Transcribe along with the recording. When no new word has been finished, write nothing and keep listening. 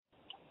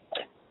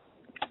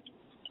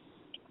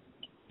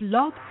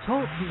Blog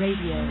Talk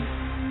Radio.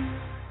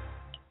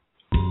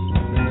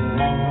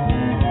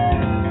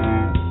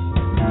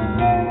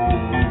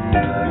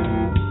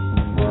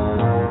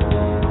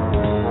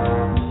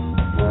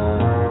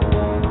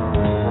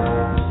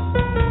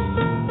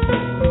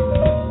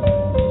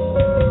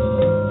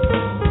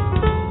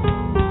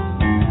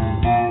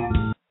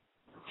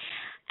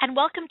 And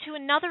welcome to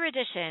another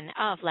edition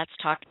of Let's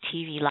Talk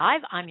TV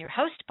Live. I'm your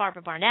host,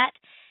 Barbara Barnett,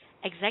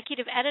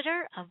 Executive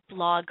Editor of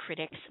Blog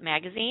Critics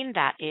Magazine,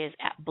 that is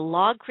at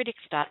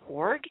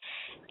blogcritics.org,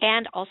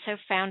 and also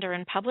founder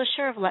and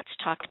publisher of Let's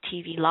Talk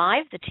TV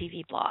Live, the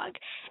TV blog,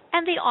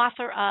 and the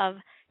author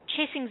of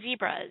Chasing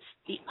Zebras,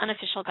 the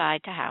unofficial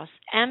guide to House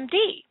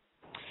MD.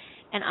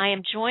 And I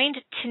am joined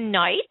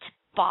tonight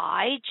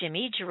by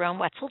Jimmy, Jerome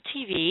Wetzel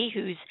TV,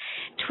 whose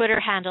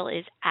Twitter handle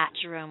is at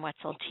Jerome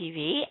Wetzel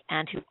TV,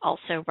 and who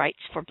also writes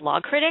for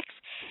Blog Critics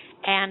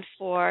and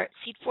for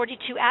Seat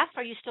 42F.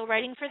 Are you still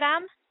writing for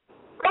them?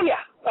 Oh,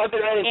 yeah. I've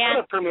been writing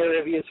some premiere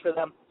reviews for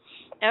them.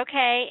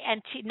 Okay,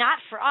 and not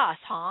for us,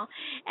 huh?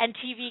 And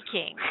TV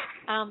King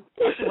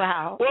as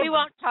well. We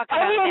won't talk about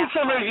that. I've written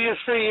some reviews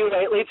for you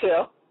lately,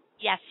 too.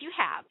 Yes, you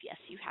have. Yes,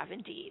 you have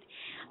indeed.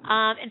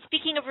 And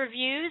speaking of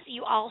reviews,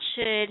 you all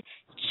should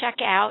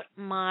check out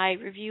my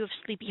review of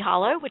Sleepy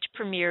Hollow, which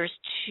premieres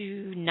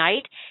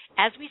tonight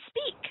as we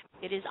speak.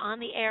 It is on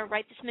the air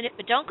right this minute,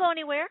 but don't go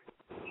anywhere.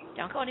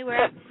 Don't go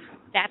anywhere.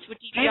 That's what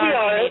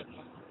DVR is.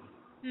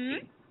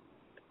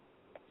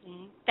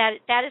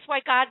 That is why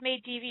God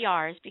made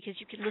DVRs, because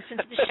you can listen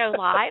to the show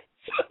live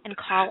and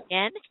call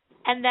in,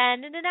 and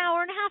then in an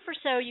hour and a half or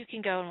so you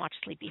can go and watch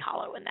Sleepy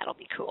Hollow, and that'll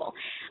be cool.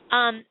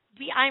 I'm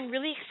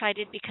really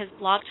excited because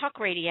Blog Talk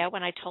Radio,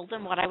 when I told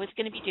them what I was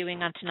going to be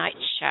doing on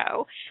tonight's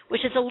show,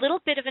 which is a little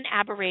bit of an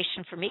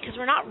aberration for me because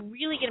we're not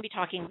really going to be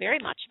talking very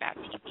much about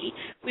TV.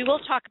 We will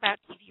talk about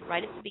TV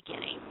right at the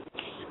beginning.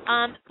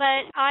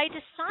 But I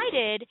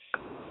decided,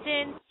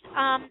 since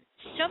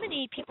so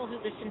many people who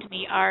listen to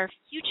me are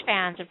huge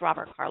fans of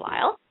Robert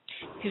Carlye,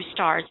 who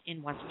stars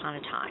in Once Upon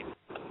a Time,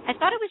 I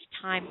thought it was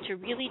time to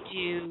really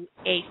do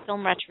a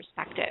film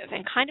retrospective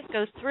and kind of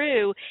go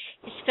through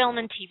his film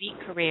and TV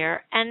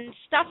career and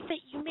stuff that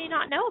you may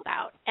not know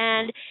about,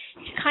 and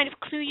to kind of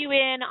clue you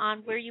in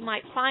on where you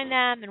might find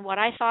them and what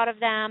I thought of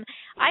them.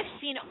 I've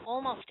seen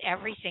almost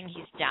everything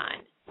he's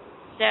done.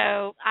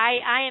 So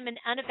I am an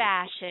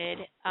unabashed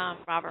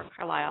Robert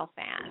Carlye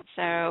fan.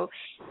 So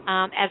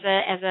as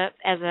a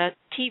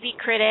TV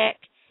critic,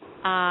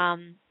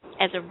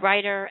 as a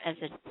writer, as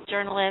a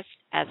journalist,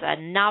 as a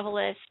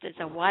novelist, as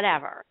a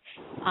whatever,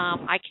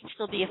 I can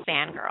still be a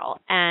fangirl.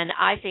 And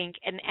I think,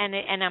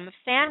 and I'm a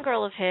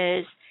fangirl of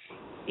his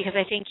because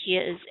I think he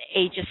is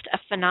just a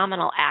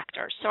phenomenal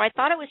actor. So I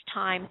thought it was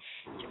time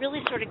to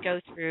really sort of go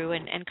through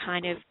and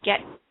kind of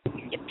get,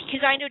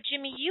 because I know,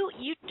 Jimmy,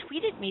 you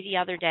tweeted me the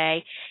other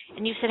day,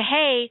 and you said,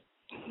 hey,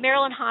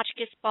 Marilyn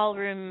Hotchkiss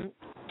Ballroom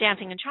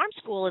Dancing and Charm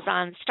School is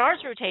on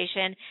Starz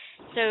rotation,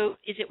 so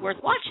is it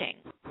worth watching?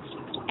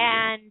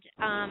 And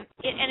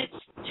it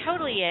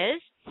totally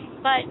is,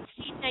 but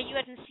see, now you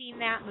hadn't seen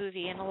that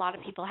movie, and a lot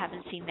of people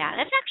haven't seen that.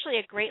 And it's actually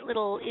a great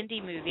little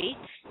indie movie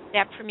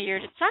that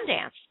premiered at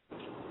Sundance.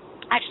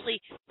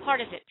 Actually, part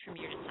of it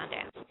premiered at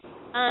Sundance.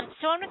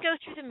 So I'm going to go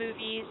through the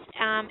movies,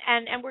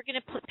 and we're going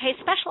to pay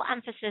special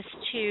emphasis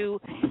to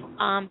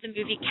the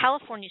movie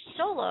California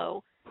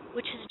Solo,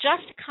 which has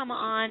just come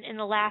on in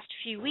the last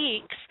few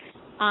weeks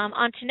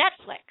onto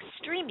Netflix,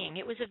 streaming.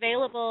 It was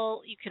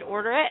available, you could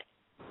order it,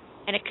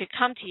 and it could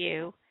come to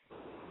you,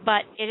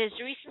 but it has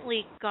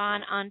recently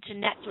gone onto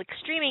Netflix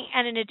streaming,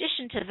 and in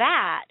addition to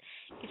that,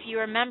 if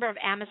you're a member of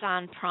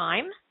Amazon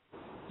Prime,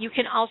 you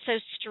can also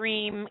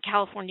stream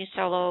California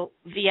Solo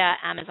via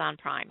Amazon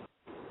Prime.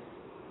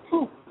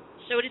 So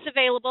it is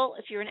available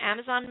if you're an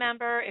Amazon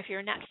member, if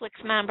you're a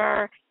Netflix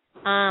member.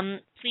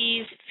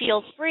 Please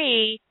feel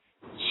free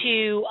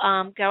to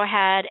go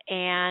ahead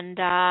and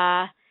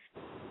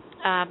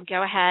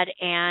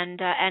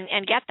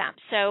get them.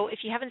 So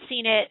if you haven't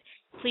seen it,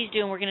 please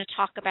do, and we're going to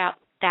talk about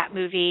that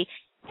movie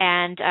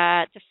and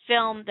the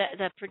film,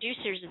 the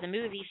producers of the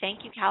movie.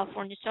 Thank you,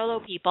 California Solo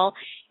people,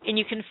 and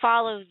you can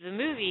follow the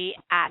movie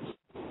at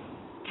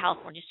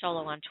California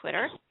Solo on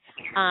Twitter,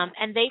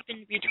 and they've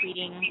been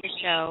retweeting the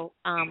show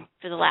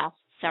for the last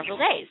several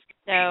days.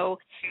 So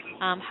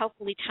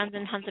hopefully tons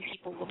and tons of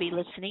people will be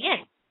listening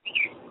in.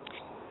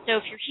 So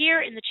if you're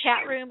here in the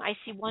chat room, I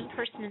see one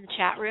person in the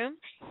chat room.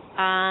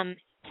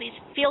 Please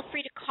feel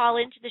free to call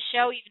into the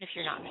show, even if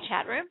you're not in the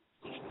chat room,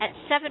 at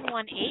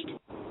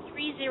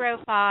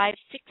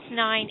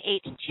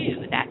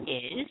 718-305-6982. That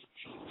is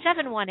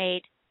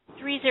 718-305-6982.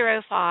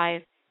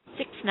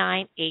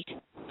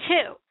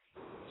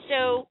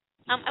 So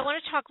I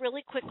want to talk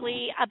really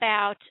quickly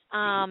about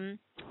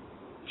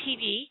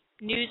TV.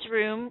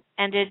 Newsroom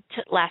ended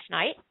last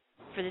night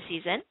for the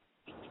season.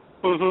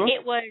 Mm-hmm.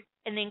 It was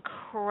an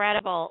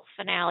incredible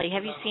finale.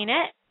 Have you seen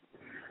it?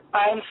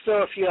 I'm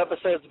still a few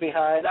episodes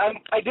behind.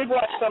 I did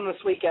watch some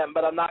this weekend,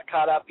 but I'm not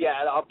caught up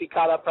yet. I'll be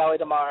caught up probably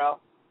tomorrow.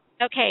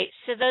 Okay,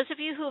 so those of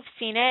you who have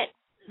seen it,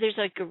 there's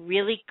like a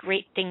really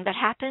great thing that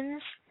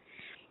happens.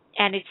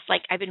 and it's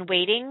like I've been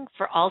waiting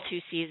for all 2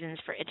 seasons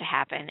for it to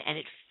happen, and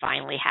it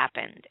finally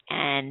happened.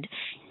 And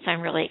so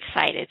I'm really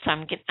excited. So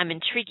I'm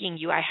intriguing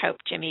you, I hope,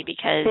 Jimmy,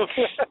 because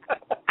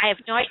I have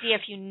no idea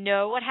if you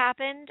know what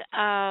happened.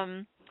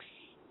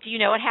 Do you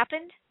know what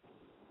happened?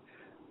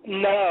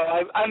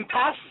 No, I'm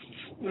past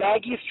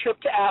Maggie's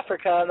trip to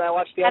Africa, and I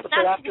watched the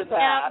episode after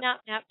that.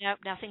 No,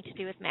 nothing to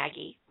do with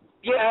Maggie.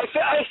 Yeah,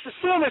 I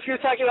assume if you're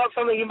talking about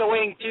something you've been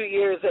waiting 2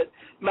 years, it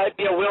might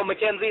be a Will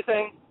McKenzie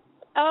thing.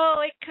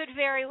 Oh, it could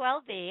very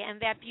well be,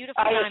 and that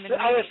beautiful diamond.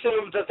 I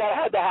assumed that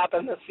had to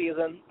happen this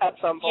season at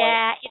some point.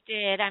 Yeah, it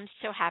did. I'm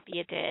so happy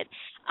it did.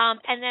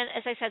 And then,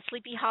 as I said,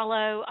 Sleepy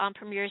Hollow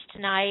premieres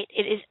tonight.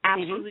 It is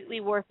absolutely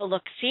worth a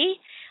look-see.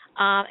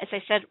 As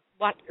I said,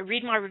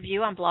 read my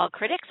review on Blog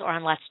Critics or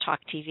on Let's Talk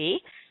TV.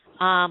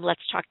 Let's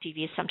Talk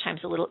TV is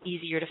sometimes a little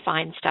easier to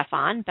find stuff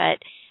on, but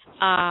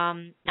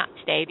not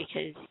today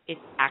because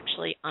it's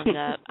actually on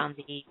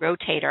the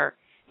rotator,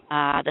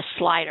 the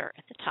slider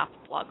at the top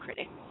of Blog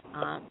Critics.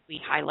 We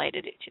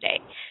highlighted it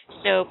today.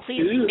 So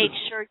please make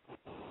sure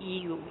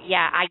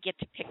I get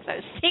to pick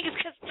those things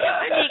because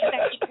I'm the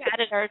executive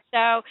editor.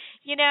 So,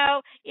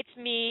 it's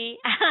me.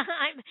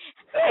 I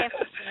have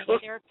to say,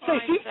 there are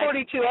times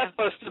C42F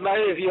posted my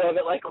review of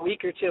it like a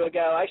week or 2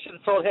 ago. I should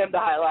have told him to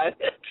highlight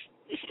it.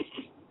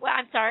 Well,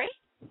 I'm sorry?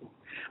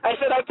 I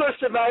said I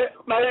posted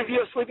my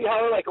review of Sleepy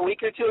Hollow like a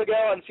week or 2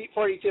 ago on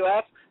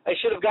C42F. I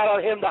should have got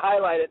on him to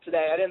highlight it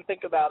today. I didn't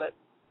think about it.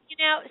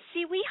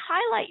 See, we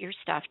highlight your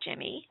stuff,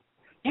 Jimmy.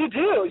 You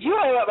do. You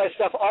highlight my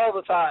stuff all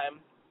the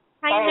time.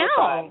 I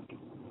know.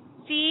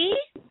 See?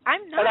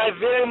 I'm nice. And I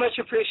very much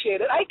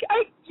appreciate it. I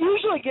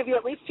usually give you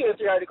at least 2 or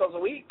 3 articles a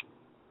week.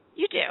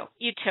 You do.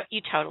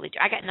 You totally do.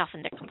 I got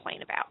nothing to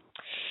complain about.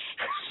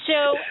 So,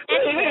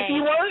 anyway.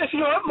 If you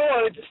want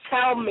more, just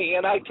tell me,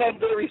 and I tend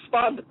to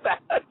respond to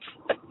that.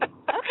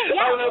 Okay,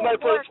 yeah. I know my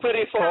plate's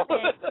pretty full.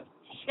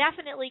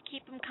 Definitely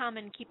keep them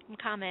coming.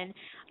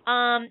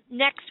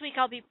 Next week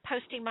I'll be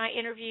posting my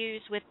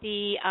interviews with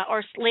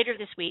or later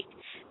this week,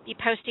 be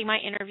posting my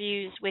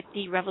interviews with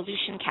the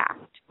Revolution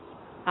cast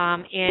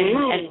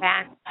in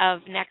advance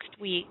of next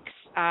week's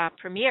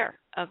premiere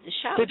of the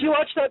show. Did you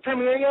watch that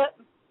premiere yet?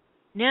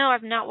 No,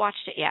 I've not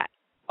watched it yet.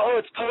 Oh,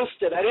 it's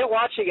posted. I didn't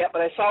watch it yet,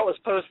 but I saw it was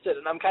posted,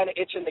 and I'm kind of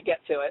itching to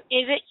get to it.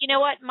 Is it? You know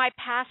what? My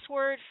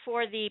password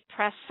for the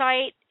press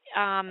site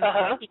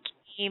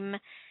became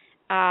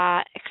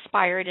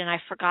expired, and I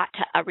forgot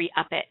to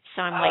re-up it.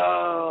 So I'm like,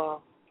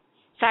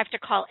 so I have to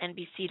call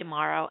NBC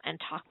tomorrow and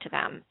talk to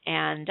them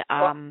and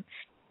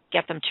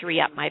get them to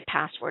re-up my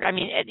password. I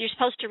mean, you're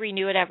supposed to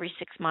renew it every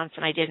 6 months,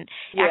 and I didn't.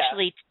 Yeah.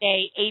 Actually,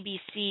 today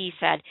ABC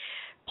said,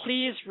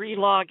 please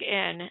re-log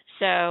in.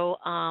 So,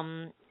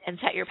 and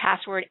set your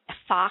password.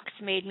 Fox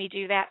made me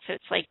do that, so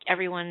it's like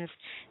everyone's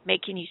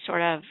making you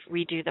sort of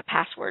redo the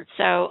password.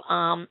 So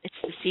it's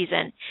the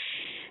season.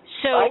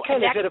 So I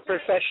kind of did a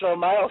professional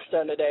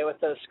milestone today with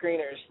those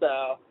screeners,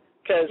 though.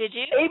 Did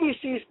you?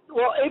 ABC,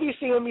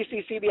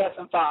 NBC, CBS,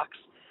 and Fox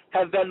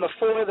have been the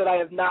 4 that I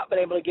have not been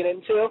able to get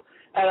into,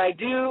 and I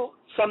do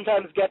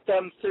sometimes get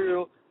them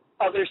through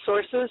other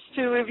sources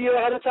to review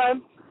ahead of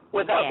time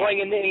without going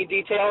into any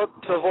detail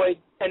to avoid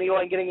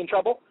anyone getting in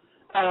trouble.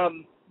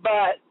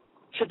 But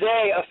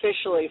today,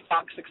 officially,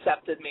 Fox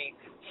accepted me.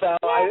 So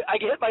I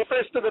get my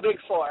first of the big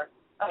 4.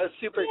 I was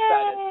super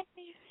excited.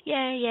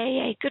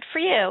 Yay. Good for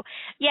you.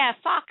 Yeah,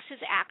 Fox is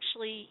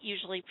actually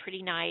usually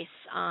pretty nice.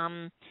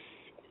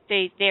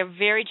 They're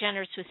very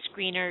generous with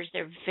screeners.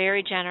 They're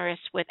very generous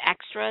with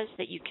extras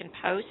that you can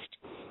post,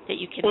 that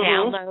you can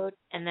download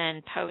and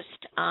then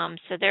post.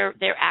 So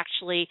they're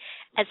actually,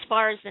 as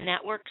far as the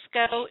networks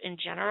go in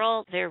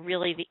general, they're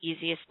really the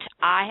easiest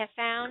I have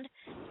found,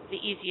 the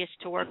easiest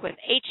to work with.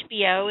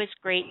 HBO is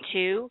great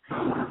too.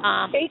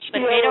 HBO but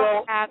they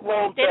don't have.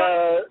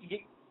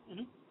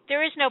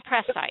 There is no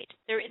press site.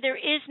 There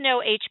is no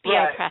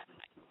HBO press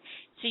site.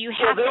 So you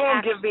have to. They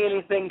won't give me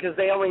anything because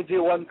they only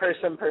do 1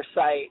 person per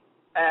site,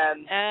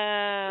 and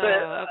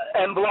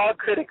and Blog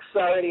Critics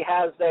already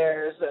has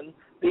theirs, and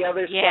the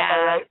other stuff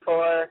I write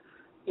for.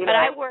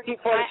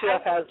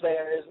 P42F has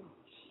theirs.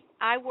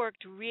 I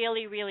worked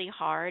really, really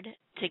hard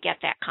to get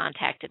that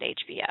contact at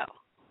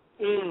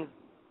HBO.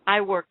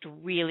 I worked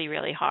really,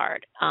 really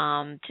hard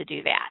to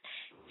do that.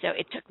 So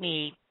it took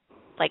me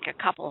like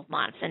a couple of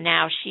months, and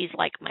now she's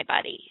like my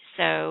buddy.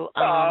 So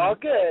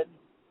good.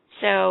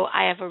 So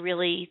I have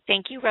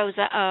thank you,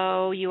 Rosa.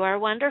 Oh, you are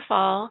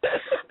wonderful.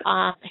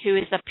 Who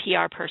is the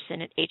PR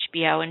person at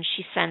HBO, and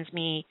she sends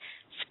me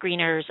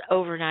screeners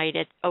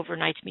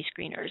overnights me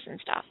screeners and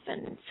stuff.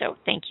 And so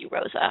thank you,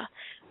 Rosa,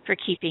 for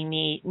keeping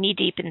me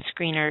knee-deep in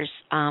screeners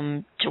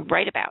to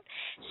write about.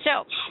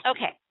 So,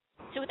 okay.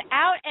 So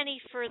without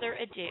any further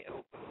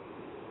ado,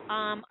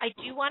 I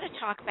do want to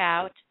talk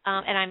about,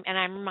 and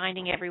I'm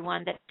reminding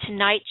everyone that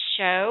tonight's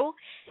show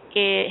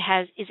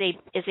is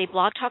a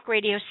Blog Talk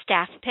Radio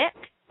staff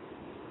pick.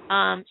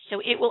 So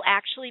it will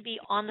actually be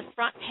on the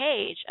front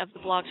page of the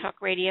Blog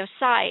Talk Radio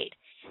site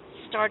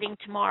starting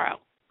tomorrow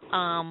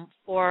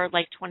for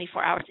like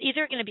 24 hours.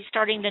 Either going to be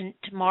starting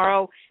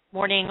tomorrow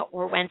morning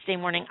or Wednesday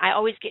morning. I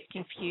always get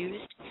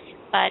confused,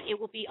 but it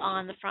will be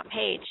on the front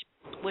page,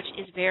 which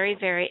is very,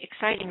 very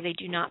exciting. They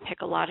do not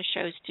pick a lot of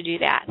shows to do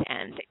that,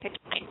 and they picked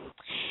mine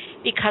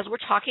because we're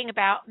talking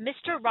about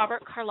Mr.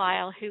 Robert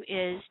Carlye, who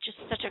is just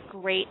such a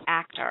great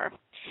actor.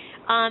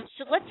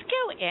 So let's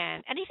go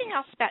in. Anything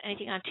else about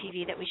anything on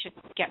TV that we should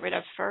get rid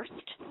of first?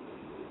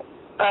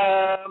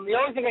 The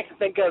only thing I can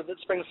think of that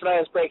springs to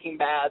mind is Breaking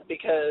Bad,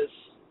 because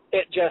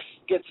it just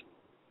gets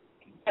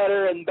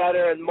better and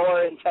better and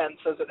more intense,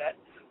 isn't it?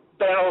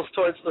 Barrels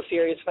towards the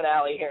series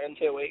finale here in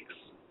 2 weeks.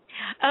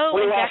 Oh,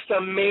 we lost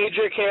a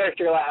major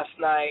character last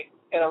night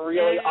in a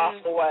really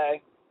awful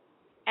way.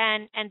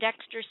 And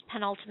Dexter's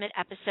penultimate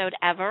episode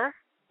ever.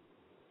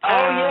 Oh,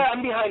 yeah,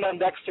 I'm behind on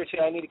Dexter, too.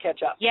 I need to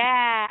catch up.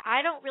 Yeah,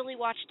 I don't really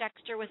watch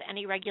Dexter with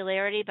any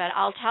regularity, but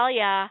I'll tell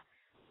ya,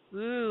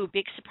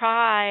 big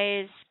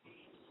surprise.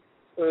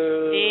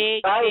 I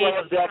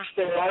love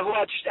Dexter. I've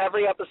watched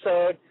every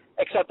episode,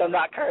 except I'm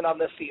not current on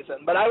this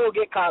season, but I will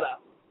get caught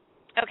up.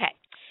 Okay,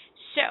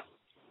 so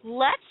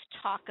let's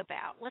start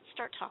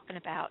talking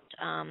about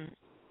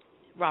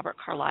Robert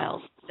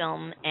Carlyle's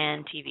film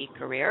and TV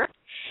career.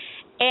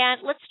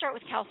 And let's start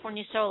with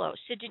California Solo.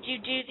 So did you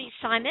do the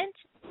assignment?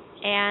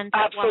 And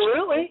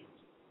absolutely.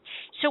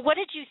 So what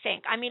did you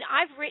think? I mean,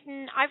 I've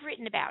written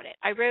about it.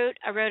 I wrote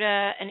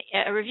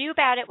a review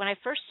about it when I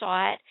first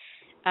saw it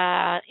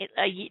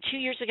 2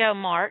 years ago,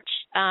 March,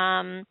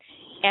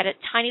 at a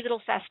tiny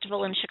little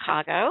festival in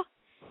Chicago.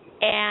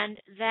 And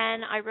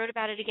then I wrote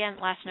about it again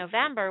last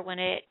November when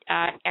it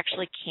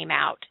actually came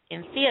out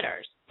in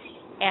theaters.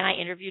 And I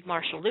interviewed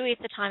Marshall Louis at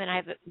the time, and I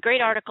have a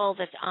great article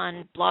that's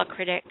on Blog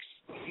Critics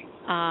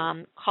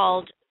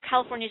called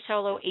California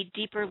Solo, A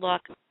Deeper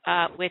Look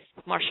with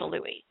Marshall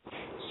Louis.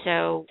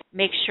 So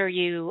make sure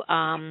you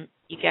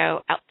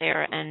go out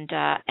there and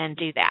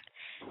do that.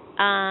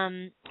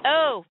 I'm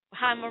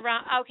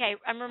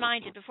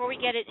reminded, before we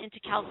get it into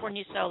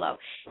California Solo,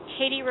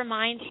 Katie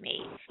reminds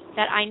me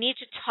that I need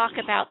to talk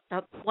about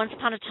the Once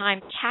Upon a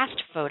Time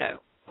cast photo.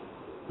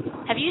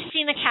 Have you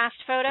seen the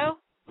cast photo?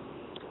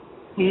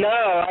 No,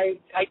 I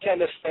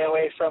tend to stay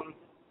away from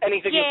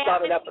anything that's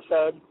not an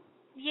episode.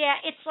 Yeah,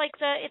 it's like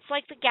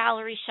the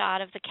gallery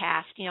shot of the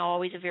cast,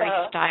 always a very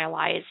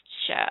stylized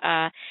show.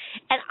 And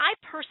I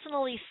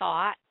personally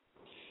thought,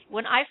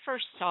 when I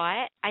first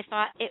saw it, I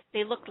thought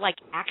they looked like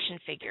action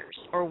figures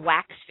or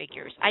wax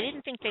figures. I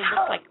didn't think they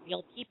looked like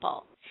real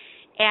people.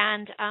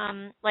 And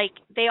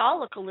they all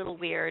look a little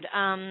weird.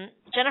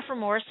 Jennifer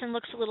Morrison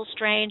looks a little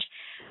strange.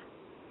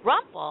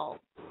 Rumple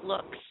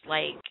looks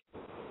like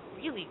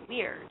really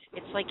weird.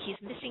 It's like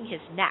he's missing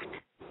his neck.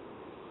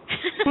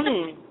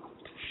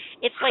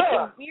 It's like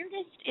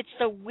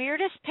the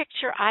weirdest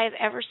picture I've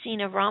ever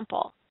seen of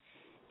Rumple.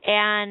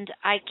 And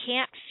I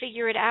can't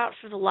figure it out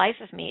for the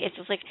life of me. It's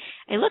just like,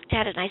 I looked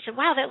at it and I said,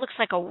 wow, that looks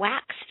like a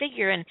wax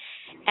figure. And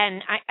I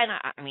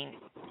mean,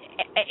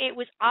 it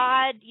was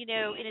odd,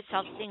 in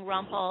itself, seeing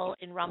Rumple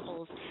in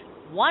Rumple's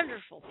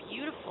wonderful,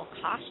 beautiful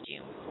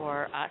costume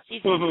for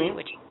season 3,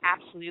 which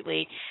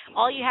absolutely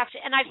all you have to.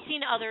 And I've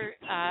seen other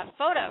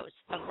photos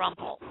of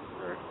Rumple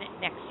for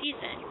next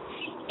season,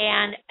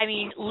 and I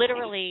mean,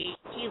 literally,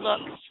 he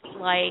looks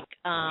like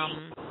a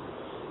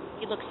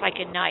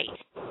knight,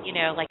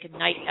 like a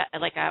knight,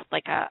 like a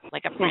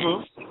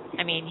prince.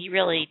 I mean, he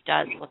really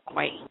does look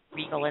quite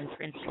regal and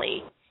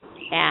princely,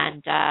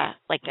 and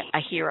like a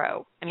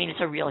hero. I mean,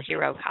 it's a real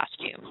hero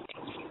costume,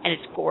 and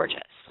it's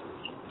gorgeous.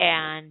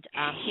 And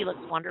he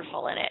looks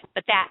wonderful in it.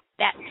 But that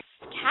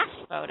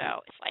cast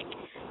photo is like,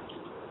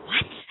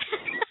 what?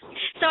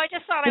 So I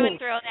just thought I would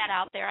throw that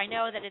out there. I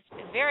know that it's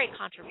been very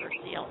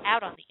controversial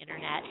out on the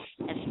Internet,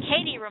 as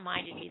Katie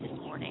reminded me this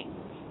morning.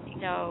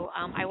 So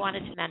I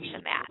wanted to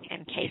mention that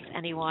in case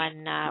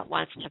anyone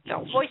wants to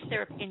voice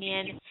their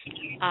opinion.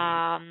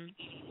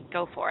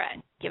 Go for it.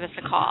 Give us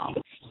a call.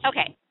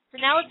 Okay, so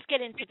now let's get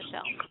into the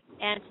film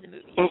and to the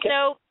movie. Okay.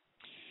 So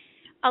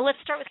let's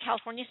start with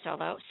California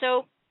Solo.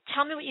 So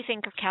tell me what you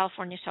think of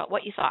California Solo.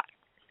 What you thought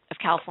of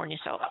California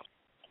Solo?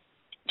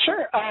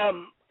 Sure.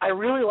 I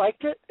really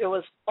liked it. It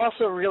was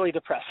also really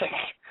depressing.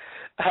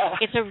 Go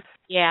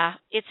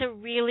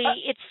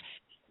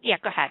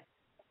ahead.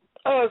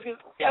 I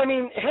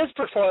mean, his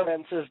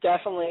performance is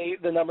definitely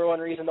the number one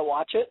reason to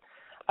watch it.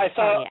 I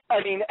thought,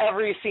 I mean,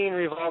 every scene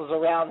revolves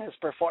around his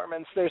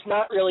performance. There's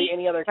not really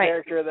any other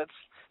character that's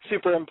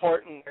super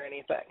important or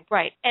anything.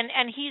 Right,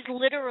 and he's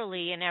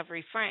literally in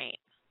every frame.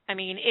 I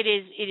mean, it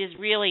is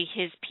really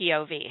his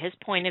POV, his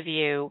point of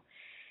view.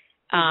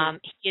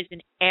 He is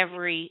in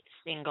every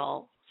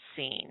single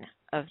scene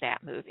of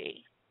that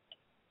movie.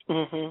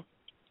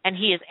 And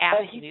he is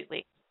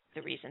absolutely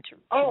the reason to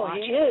watch.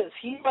 He is.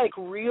 He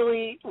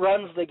really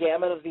runs the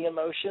gamut of the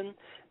emotion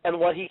and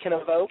what he can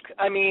evoke.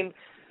 I mean,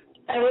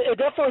 and it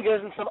definitely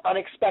goes in some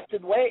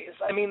unexpected ways.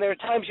 I mean, there are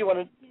times you want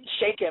to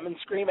shake him and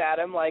scream at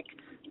him, like,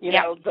 you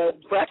know, the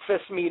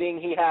breakfast meeting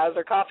he has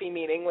or coffee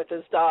meeting with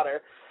his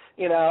daughter,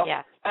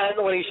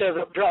 and when he shows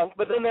up drunk.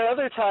 But then there are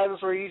other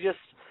times where you just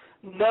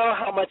know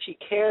how much he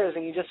cares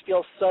and you just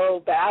feel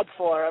so bad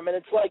for him. And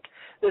it's like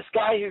this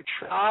guy who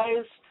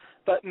tries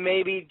but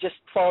maybe just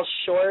falls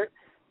short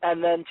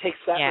and then takes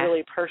that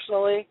really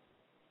personally.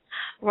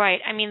 Right.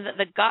 I mean,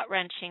 the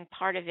gut-wrenching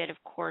part of it,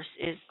 of course,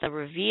 is the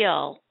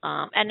reveal,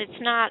 and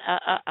it's not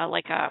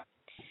like a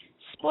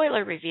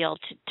spoiler reveal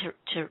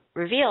to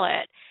reveal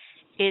it,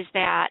 is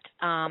that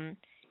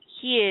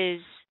he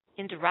is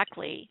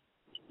indirectly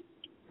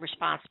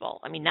responsible.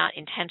 I mean, not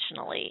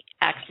intentionally,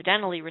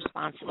 accidentally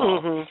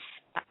responsible.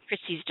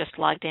 Christy's just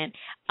logged in,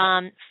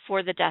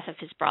 for the death of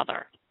his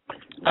brother.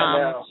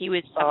 He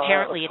was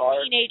apparently a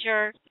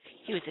teenager.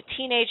 He was a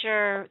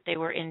teenager. It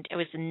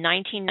was the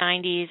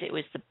 1990s. It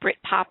was the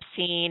Britpop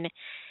scene,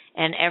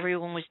 and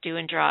everyone was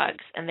doing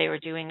drugs, and they were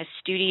doing a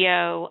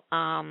studio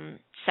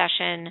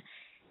session,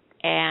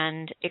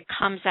 and it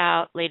comes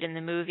out late in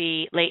the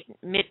movie,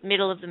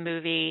 middle of the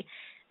movie,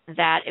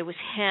 that it was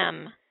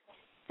him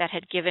that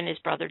had given his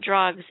brother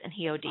drugs, and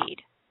he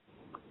OD'd.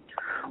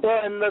 Well,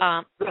 and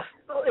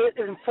it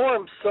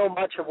informs so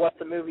much of what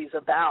the movie's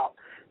about,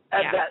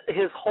 and that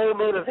his whole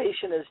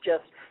motivation is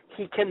just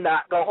he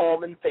cannot go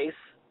home and face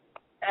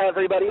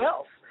everybody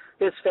else,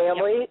 his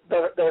family,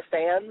 their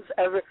fans.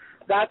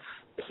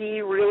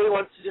 He really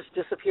wants to just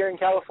disappear in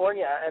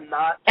California and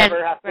not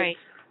ever have to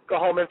go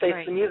home and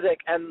face the music.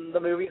 And the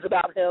movie's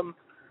about him,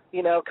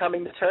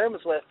 coming to terms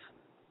with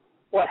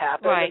what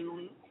happened. Right.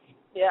 And,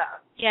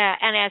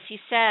 and as he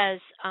says,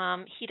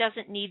 he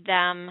doesn't need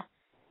them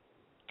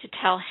to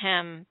tell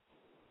him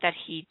that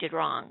he did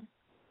wrong.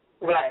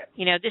 Right.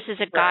 This is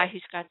a guy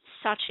who's got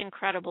such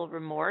incredible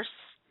remorse,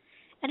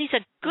 and he's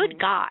a good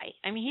guy.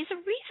 I mean, he's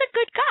a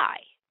good guy.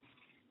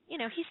 He's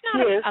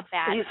not a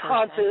bad he's person.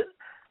 Haunted.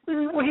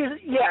 Well,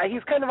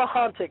 he's kind of a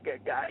haunted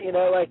good guy.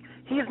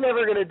 He's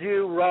never going to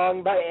do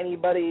wrong by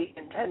anybody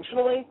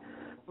intentionally.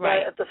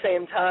 Right. But at the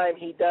same time,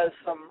 he does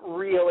some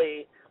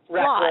really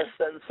reckless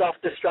and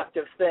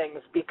self-destructive things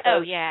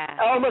because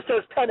almost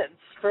as penance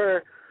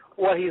for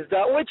what he's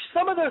done, which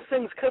some of those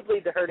things could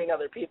lead to hurting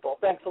other people.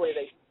 Thankfully,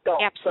 they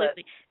don't.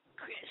 Absolutely.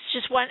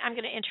 I'm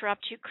going to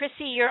interrupt you.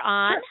 Chrissy, you're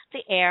on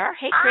the air.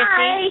 Hey,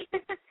 Chrissy.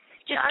 Hi.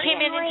 Just came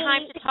in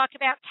time to talk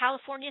about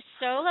California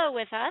Solo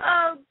with us.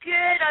 Oh,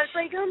 good. I was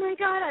like, oh, my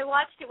God, I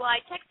watched it. Well,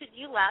 I texted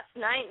you last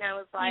night, and I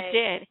was like...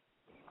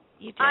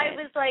 You did. I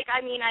was like,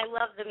 I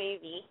love the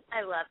movie.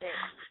 I love it.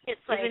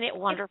 It's like... Isn't it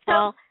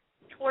wonderful?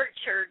 It's so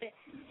tortured.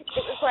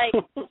 It was like...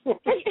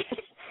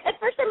 At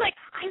first, I'm like,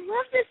 I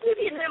love this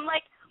movie, and then I'm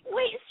like,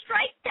 wait,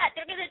 strike that.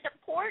 They're going to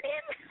deport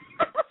him?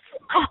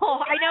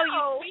 I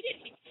know. You tweeted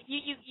me.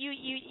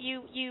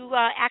 You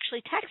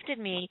actually texted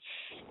me.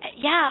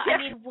 I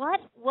mean,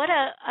 what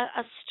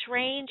a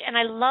strange, and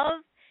I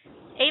love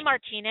A.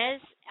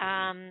 Martinez,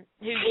 I'm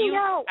sure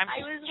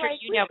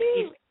you know,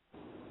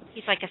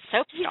 he's like a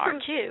soap star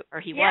too, or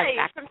he was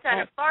back from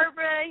Santa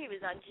Barbara. He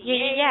was on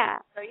GA. Yeah.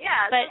 So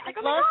but like,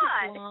 I love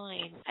his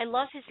line. I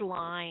love his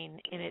line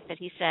in it that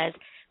he says,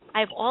 "I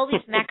have all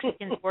these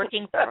Mexicans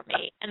working for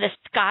me," and the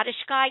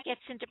Scottish guy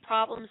gets into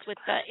problems with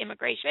the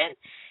immigration.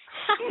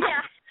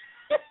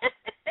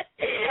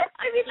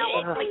 I mean, the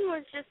whole thing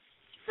was just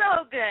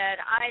so good.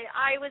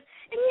 I was,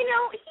 and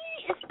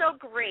he is so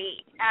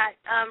great at,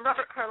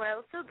 Robert Carlye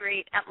is so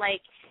great at,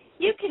 like,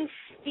 you can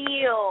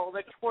feel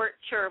the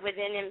torture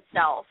within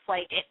himself,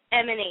 like, it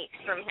emanates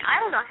from him. I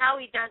don't know how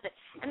he does it.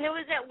 And there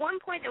was at one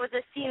point, there was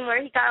a scene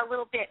where he got a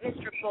little bit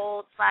Mr.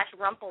 Gold /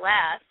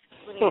 Rumple-esque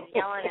when he was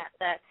yelling at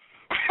the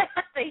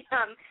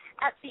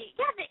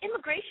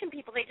immigration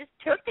people. They just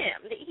took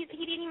him. He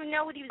didn't even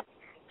know what he was.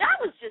 That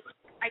was just,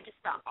 I just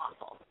thought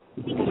awful.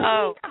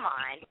 Because, come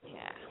on.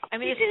 Yeah. I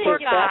mean, this poor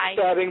guy.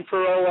 Backstabbing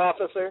parole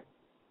officer.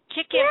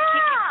 Kick him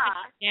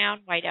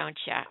down, why don't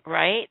you?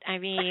 Right? I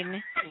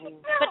mean,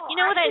 but you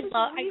know what I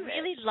love? I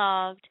really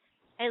loved.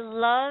 I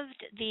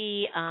loved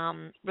the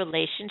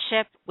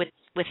relationship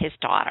with his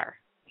daughter.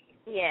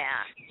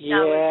 Yeah.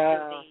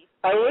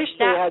 I wish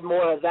they had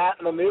more of that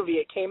in the movie.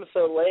 It came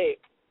so late.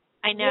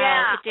 I know,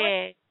 it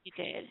did. It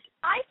did.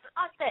 I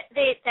thought that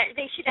they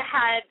should have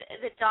had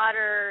the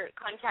daughter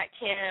contact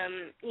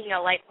him,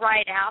 like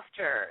right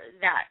after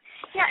that.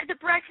 Yeah, the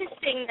breakfast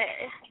thing.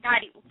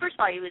 First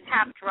of all, he was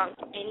half drunk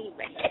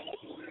anyway,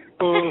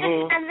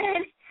 and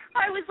then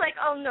I was like,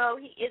 oh no,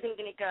 he isn't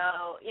going to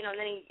go. And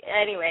then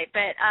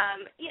but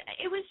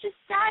it was just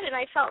sad, and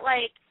I felt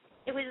like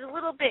it was a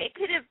little bit.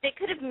 They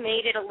could have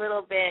made it a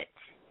little bit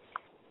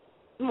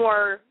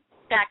more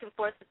back and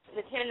forth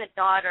with him and the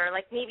daughter,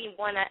 like maybe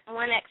one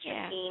extra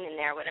scene in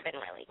there would have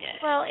been really good.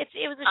 Well, it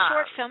was a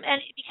short film,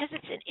 and because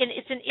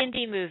it's an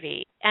indie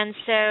movie, and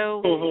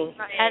so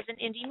as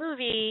an indie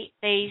movie,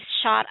 they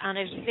shot on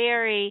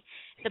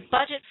the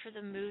budget for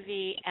the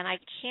movie, and I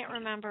can't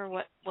remember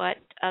what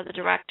the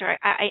director.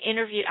 I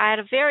interviewed. I had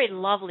a very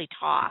lovely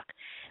talk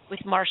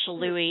with Marshall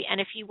Louis,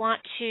 and if you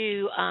want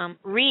to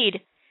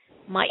read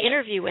my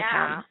interview with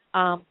him,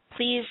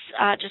 please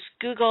just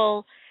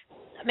Google.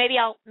 Maybe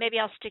I'll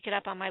stick it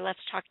up on my Let's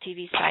Talk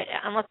TV site,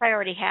 unless I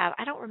already have.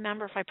 I don't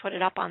remember if I put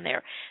it up on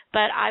there,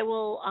 but I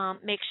will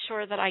make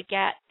sure that I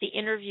get the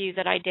interview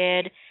that I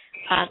did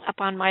up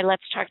on my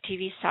Let's Talk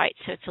TV site,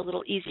 so it's a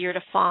little easier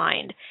to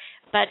find.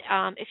 But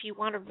if you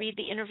want to read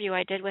the interview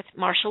I did with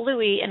Marshall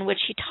Louis, in which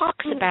he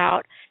talks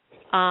about,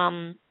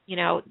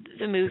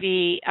 the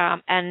movie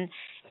and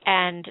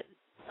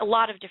a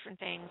lot of different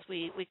things.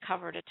 We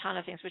covered a ton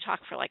of things. We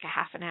talked for like a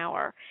half an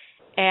hour,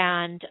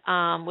 and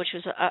which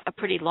was a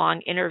pretty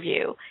long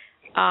interview.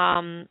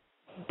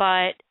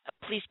 But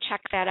please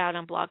check that out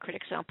on Blog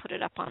Critics, and I'll put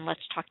it up on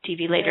Let's Talk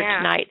TV later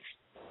tonight.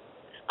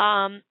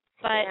 But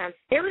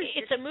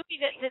it's a movie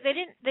that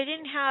they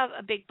didn't have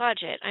a big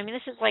budget. I mean,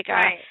 this is like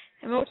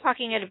we're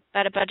talking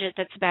about a budget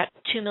that's about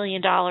 $2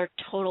 million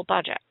total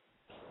budget.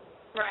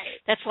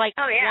 Right. That's like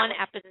one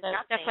episode.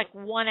 That's like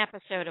one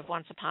episode of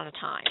Once Upon a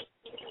Time.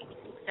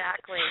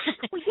 Exactly.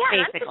 Well,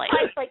 yeah, basically.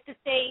 I'm surprised, like, that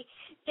they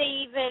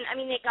even. I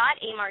mean, they got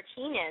A.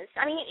 Martinez.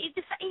 I mean, he's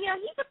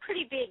a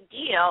pretty big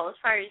deal as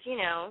far as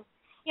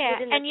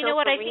Yeah, and you know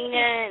what I think?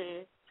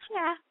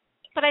 Yeah.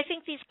 But I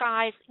think these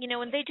guys,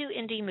 when they do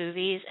indie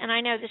movies, and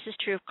I know this is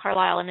true of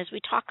Carlyle, and as we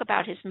talk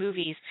about his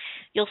movies,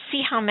 you'll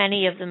see how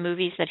many of the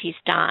movies that he's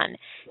done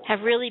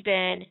have really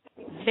been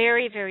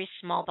very, very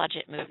small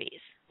budget movies.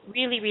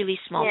 Really, really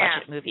small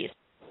budget movies.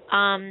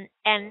 And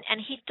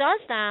he does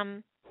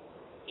them.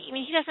 I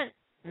mean, he doesn't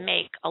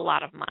make a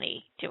lot of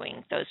money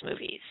doing those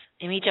movies.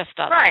 I mean, he just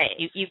doesn't.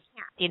 Right.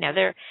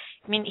 They're.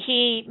 I mean,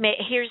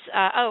 here's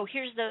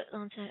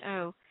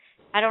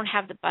I don't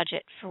have the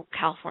budget for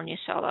California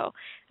Solo.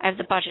 I have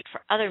the budget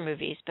for other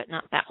movies, but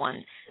not that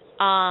one.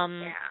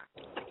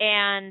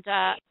 And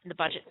the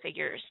budget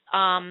figures.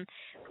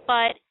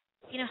 But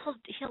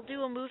he'll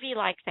do a movie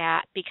like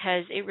that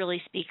because it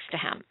really speaks to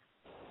him.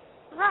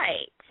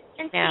 Right.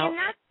 And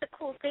that's the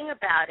cool thing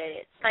about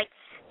it. It's like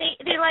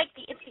they like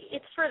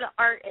it's for the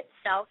art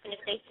itself, and if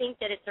they think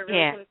that it's a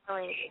really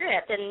compelling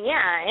script,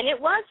 and it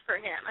was for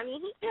him. I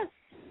mean,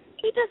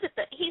 he does it.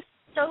 He's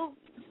so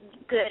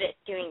good at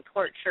doing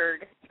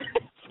tortured,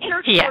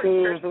 tortured,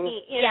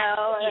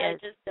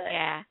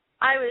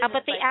 I was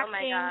but the like, acting, oh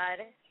my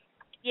God.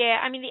 Yeah,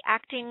 I mean, the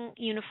acting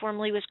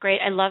uniformly was great.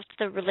 I loved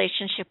the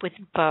relationship with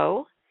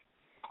Bo.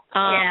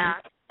 Again,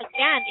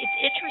 it's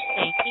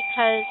interesting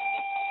because.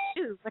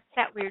 Ooh, what's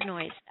that weird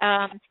noise?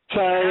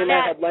 Sorry,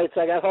 I had lights.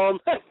 I got home.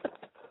 Okay.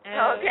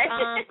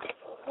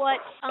 What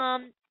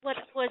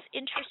was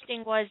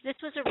interesting was this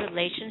was a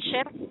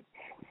relationship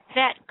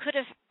that could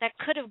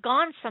have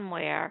gone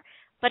somewhere,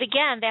 but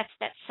again, that's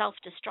that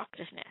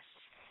self-destructiveness.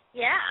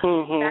 Yeah.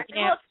 Mm-hmm. Exactly.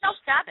 Well, it's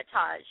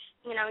self-sabotage.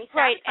 He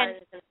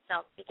sabotages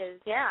himself because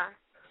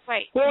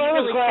Right. Well, I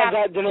was glad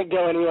that didn't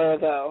go anywhere,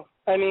 though.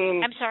 I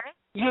mean, I'm sorry.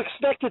 You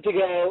expected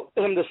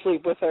him to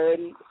sleep with her,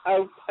 and I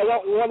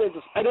don't want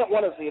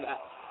to see that.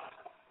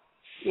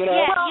 Yeah,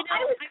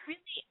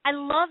 I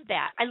love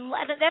that.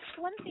 That's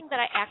one thing that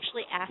I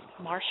actually asked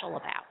Marshall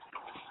about.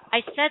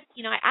 I said,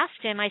 I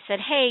asked him. I said,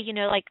 hey,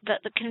 like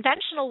the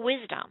conventional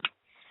wisdom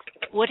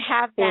would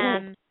have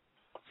them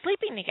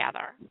sleeping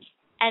together,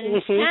 and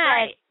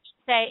instead,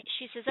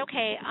 she says,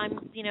 okay,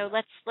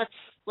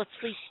 let's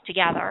sleep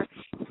together,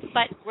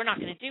 but we're not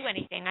going to do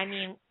anything. I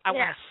mean, I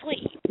want to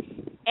sleep.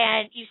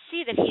 And you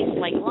see that he's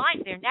like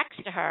lying there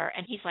next to her,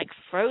 and he's like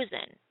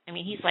frozen. I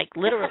mean, he's like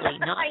literally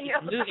not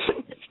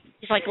moving.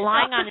 He's like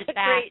lying on his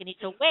back, and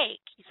he's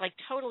awake. He's like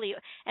totally,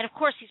 and of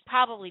course, he's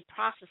probably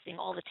processing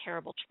all the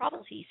terrible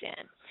troubles he's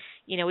in.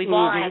 We've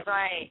all had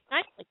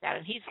nights like that,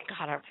 and he's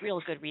got a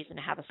real good reason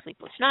to have a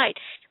sleepless night.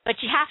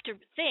 But you have to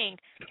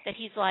think that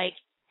he's like,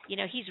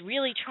 he's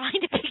really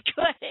trying to be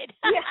good.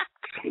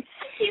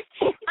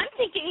 I'm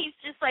thinking he's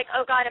just like,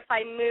 oh God, if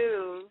I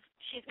move.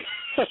 She's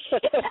gonna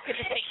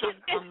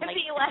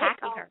be like,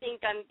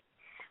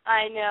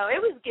 I know. It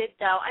was good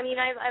though. I mean,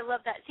 I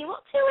love that scene. Well,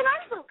 too, and I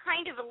was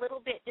kind of a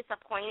little bit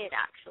disappointed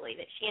actually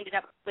that she ended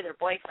up with her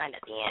boyfriend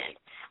at the end.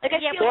 Like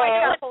I feel like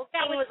that whole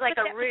thing was like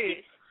a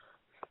ruse.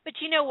 But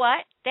you know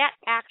what? That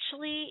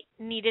actually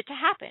needed to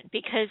happen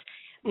because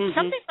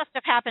something must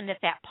have happened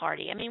at that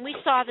party. I mean, we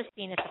saw the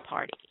scene at the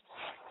party.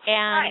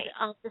 And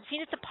the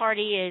scene at the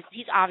party is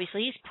he's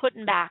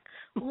putting back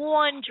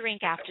one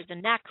drink after the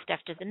next,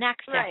 after the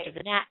next, after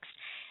the next.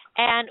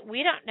 And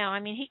we don't know.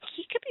 I mean, he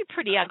could be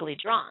pretty ugly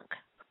drunk.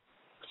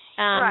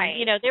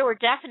 There were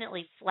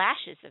definitely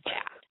flashes of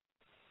that.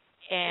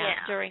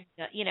 And during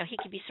the, he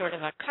could be sort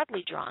of a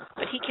cuddly drunk,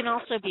 but he can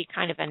also be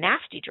kind of a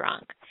nasty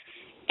drunk.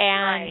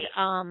 And,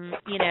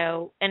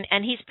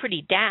 and he's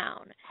pretty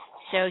down.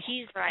 So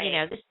he's,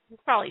 he's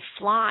probably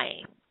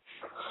flying.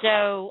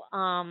 So,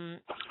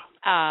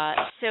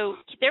 so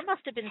there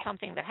must have been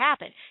something that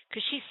happened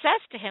because she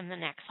says to him the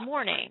next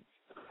morning,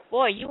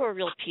 "Boy, you were a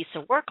real piece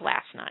of work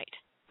last night."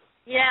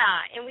 Yeah,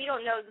 and we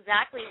don't know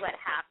exactly what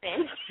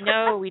happened.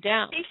 No, we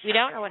don't. We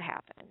don't know what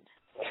happened.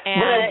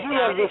 And I do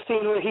love the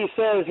scene where he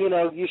says,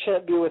 you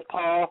shouldn't be with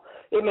Paul.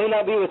 It may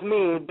not be with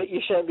me, but you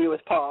shouldn't be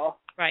with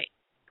Paul. Right.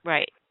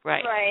 Well,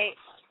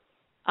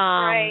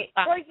 I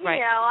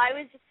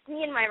was just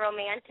me and my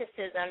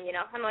romanticism,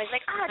 I'm always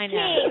like, King,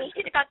 you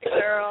should have got the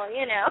girl,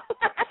 I know.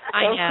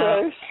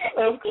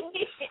 Of course.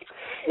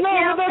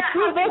 No,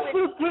 that's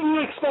what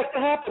you expect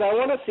to happen. I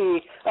want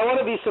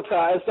to be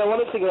surprised. I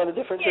want it to go in a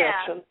different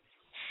direction.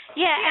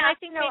 Yeah, and I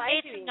think no,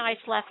 they made some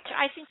nice left.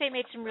 I think they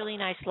made some really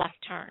nice left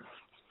turns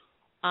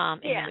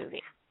in the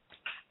movie.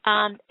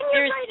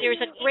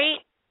 There's a great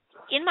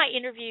in my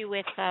interview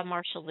with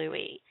Marshall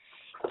Louis.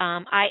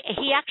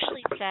 He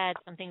actually said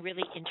something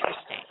really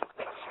interesting.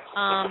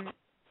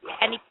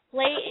 And he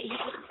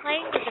was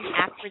playing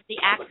with the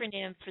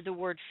acronym for the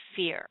word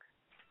fear.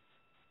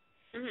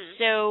 Mm-hmm.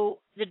 So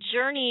the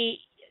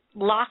journey,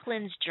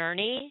 Lachlan's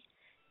journey,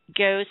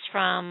 goes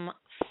from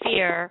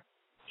fear,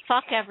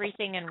 fuck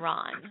everything and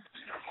run,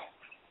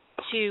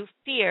 to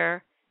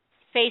fear,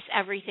 face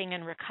everything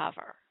and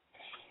recover.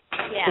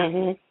 Yeah.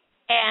 Mm-hmm.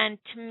 And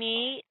to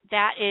me,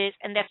 that's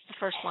the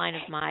first line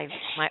of my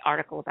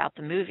article about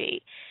the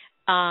movie,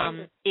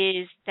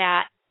 is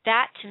that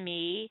to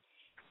me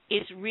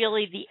is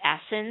really the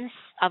essence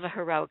of a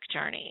heroic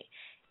journey.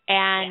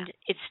 And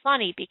it's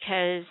funny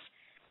because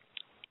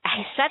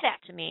he said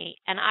that to me,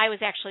 and I was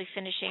actually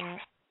finishing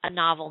a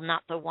novel,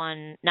 not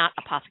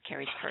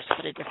Apothecary's Curse,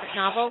 but a different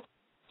novel.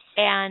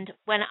 And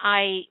when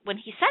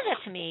he said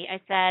that to me, I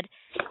said,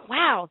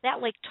 "Wow,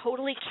 that like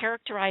totally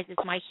characterizes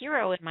my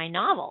hero in my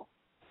novel."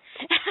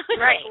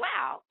 Right. Like,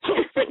 wow.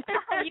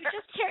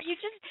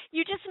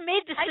 You just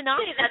made the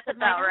synopsis. I'd say that's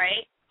about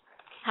right.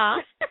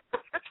 Huh?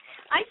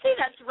 I'd say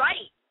that's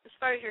right as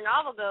far as your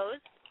novel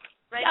goes.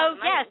 Right. Oh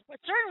yes, but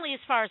certainly as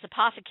far as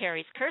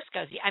Apothecary's Curse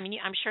goes. I mean,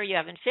 I'm sure you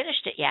haven't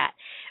finished it yet,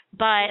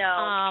 but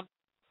no.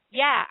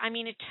 yeah, I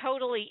mean, it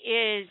totally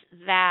is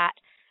that.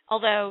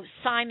 Although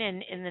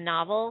Simon in the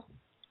novel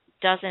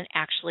doesn't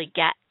actually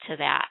get to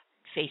that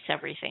face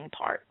everything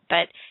part,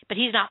 but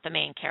he's not the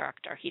main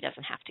character. He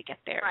doesn't have to get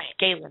there. Right.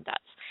 Galen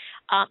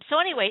does. So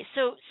anyway,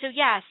 so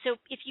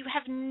if you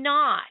have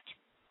not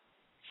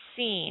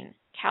seen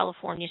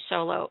California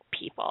Solo,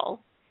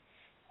 people,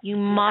 you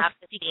have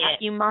to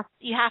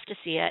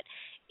see it.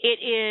 It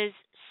is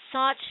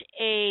such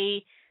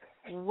a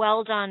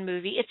well done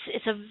movie.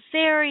 It's a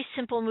very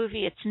simple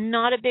movie. It's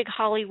not a big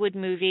Hollywood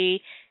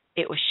movie.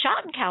 It was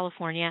shot in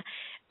California.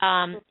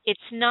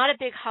 It's not a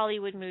big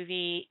Hollywood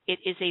movie. It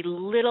is a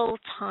little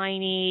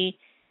tiny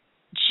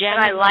gem.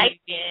 But I liked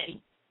it.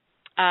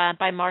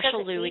 By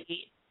Marshall Louis,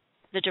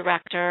 the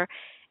director.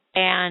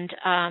 And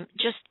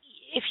just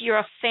if you're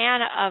a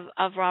fan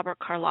of Robert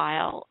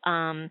Carlye,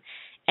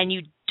 and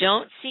you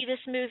don't see this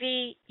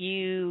movie,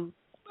 you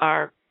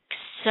are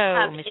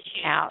so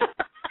missing out.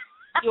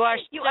 You are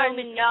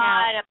missing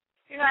out.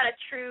 You're not a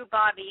true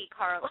Bobby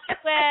Carlye.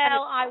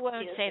 Well, I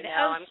won't say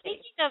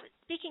that.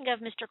 Speaking of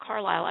Mr.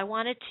 Carlyle, I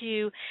wanted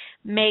to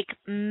make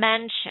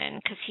mention,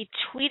 because he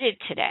tweeted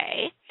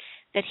today,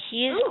 that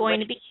he is going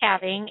to be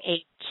having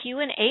a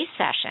Q&A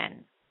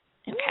session.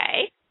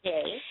 Okay?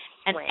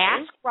 And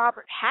Ask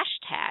Robert,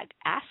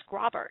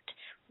 #AskRobert,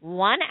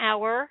 1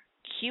 hour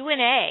Q&A,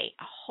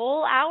 a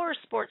whole hour,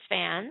 sports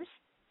fans,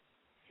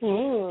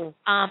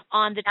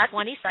 on the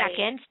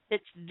 22nd.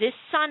 That's this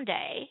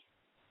Sunday.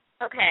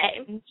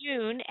 Okay.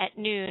 At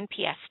noon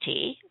PST,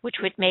 which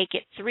would make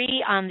it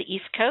 3 on the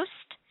East Coast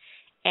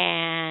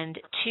and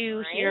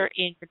 2 here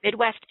in the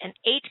Midwest, and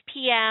 8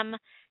 p.m.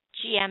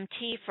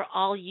 GMT for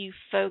all you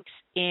folks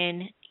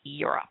in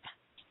Europe.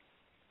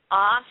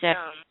 Awesome. So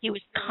he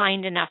was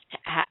kind enough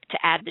to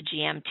add the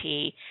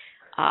GMT.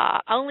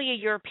 Only a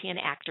European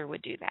actor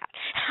would do that.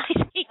 I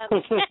think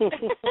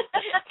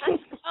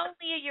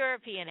only a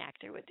European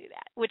actor would do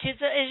that, which is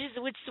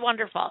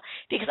wonderful,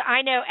 because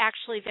I know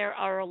actually there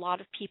are a lot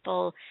of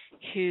people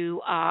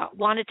who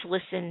wanted to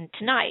listen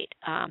tonight.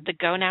 The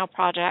Go Now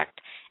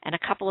Project and a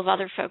couple of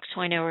other folks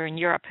who I know are in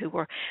Europe who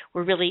were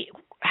really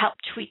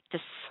helped tweet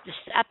this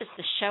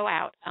show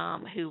out,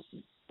 who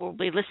will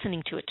be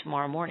listening to it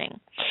tomorrow morning.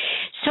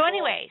 So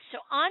anyway,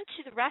 on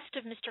to the rest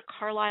of Mr.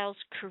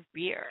 Carlyle's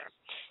career.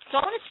 So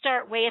I want to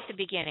start way at the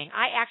beginning.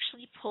 I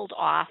actually pulled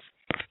off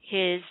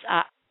his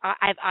I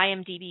have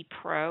IMDb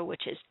Pro,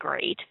 which is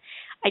great.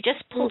 I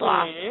just pulled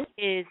off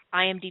his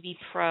IMDb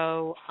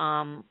Pro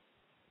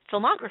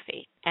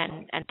filmography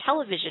and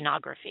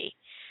televisionography,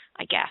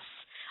 I guess,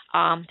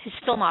 his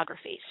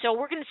filmography. So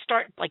we're going to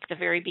start like the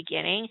very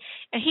beginning.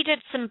 And he did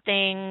some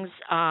things,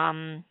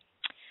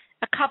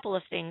 a couple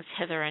of things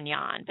hither and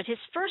yon. But his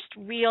first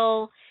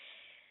real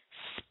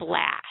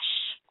splash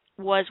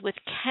was with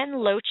Ken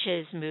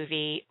Loach's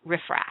movie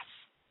Riff Raff.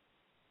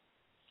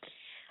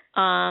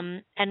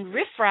 And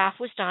Riff Raff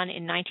was done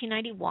in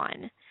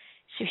 1991,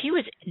 so he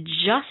was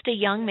just a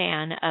young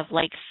man of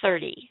like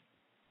 30.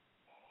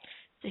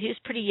 So he was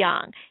pretty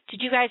young.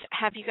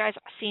 Have you guys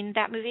seen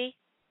that movie?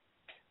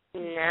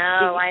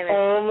 No, the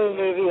only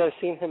movie I've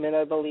seen him in,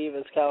 I believe,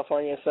 is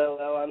California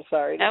Solo. I'm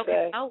sorry to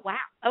say. Oh wow.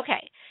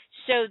 Okay,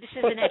 so this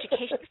is an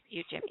education for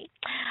you, Jimmy.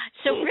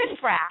 So Riff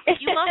Raff,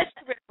 you love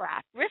Riff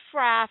Raff. Riff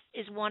Raff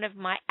is one of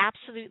my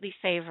absolutely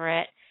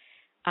favorite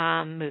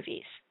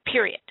movies.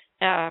 Period.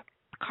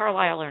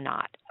 Carlyle or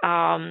not.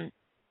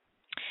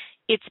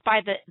 It's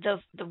by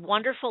the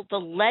wonderful, the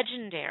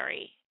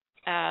legendary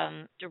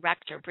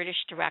director, British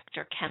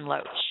director Ken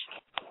Loach,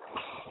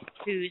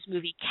 whose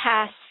movie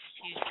Cass,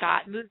 who's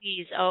got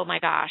movies. Oh my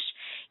gosh,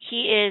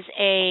 he is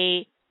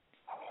a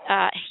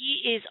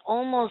he is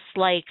almost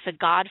like the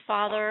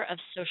godfather of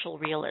social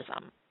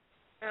realism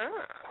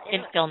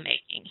in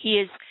filmmaking. He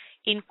is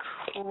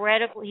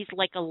incredible. He's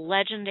like a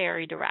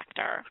legendary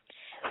director.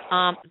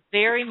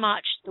 Very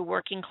much the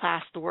working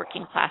class.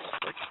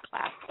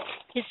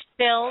 His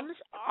films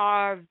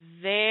are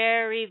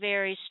very,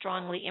 very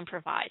strongly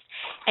improvised,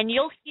 and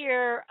you'll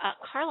hear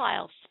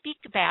Carlye speak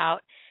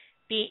about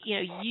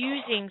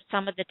using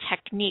some of the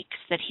techniques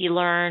that he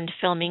learned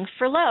filming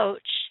for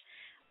Loach,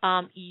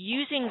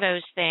 using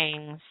those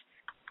things,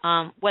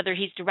 whether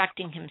he's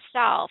directing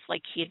himself,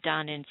 like he had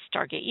done in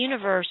Stargate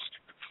Universe,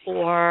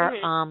 or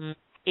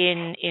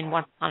in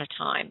Once Upon a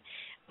Time.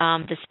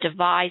 This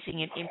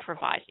devising and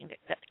improvising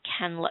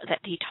that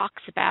he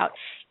talks about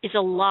is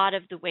a lot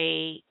of the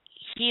way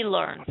he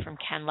learned from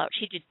Ken Loach.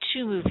 He did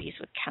 2 movies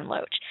with Ken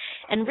Loach,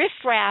 and Riff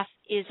Raff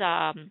is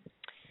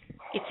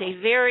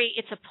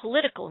it's a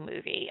political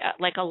movie,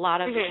 like a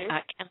lot of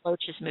Ken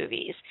Loach's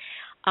movies,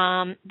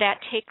 that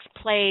takes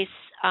place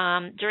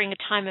during a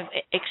time of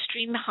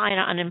extreme high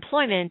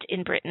unemployment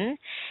in Britain,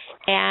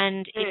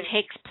 and it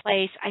takes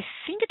place.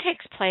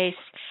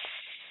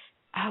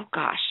 Oh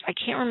gosh, I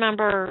can't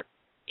remember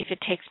if it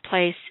takes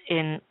place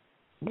in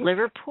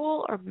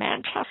Liverpool or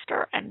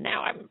Manchester, and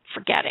now I'm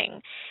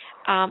forgetting,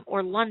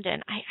 or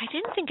London. I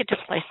didn't think it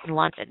took place in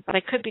London, but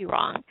I could be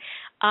wrong.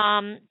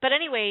 But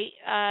anyway,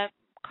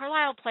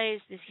 Carlye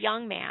plays this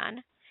young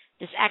man,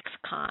 this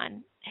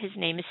ex-con. His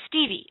name is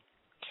Stevie.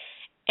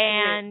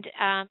 And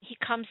he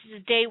comes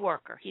as a day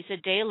worker. He's a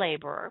day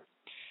laborer.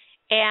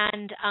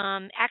 And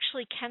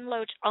actually, Ken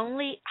Loach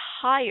only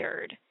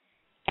hired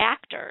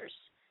actors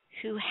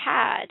who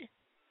had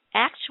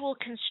actual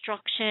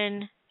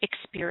construction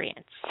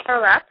experience.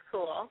 Oh, that's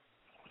cool.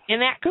 Isn't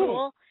that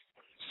cool?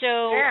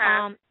 So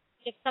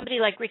if somebody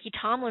like Ricky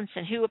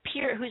Tomlinson,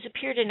 who's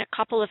appeared in a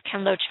couple of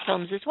Ken Loach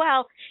films as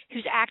well,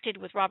 who's acted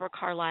with Robert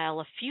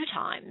Carlye a few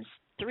times,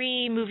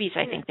 3 movies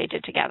I think they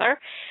did together,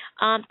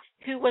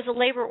 who was a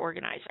labor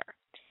organizer.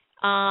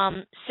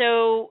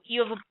 So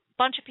you have a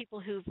bunch of people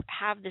who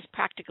have this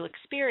practical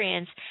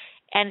experience,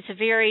 and it's a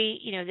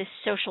very, this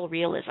social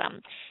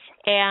realism.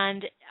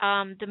 And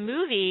the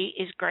movie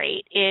is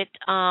great. And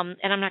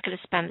I'm not going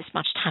to spend this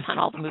much time on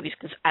all the movies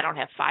because I don't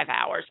have 5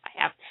 hours. I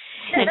have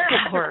an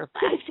hour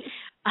left.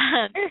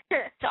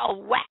 It's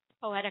all wet,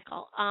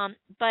 poetical.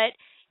 But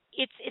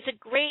it's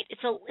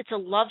a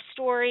love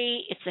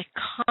story. It's a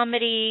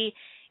comedy.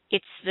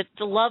 It's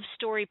the love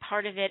story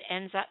part of it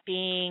ends up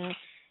being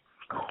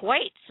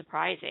quite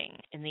surprising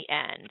in the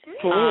end.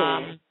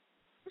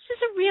 This is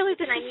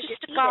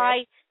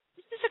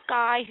a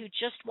guy who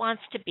just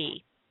wants to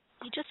be.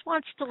 He just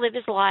wants to live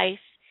his life.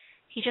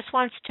 He just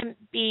wants to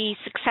be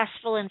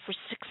successful, and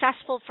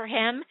successful for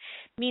him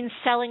means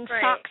selling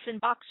socks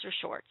and boxer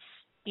shorts,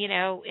 in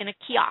a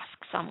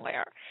kiosk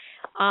somewhere.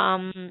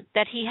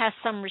 That he has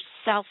some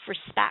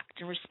self-respect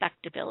and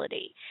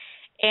respectability.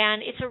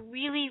 And it's a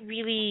really,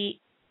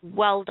 really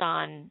well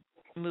done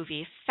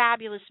movie,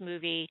 fabulous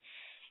movie.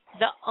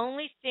 The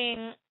only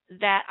thing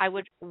that I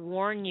would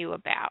warn you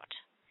about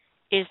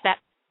is that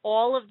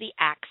all of the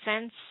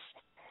accents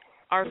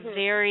are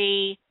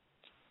very...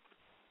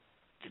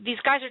 These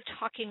guys are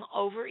talking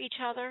over each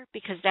other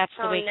because that's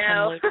the way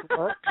Ken Loach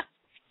works.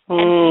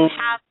 And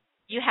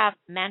you have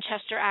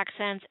Manchester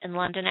accents and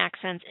London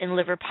accents and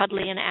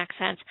Liverpudlian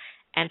accents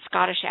and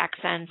Scottish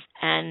accents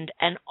and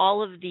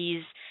all of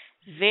these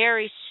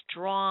very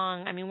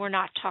strong. I mean, we're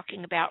not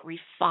talking about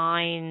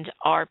refined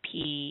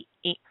RP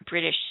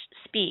British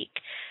speak.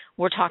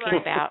 We're talking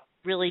about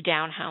really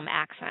down-home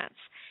accents.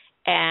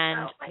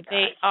 And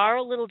they are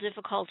a little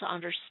difficult to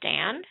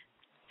understand,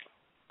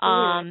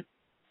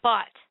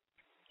 but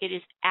it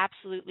is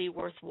absolutely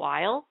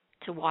worthwhile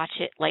to watch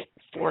it like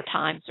 4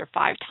 times or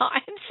 5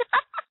 times.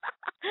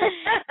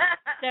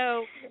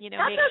 So, that's make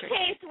sure.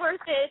 Okay, it's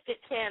worth it if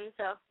it's him,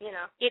 so,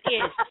 It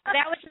is.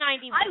 That was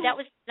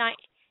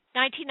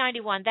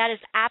 1991. That is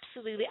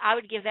absolutely, I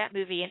would give that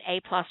movie an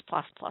A+++++++.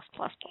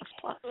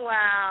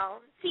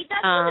 Wow. See,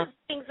 that's one of the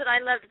things that I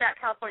loved about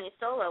California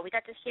Solo. We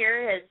got to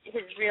hear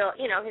his real,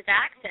 his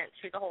accent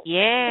through the whole thing.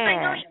 Yeah.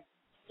 I know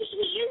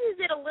he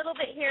uses it a little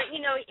bit here.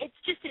 It's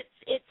just,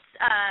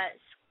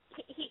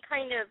 he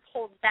kind of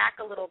holds back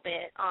a little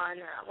bit on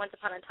Once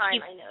Upon a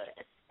Time, I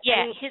noticed.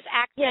 Yeah, his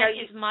accent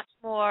is much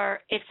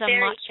more. It's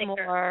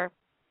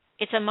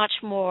a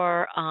much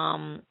more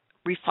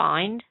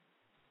refined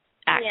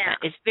accent. Yeah.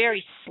 It's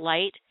very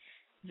slight,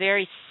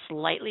 very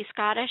slightly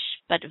Scottish,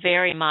 but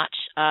very much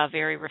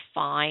very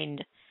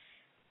refined,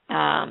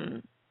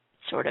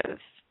 sort of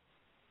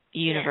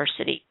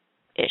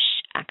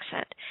university-ish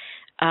accent.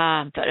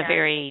 But a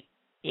very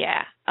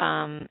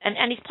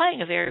and he's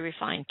playing a very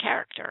refined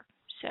character.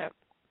 So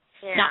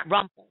not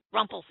Rumple.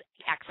 Rumple's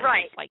accent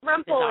is like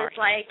Rumple bizarre. is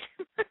like.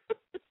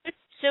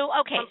 So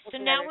okay, so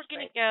now we're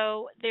going to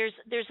go. There's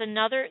a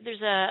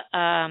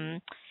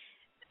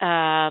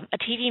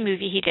TV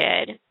movie he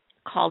did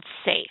called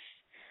Safe,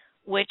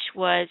 which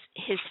was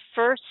his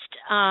first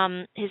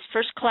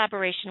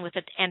collaboration with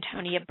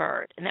Antonia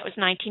Bird, and that was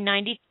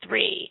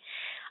 1993.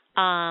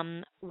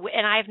 And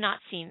I have not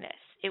seen this.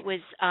 he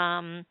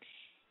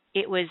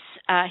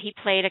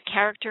played a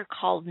character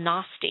called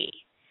Nasty,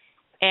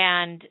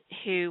 and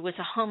who was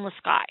a homeless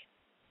guy.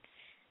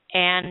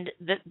 And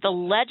the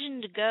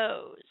legend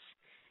goes,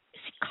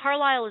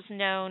 Carlyle is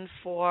known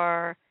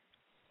for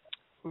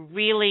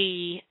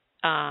really,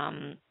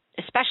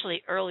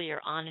 especially earlier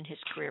on in his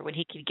career, when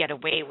he could get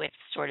away with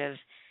sort of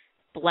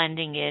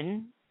blending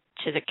in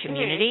to the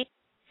community.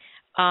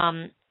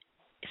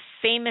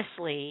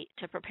 Famously,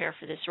 to prepare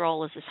for this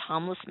role as this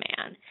homeless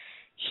man,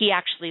 he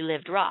actually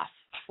lived rough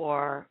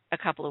for a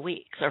couple of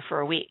weeks, or for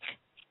a week,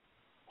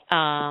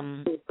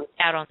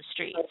 out on the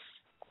streets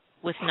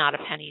with not a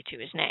penny to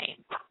his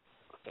name.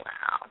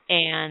 Wow.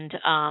 And,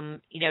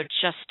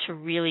 just to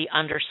really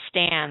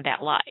understand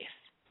that life.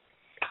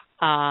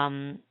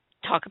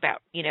 Talk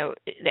about,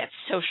 that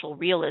social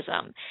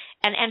realism.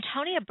 And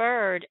Antonia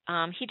Bird,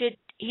 he did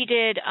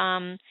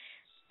 3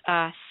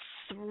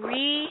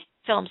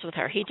 films with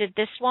her. He did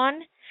this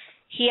one.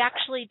 He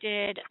actually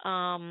did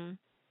 4.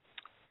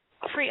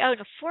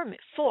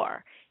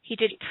 He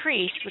did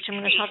Priest, which I'm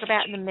going to talk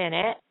about in a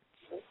minute.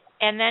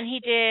 And then he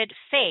did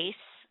Face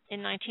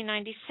in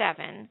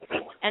 1997,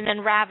 and then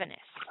Ravenous.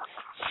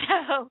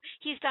 So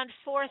he's done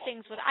 4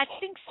 things with, I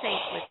think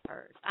Safe was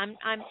hers.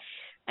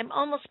 I'm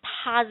almost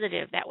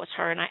positive that was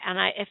her, and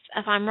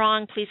if I'm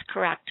wrong, please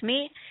correct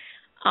me.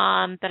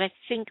 But I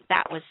think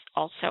that was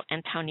also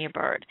Antonia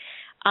Bird.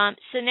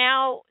 So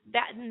now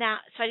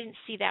so I didn't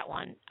see that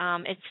one.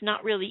 It's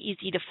not really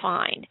easy to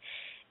find.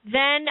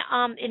 Then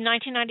in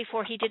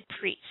 1994 he did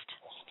Priest,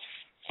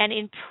 and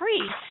in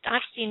Priest,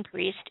 I've seen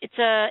Priest.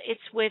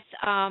 It's with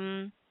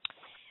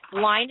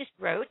Linus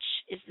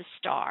Roach is the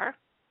star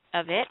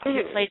of it,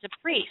 who plays a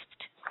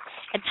priest,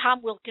 and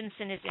Tom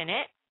Wilkinson is in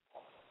it,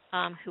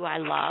 who I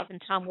love,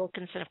 and Tom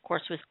Wilkinson, of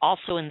course, was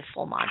also in The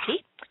Full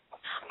Monty.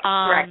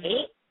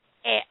 Right.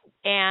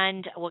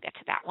 And we'll get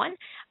to that one.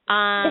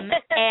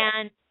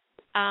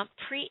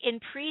 In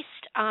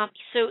Priest,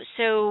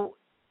 so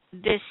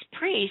this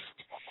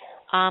priest,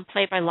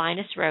 played by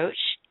Linus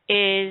Roach,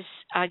 is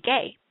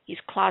gay. He's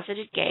a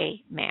closeted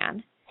gay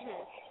man,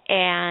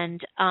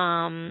 and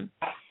Tom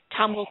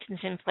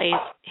Wilkinson plays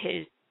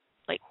his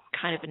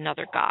kind of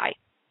another guy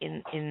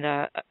in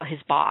his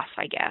boss,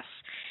 I guess,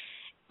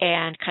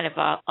 and kind of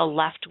a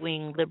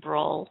left-wing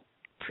liberal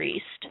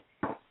priest.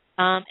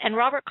 And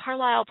Robert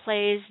Carlyle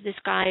plays this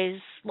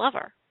guy's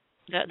lover,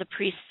 the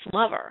priest's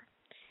lover.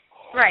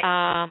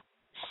 Right.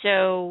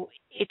 So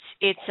it's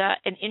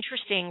an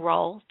interesting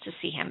role to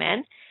see him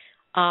in,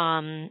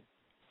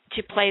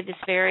 to play this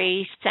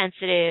very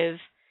sensitive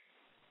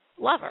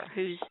lover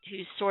who's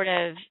sort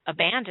of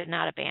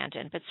not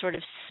abandoned, but sort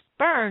of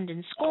spurned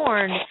and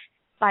scorned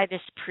by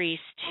this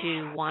priest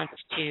who wants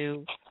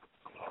to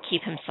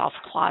keep himself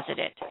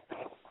closeted.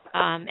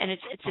 And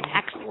it's an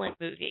excellent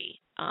movie,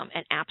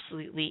 and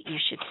absolutely you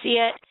should see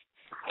it.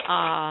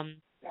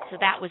 So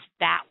that was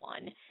that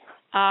one.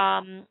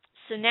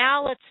 So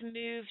now let's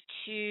move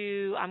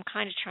to, I'm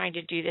kind of trying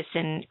to do this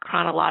in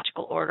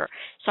chronological order.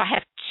 So I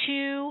have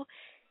 2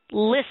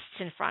 lists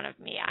in front of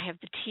me. I have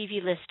the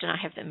TV list and I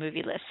have the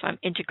movie list, so I'm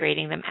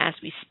integrating them as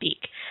we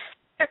speak.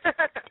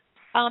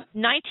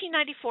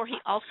 1994, he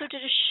also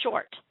did a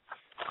short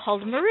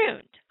called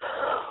Marooned.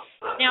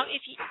 Now,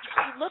 if you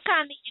look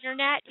on the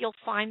internet, you'll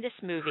find this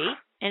movie,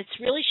 and it's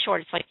really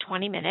short. It's like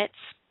 20 minutes.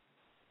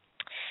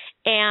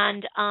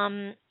 And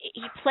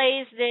he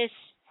plays this,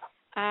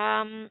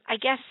 I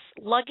guess,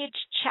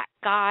 luggage check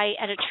guy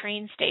at a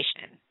train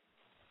station.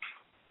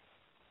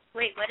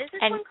 Wait, what is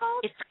this and one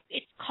called?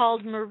 It's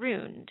called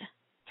Marooned.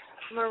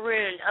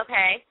 Marooned,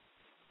 okay.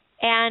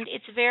 And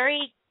it's a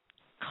very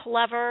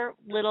clever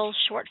little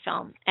short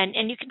film,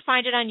 and you can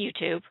find it on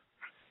YouTube.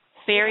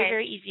 Very,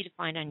 very easy to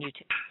find on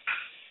YouTube.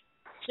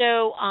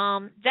 So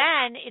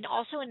then,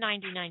 also in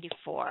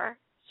 1994,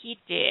 he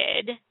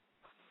did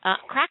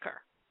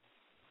Cracker.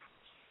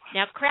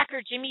 Now,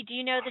 Cracker, Jimmy, do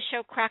you know the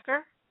show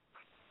Cracker?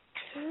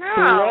 No,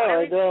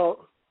 I don't.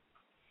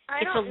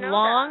 It's a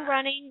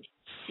long-running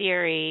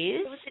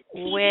series. It was a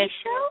TV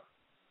show?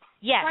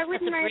 Yes, Why it's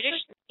wouldn't a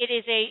British. It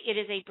is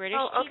a British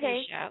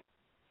TV show.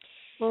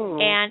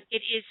 Hmm. And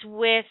it is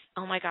with,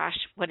 oh my gosh,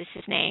 what is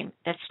his name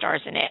that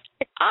stars in it?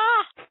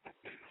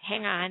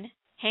 Hang on.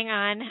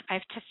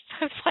 I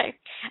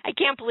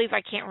can't believe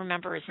I can't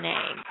remember his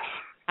name.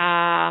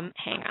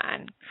 Hang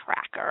on.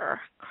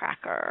 Cracker.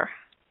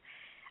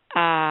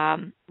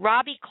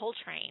 Robbie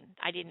Coltrane.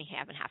 I didn't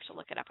even have to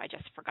look it up. I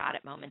just forgot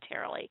it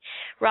momentarily.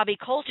 Robbie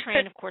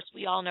Coltrane, of course,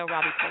 we all know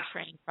Robbie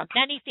Coltrane from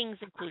many things,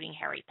 including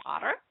Harry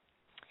Potter.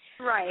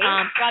 Right.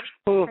 Robbie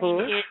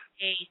Coltrane is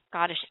a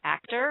Scottish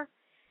actor,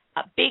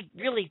 a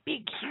really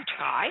big, huge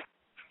guy,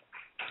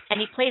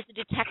 and he plays a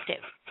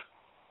detective,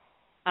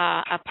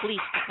 a police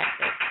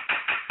detective.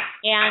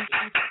 And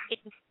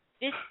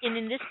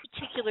in this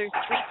particular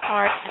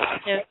 3-part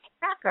episode of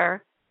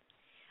Cracker,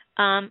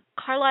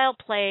 Carlyle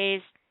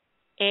plays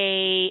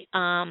a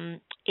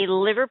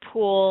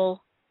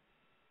Liverpool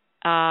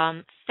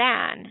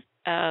fan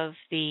of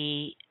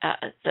the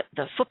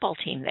football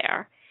team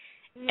there,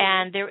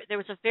 and there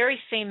was a very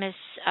famous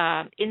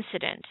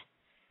incident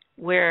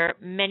where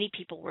many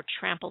people were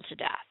trampled to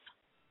death.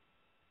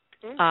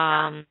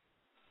 Mm-hmm.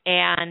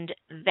 And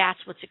that's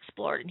what's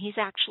explored. And he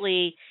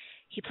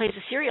plays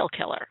a serial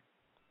killer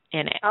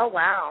in it. Oh,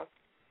 wow.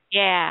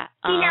 Yeah.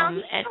 See, now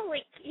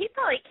he'd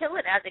probably kill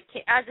it as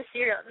a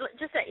serial.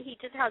 Just that he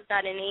just has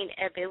that innate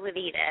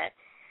ability to.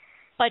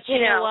 But you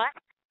know what?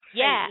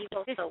 Yeah.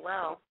 Evil so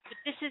well. But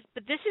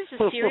this is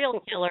a serial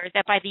killer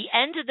that at the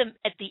end of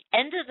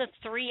the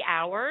 3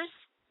 hours,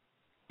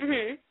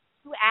 mm-hmm.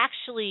 you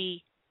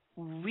actually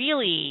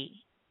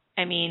really,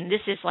 I mean,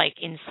 this is like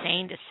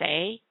insane to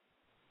say,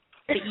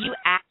 but you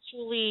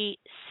actually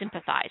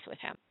sympathize with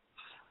him.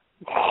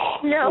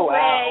 No wow.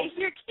 way!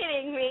 You're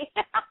kidding me.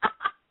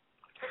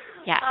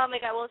 Yeah. Oh my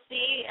God! Well,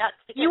 see,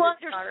 you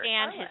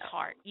understand his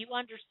heart. You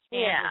understand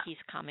where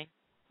he's coming,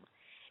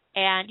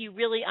 and you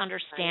really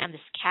understand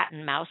this cat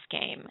and mouse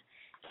game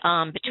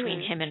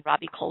between him and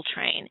Robbie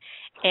Coltrane.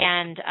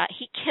 And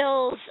he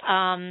kills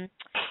the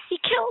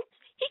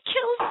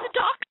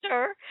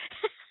doctor.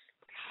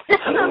 Chris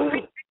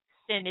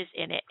Eccleston is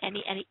in it, and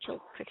he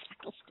kills Chris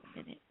Eccleston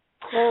in it.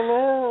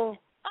 Oh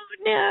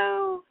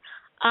no!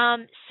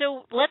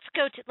 So let's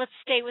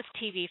stay with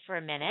TV for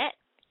a minute.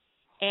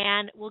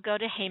 And we'll go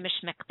to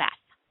Hamish Macbeth.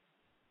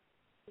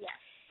 Yes.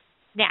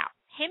 Now,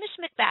 Hamish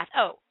Macbeth.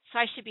 Oh, so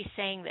I should be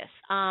saying this.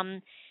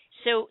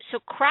 So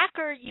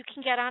Cracker you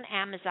can get on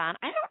Amazon.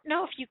 I don't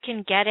know if you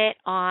can get it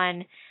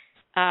on. It's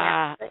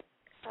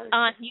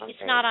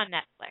not on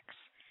Netflix.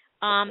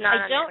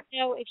 I don't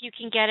know if you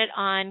can get it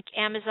on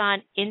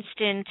Amazon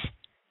Instant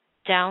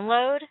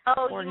Download.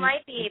 Oh, you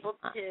might be able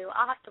to.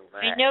 I'll have to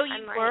look. I know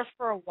you were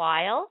for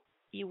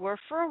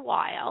a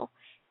while.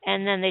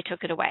 And then they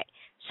took it away.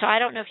 So I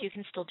don't know if you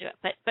can still do it,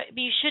 but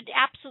you should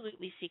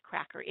absolutely see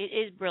Cracker. It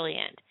is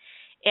brilliant,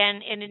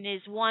 and it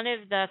is one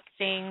of the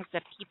things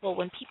that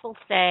when people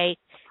say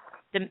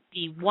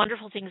the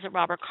wonderful things that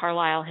Robert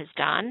Carlye has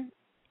done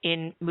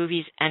in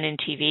movies and in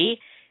TV,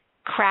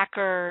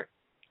 Cracker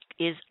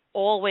is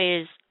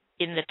always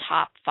in the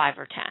top 5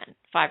 or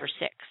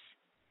 6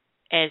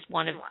 as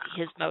one of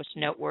his most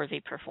noteworthy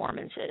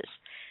performances.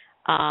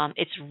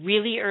 It's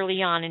really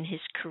early on in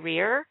his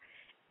career.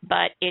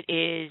 But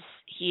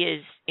he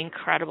is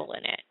incredible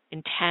in it.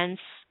 Intense,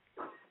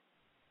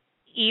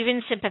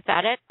 even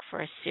sympathetic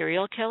for a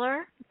serial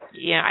killer.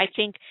 Yeah, I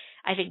think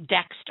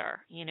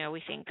Dexter.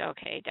 We think,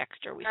 okay,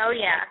 Dexter. Oh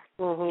yeah.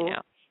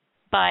 Mm-hmm.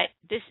 But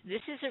this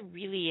is a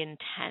really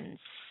intense.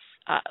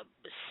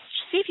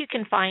 See if you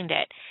can find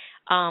it.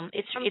 I'm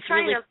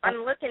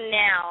looking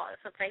now.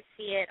 So if I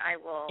see it, I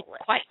will.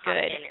 It's quite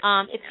good.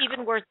 It's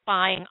even worth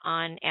buying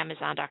on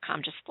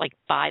Amazon.com. Just like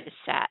buy the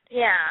set.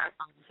 Yeah.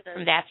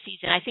 From that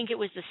season. I think it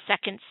was the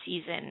second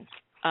season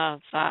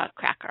of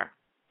Cracker,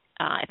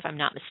 if I'm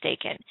not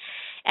mistaken.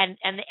 And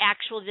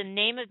the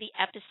name of the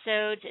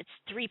episodes, it's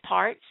 3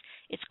 parts.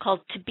 It's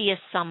called To Be a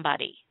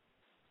Somebody.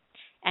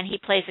 And he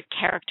plays a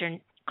character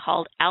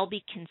called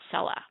Albie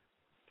Kinsella.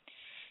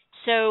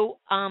 So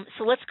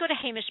let's go to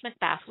Hamish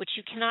Macbeth, which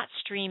you cannot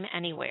stream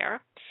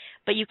anywhere,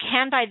 but you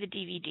can buy the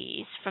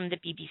DVDs from the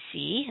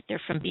BBC.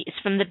 It's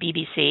from the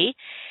BBC.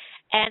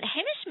 And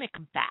Hamish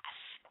Macbeth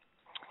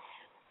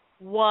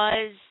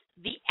was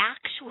the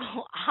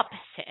actual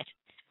opposite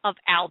of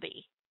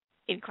Albie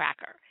in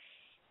Cracker.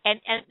 And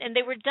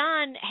they were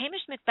done,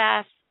 Hamish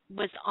Macbeth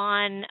was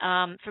on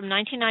from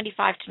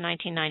 1995 to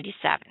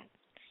 1997.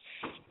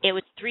 It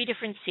was 3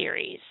 different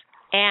series.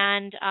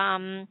 And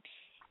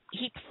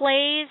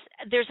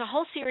there's a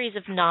whole series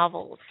of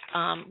novels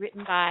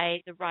written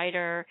by the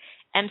writer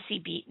M.C.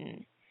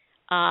 Beaton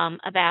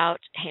about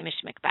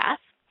Hamish Macbeth.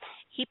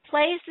 He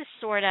plays this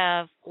sort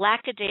of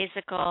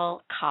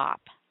lackadaisical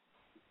cop,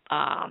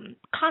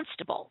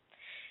 constable,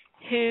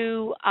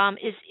 who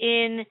is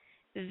in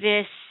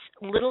this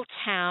little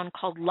town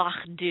called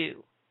Loch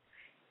Dew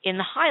in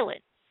the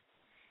Highlands.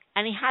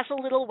 And he has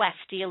a little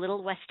Westie, a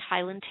little West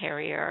Highland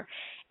Terrier,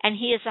 and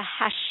he is a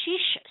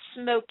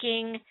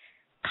hashish-smoking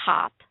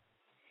cop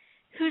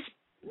whose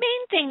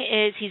main thing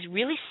is he's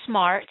really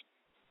smart,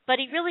 but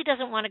he really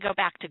doesn't want to go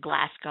back to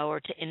Glasgow or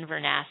to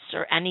Inverness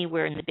or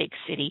anywhere in the big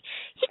city.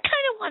 He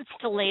kind of wants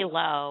to lay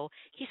low.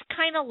 He's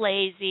kind of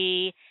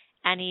lazy,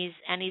 and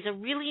he's a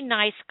really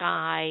nice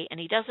guy, and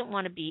he doesn't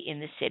want to be in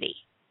the city.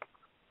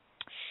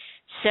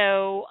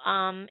 So,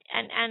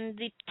 and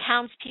the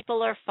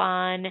townspeople are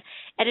fun,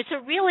 and it's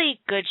a really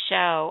good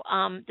show.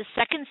 The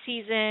second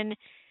season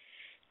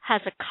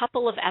has a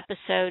couple of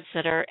episodes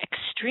that are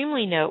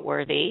extremely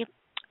noteworthy.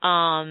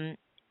 And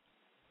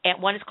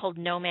one is called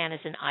No Man is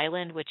an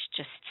Island, which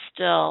just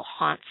still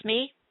haunts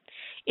me.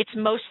 It's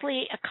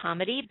mostly a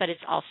comedy, but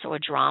it's also a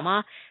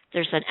drama.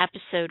 There's an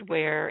episode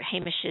where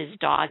Hamish's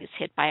dog is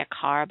hit by a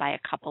car by a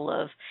couple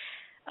of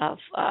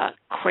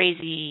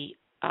crazy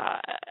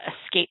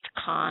escaped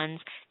cons.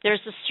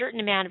 There's a certain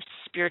amount of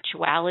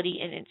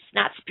spirituality, and it's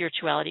not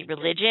spirituality,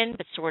 religion,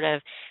 but sort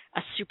of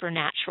a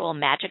supernatural,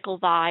 magical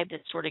vibe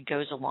that sort of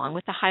goes along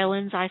with the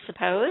Highlands, I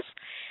suppose.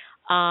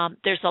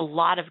 There's a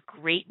lot of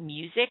great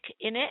music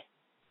in it.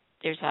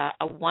 There's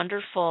a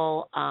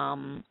wonderful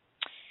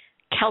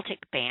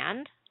Celtic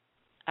band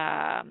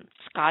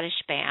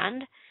Scottish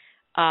band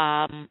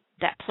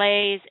that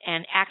plays,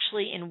 and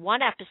actually in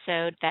one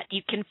episode that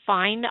you can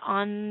find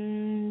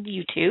on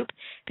YouTube,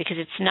 because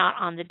it's not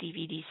on the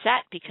DVD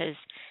set because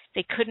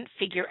they couldn't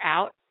figure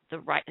out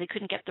they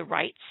couldn't get the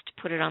rights to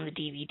put it on the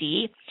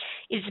DVD,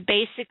 is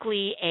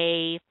basically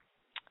a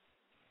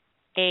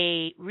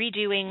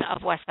redoing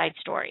of West Side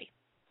Story.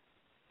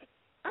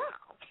 Oh.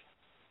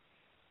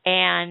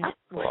 And that's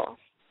cool.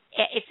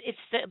 it's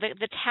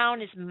the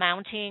town is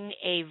mounting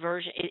a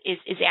version,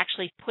 is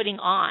actually putting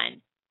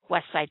on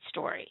West Side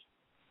Story,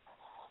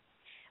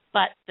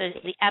 but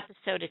the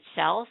episode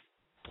itself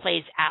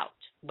plays out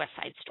West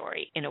Side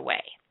Story in a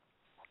way,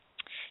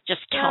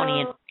 just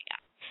Tony and Maria.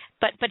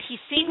 But he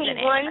sings in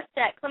it. One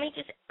sec. Let me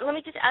just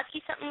ask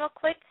you something real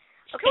quick.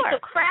 Okay, Sure. so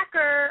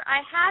Cracker,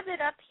 I have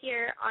it up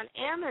here on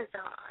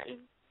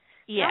Amazon.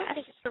 Yes. I don't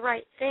think it's the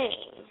right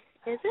thing.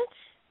 Is it?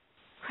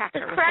 Cracker.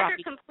 The Cracker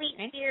Complete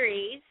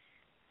Series.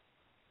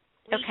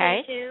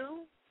 Okay.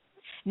 Region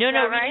 2. No,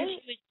 right?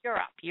 Region 2 is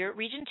Europe.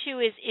 Region 2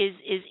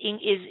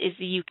 is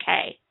the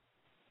UK.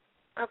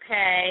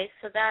 Okay,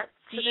 so that's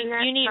So then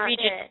that's you need not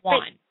Region it.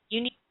 1.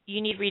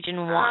 You need Region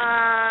 1.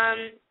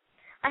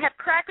 I have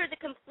Cracker the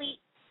Complete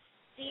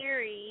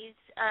Series,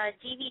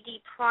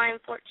 DVD Prime,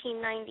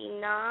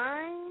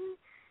 $14.99.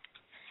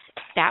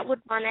 That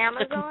would on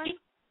Amazon.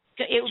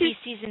 It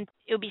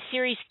would be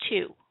Series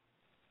 2.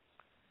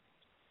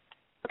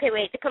 Okay,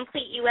 wait. The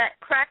Complete US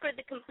Cracker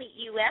the Complete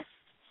US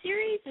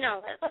Series?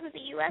 No, that wasn't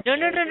the US. No.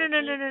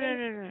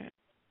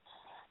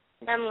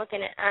 I'm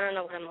looking at. I don't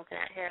know what I'm looking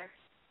at here.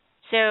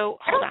 So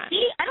hold on.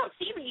 I don't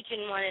see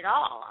Region 1 at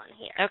all on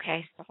here.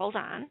 Okay, so hold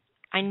on.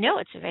 I know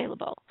it's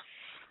available.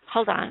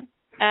 Hold on.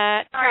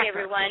 Sorry,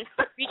 everyone.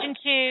 Region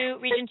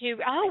 2.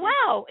 Oh,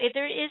 wow. If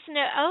there is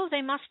no... Oh,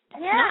 they must...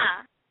 Yeah.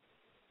 Not.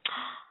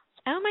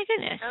 Oh, my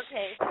goodness.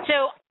 Okay.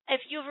 So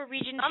if you have a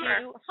Region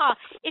 2...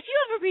 if you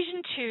have a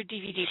Region 2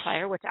 DVD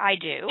player, which I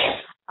do...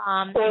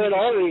 or an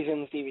All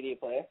Regions DVD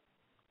player.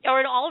 Or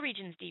an All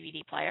Regions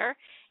DVD player,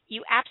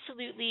 you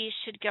absolutely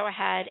should go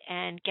ahead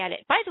and get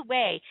it. By the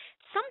way,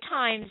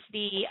 sometimes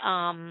the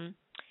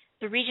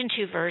Region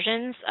 2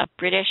 versions of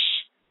British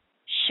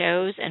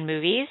shows and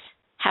movies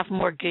have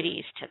more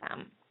goodies to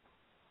them.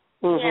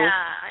 Mm-hmm. Yeah,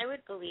 I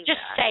would believe just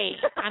that. saying.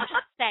 I'm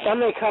just saying. And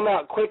they come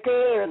out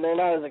quicker, and they're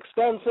not as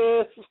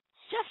expensive.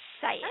 Just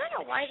saying. I don't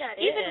know why that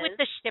Even is. with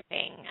the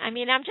shipping. I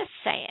mean, I'm just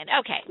saying.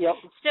 Okay.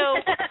 Yep. So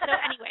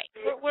anyway,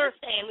 we're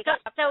saying we so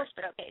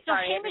okay. So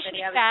Sorry, Hamish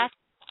everybody. Macbeth,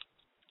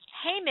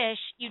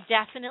 Hamish, you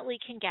definitely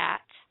can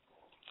get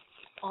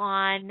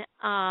on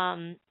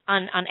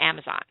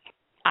Amazon.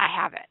 I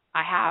have it.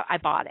 I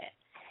bought it.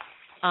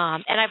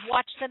 And I've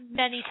watched them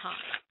many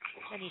times.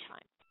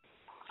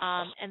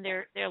 And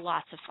they're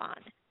lots of fun.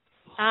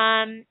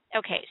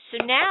 Okay, so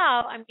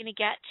now I'm going to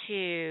get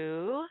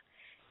to,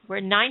 we're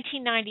in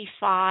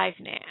 1995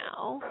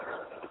 now,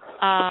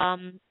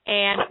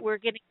 and we're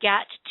going to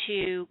get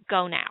to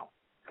Go Now.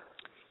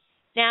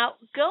 Now,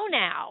 Go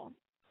Now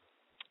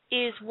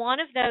is one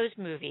of those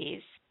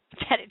movies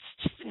that it's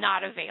just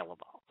not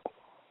available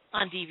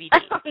on DVD.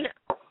 Oh, no.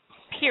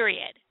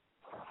 Period.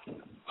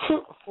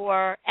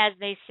 Or, as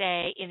they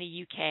say in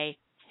the UK,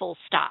 full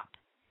stop.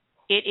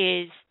 It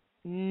is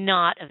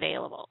not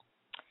available.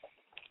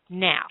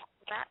 Now,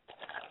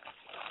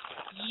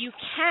 you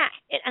can't.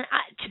 And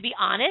to be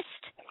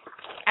honest,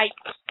 I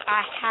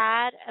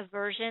had a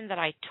version that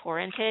I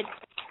torrented.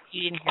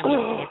 You didn't hear me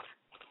say it,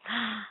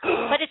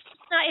 but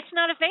it's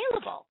not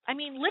available. I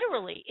mean,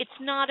 literally, it's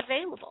not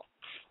available.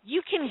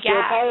 You can get.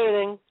 Still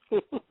pirating.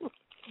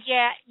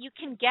 Yeah, you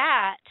can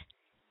get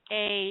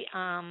a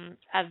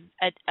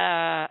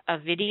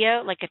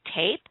video, like a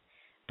tape,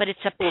 but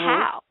it's a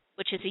PAL,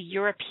 which is a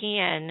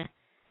European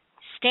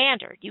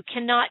standard. You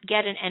cannot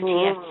get an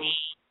NTSC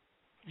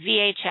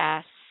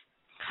VHS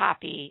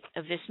copy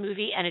of this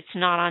movie, and it's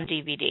not on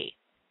DVD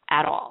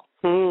at all.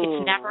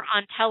 It's never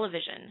on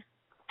television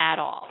at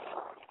all.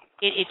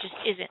 It just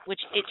isn't,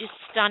 which it's just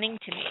stunning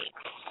to me.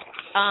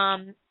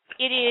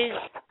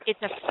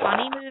 It's a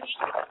funny movie,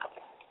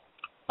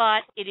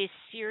 but it is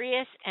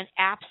serious and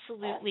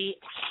absolutely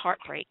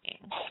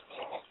heartbreaking.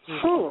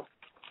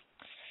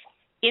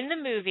 In the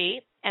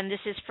movie, and this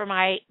is for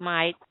my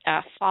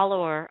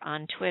follower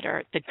on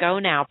Twitter, the Go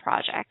Now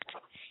Project,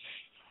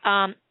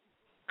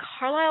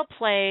 Carlye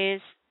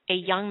plays a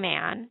young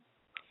man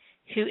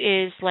who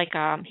is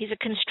he's a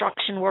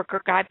construction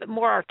worker guy, but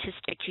more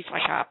artistic. He's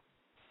like a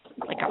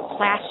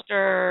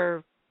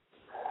plaster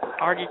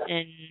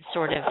artisan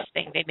sort of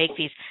thing. They make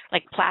these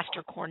like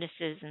plaster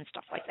cornices and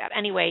stuff like that.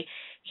 Anyway,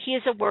 he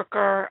is a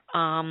worker,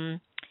 and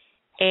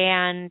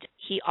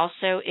he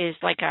also is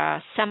like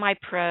a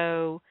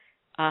semi-pro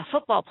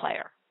football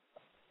player.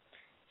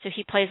 So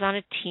he plays on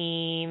a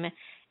team,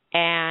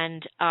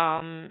 and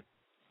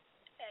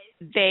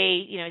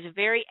he's a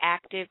very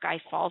active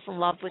guy, falls in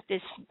love with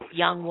this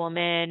young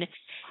woman,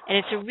 and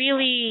it's a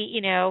really,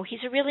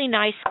 he's a really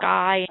nice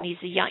guy, and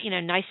he's a young,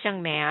 nice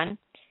young man.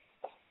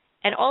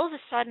 And all of a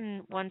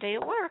sudden, one day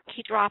at work,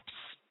 he drops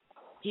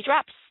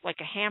like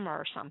a hammer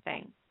or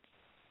something,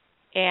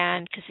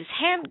 and because his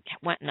hand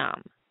went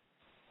numb.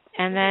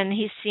 And then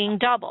he's seeing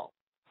double.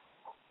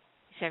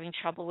 He's having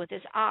trouble with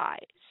his eyes.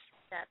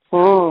 That's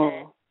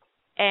it.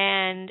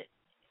 And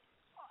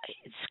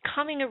it's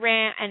coming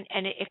around,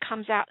 and it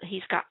comes out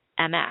he's got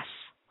MS.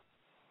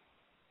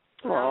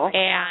 Oh.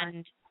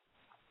 And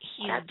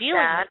he's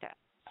dealing with it.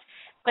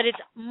 But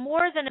it's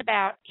more than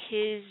about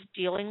his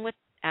dealing with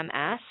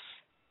MS,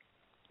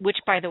 which,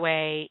 by the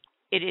way,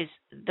 it is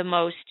the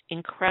most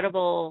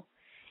incredible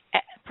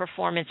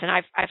performance. And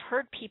I've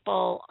heard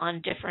people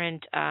on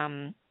different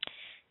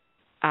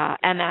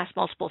MS,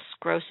 multiple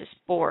sclerosis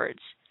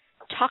boards,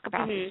 talk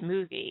about this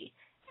movie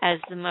as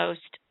the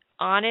most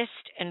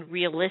honest and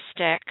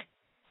realistic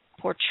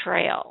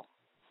portrayal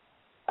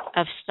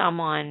of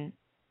someone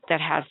that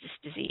has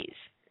this disease.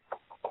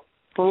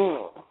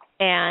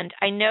 And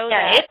I know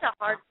that it's a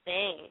hard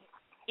thing.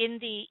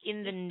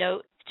 In the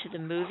notes to the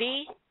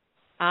movie,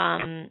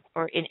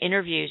 or in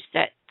interviews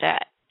that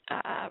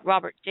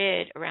Robert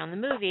did around the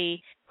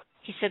movie,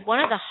 he said one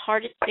of the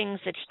hardest things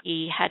that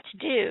he had to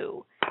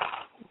do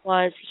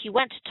was he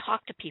went to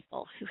talk to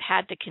people who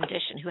had the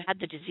condition, who had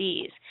the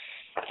disease,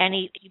 and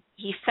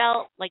he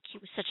felt like he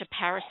was such a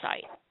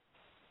parasite,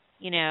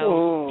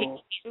 picking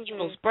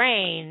people's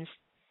brains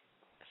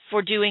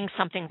for doing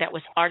something that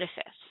was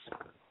artifice.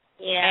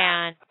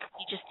 Yeah. And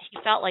he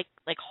felt like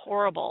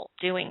horrible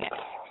doing it,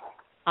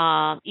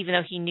 even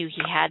though he knew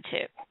he had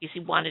to, because he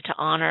wanted to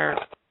honor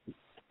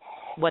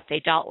what they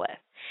dealt with.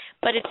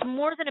 But it's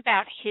more than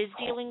about his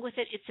dealing with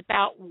it. It's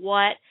about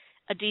what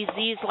a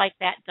disease like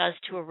that does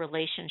to a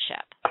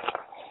relationship.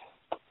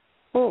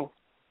 And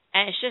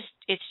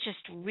it's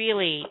just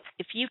really,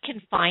 if you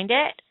can find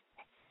it,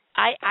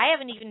 I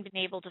haven't even been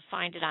able to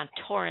find it on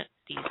torrent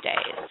these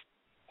days.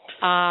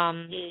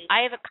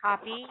 I have a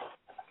copy.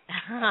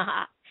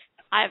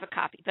 I have a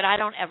copy, but I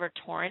don't ever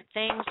torrent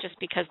things just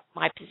because of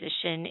my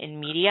position in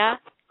media.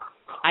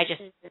 I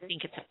just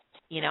think it's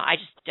I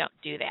just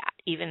don't do that,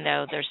 even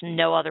though there's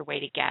no other way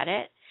to get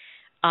it.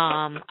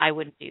 I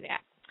wouldn't do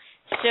that.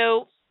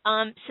 So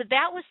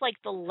that was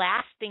like the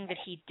last thing that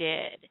he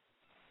did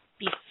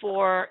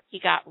before he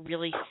got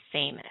really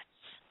famous.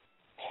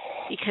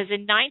 Because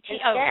in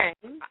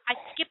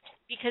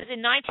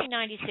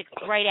 1996,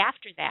 right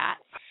after that,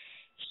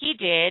 he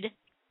did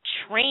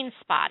Train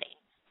Spotting.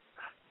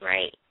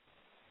 Right.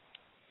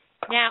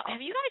 Now,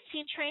 have you guys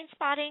seen Train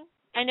Spotting?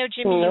 I know,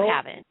 Jimmy, you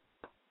haven't.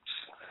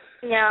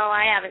 No,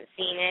 I haven't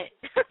seen it.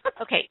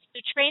 Okay, so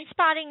Train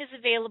Spotting is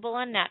available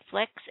on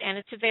Netflix, and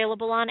it's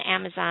available on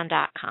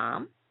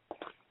Amazon.com.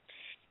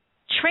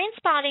 Train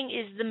Spotting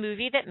is the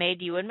movie that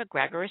made Ewan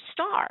McGregor a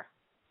star.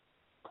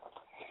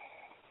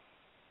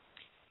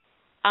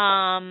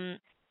 And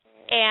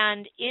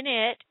in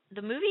it,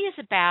 the movie is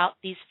about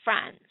these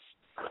friends.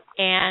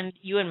 And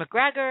Ewan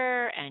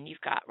McGregor, and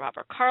you've got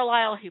Robert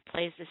Carlye, who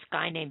plays this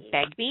guy named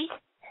Begbie,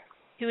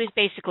 who is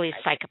basically a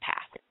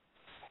psychopath.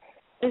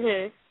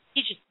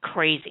 He's just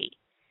crazy.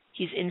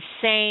 He's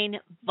insane,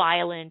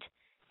 violent,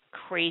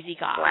 crazy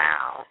guy.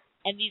 Wow.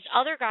 And these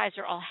other guys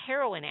are all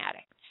heroin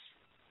addicts.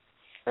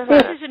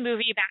 This is a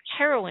movie about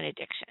heroin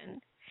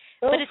addiction,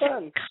 but it's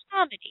a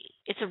comedy.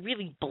 It's a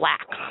really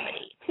black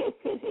comedy.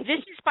 This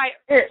is by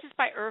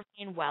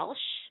Irvine Welsh.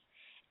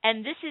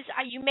 And this is,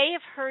 you may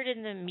have heard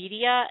in the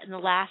media in the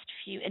last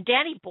few, and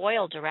Danny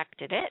Boyle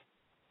directed it.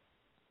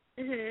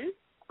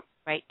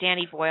 Right,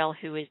 Danny Boyle,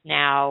 who is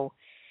now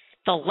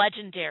the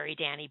legendary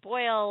Danny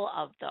Boyle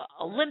of the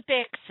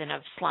Olympics and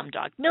of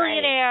Slumdog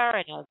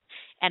Millionaire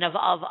and of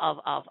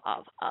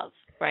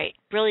right,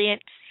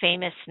 brilliant,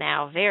 famous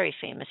now, very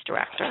famous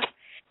director,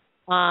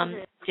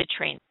 did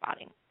Train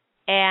Spotting.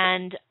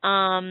 And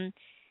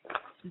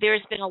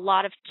there's been a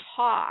lot of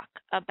talk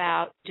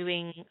about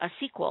doing a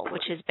sequel,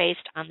 which is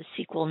based on the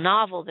sequel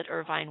novel that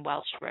Irvine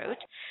Welsh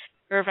wrote.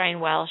 Irvine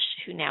Welsh,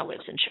 who now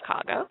lives in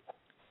Chicago.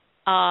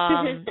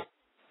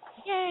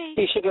 Yay.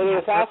 You should go to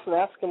his house and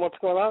ask him what's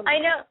going on. I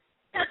know.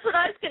 That's what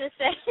I was going to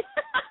say.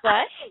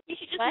 What? You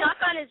should just knock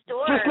on his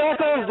door. Just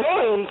knock on his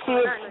door and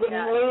see what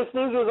the latest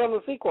news is on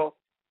the sequel.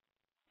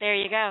 There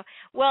you go.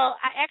 Well,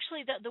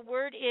 actually, the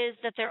word is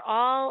that they're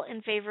all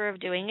in favor of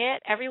doing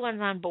it.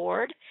 Everyone's on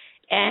board.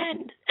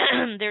 And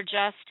they're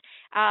just,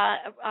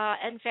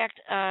 in fact,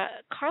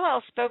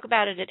 Carlyle spoke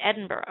about it at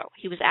Edinburgh.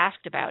 He was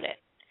asked about it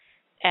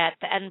at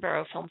the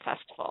Edinburgh Film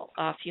Festival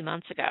a few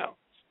months ago.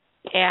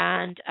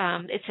 And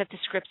it's at the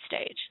script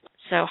stage.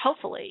 So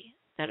hopefully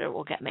that it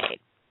will get made.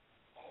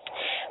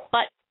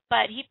 But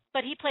he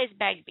plays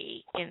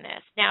Begbie in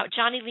this. Now,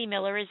 Johnny Lee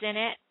Miller is in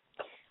it.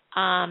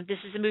 This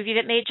is a movie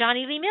that made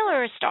Johnny Lee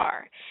Miller a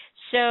star.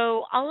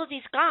 So all of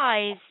these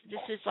guys,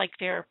 this is like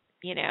their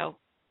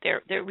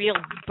real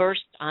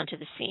burst onto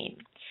the scene.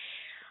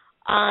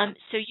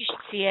 So you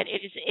should see it.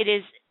 It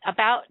is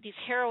about these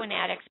heroin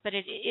addicts, but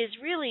it is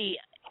really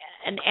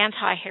an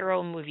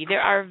anti-heroin movie.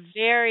 There are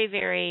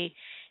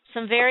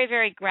some very,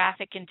 very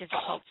graphic and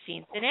difficult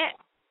scenes in it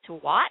to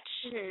watch.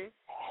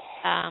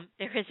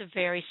 There is a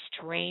very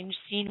strange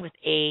scene with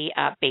a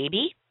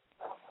baby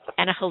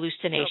and a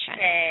hallucination,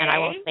 and I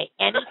won't say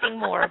anything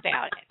more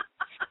about it.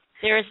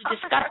 There is a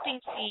disgusting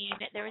scene.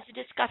 There is a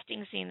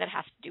disgusting scene that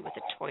has to do with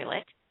a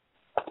toilet,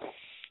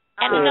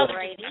 and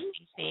another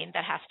disgusting scene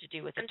that has to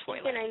do with a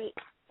toilet.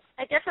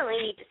 I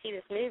definitely need to see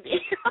this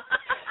movie.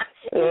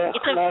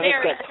 It's a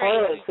very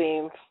toilet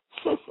scene.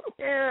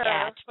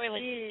 Yeah, toilet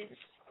scenes.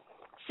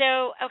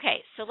 So,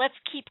 okay, so let's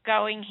keep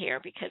going here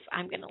because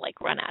I'm going to,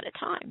 run out of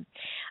time.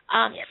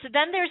 So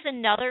then there's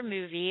another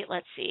movie.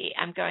 Let's see.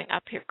 I'm going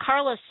up here.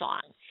 Carla's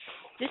Song.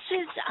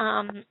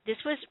 This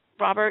was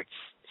Robert's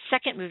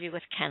second movie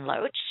with Ken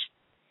Loach,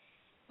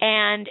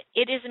 and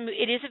it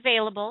is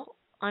available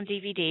on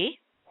DVD.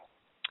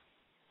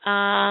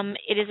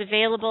 It is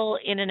available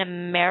in an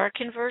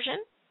American version,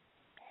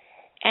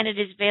 and it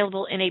is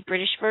available in a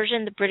British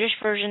version. The British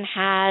version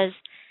has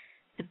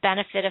the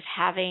benefit of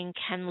having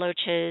Ken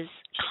Loach's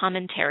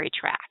commentary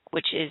track,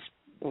 which is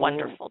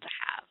wonderful to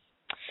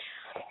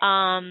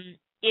have.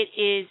 It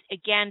is,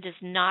 again,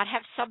 does not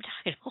have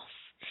subtitles,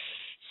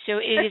 so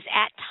it is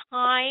at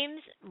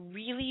times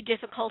really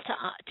difficult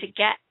to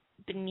get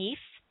beneath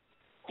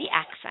the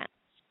accents,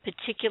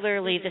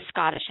 particularly the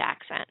Scottish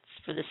accents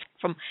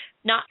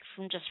not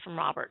from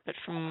Robert, but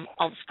from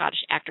all the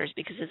Scottish actors,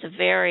 because it's a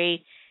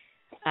very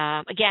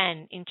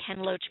again, in Ken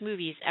Loach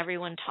movies,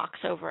 everyone talks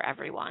over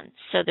everyone,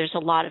 so there's a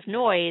lot of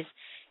noise,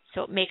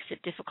 so it makes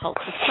it difficult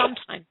to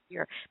sometimes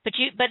hear. But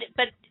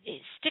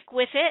stick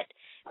with it,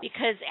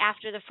 because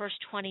after the first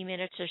 20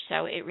 minutes or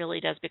so, it really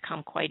does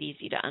become quite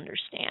easy to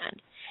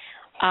understand.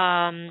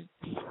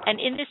 And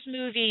in this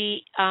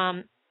movie,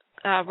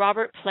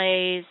 Robert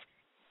plays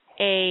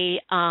a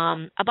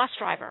bus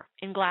driver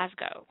in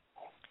Glasgow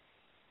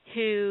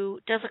who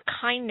does a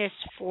kindness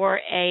for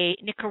a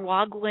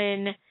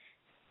Nicaraguan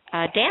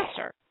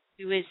dancer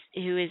who is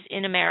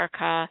in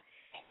America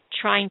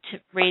trying to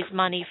raise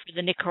money for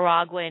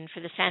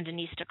the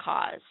Sandinista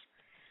cause.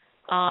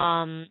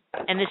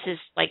 And this is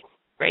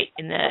right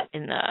in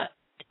the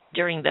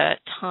during the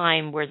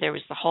time where there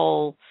was the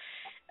whole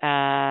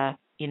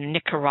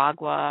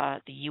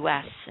Nicaragua, the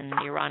U.S. and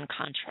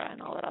Iran-Contra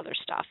and all that other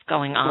stuff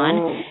going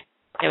on.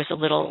 There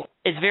was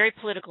it's a very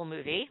political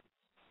movie.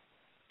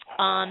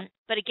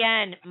 But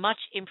again, much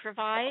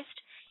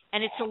improvised,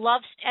 and it's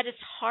at its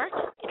heart,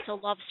 it's a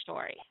love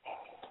story.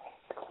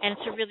 And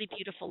it's a really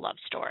beautiful love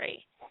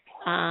story.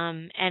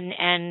 And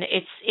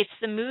it's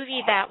the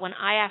movie that when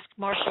I asked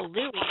Marshall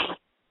Lewy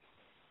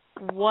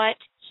what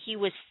he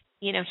was,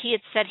 he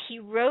had said he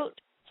wrote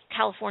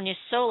California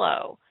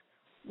Solo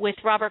with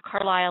Robert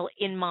Carlyle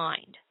in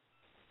mind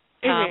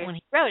when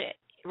he wrote it.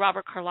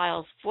 Robert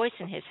Carlyle's voice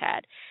in his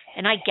head.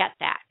 And I get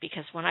that,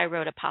 because when I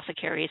wrote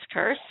Apothecary's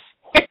Curse,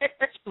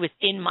 it was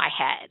in my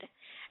head.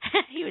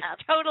 He was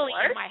totally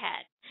in my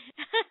head.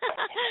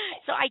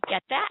 So I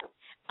get that.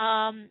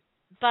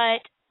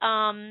 But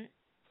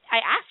I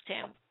asked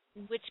him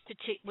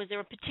was there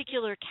a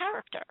particular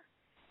character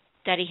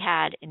that he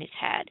had in his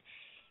head?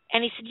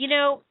 And he said,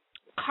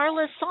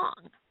 Carla's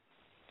Song.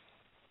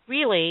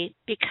 Really,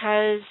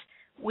 because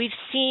we've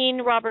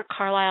seen Robert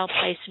Carlyle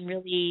play some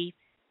really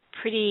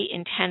pretty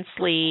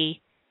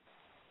intensely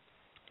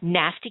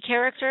nasty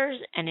characters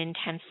and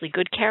intensely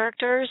good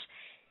characters,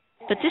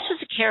 but this was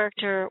a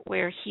character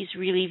where he's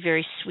really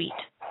very sweet.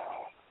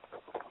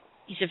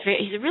 He's a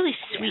really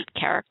sweet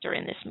character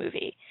in this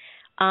movie.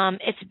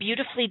 It's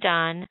beautifully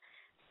done,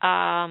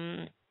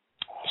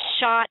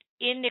 shot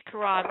in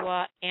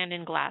Nicaragua and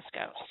in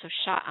Glasgow, so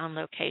shot on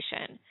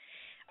location.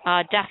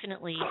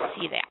 Definitely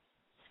see that.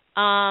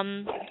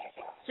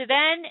 So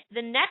then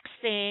the next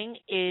thing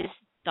is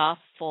The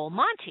Full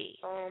Monty,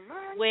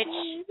 which,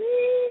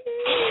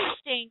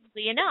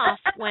 interestingly enough,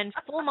 when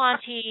Full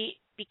Monty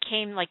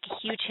became a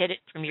huge hit, it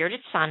premiered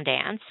at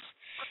Sundance,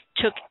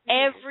 took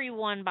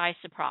everyone by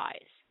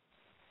surprise.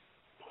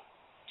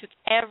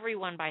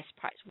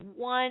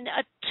 Won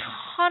a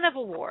ton of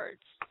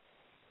awards.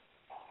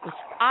 Was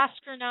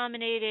Oscar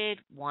nominated,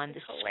 won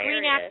the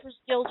Screen Actors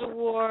Guild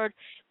Award,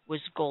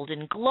 was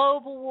Golden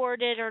Globe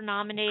awarded or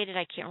nominated.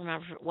 I can't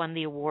remember if it won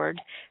the award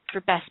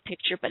for Best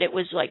Picture, but it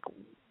was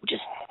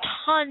just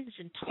tons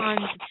and tons.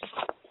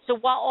 So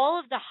while all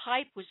of the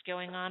hype was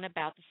going on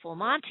about The Full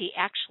Monty,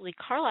 actually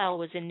Carlyle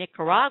was in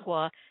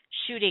Nicaragua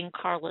shooting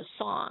Carla's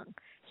Song.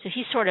 So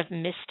he sort of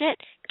missed it,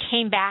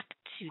 came back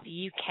to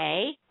the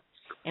UK,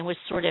 and was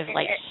sort of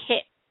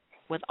hit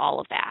with all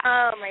of that.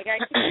 Oh my God,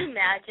 can you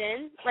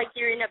imagine?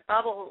 You're in a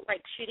bubble,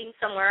 shooting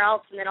somewhere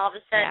else, and then all of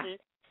a sudden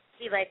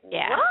be what?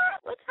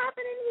 What's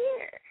happening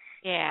here?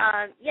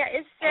 Yeah.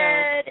 It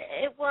said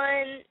it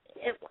won.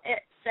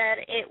 It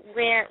said it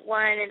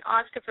won an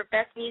Oscar for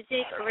Best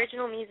Music,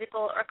 Original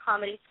Musical or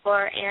Comedy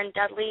Score, and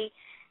Dudley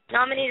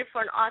nominated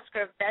for an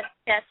Oscar of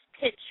Best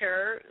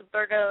Picture,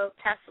 Roberto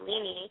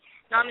Pasolini,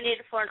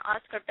 nominated for an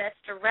Oscar Best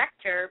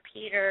Director,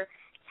 Peter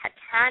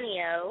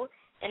Cattaneo,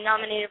 and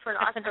nominated for an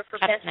Oscar for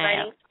Best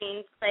Writing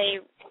Screenplay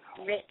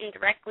written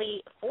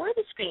directly for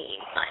the screen,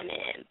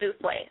 Simon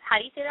Boufoy. How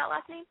do you say that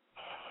last name?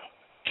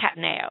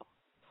 Cattaneo.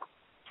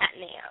 I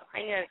knew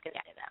I was going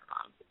to say that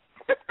wrong.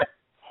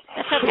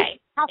 That's okay.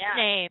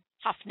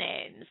 Tough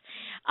names.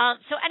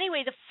 So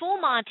anyway, The Full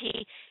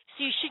Monty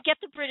So you should get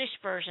the British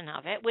version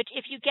of it, which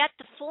if you get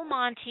the full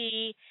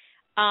Monty,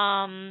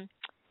 I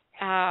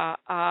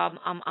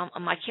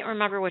can't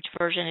remember which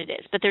version it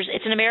is, but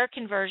it's an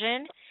American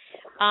version,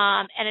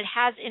 and it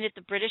has in it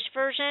the British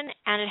version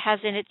and it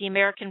has in it the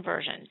American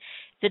version.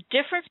 The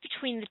difference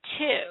between the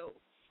two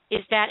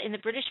is that in the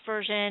British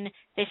version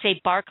they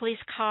say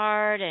Barclays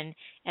card, and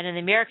in the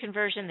American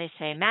version they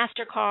say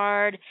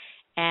MasterCard,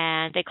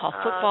 and they call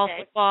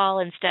football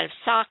instead of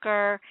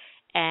soccer.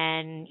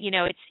 And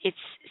it's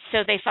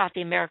so they thought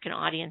the American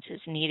audiences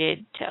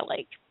needed to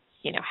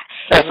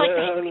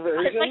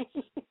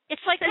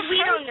it's like the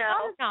Harry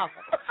Potter novels.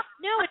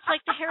 No, it's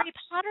like the Harry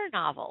Potter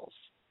novels.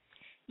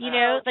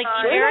 They're not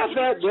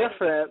that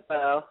different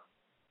though.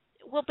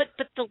 Well, but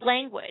the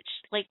language,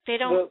 like they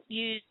don't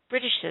use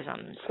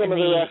Britishisms. Some of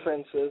the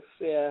references,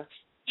 yeah.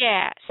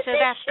 Yeah, so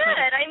that's should.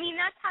 I mean,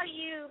 that's how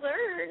you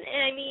learn.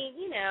 And I mean,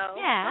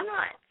 why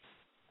not?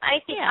 I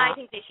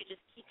think they should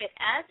just keep it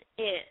as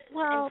is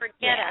and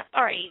forget us.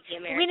 All right,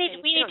 we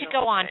need to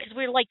go on because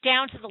we're like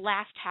down to the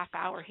last half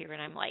hour here,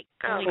 and I'm like,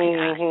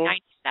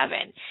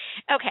 97.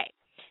 Okay,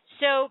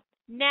 so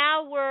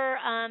now we're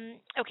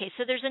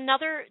So there's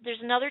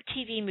another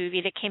TV movie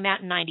that came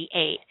out in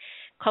 '98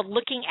 called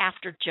Looking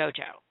After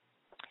JoJo,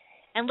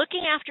 and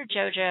Looking After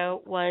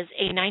JoJo was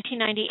a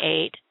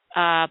 1998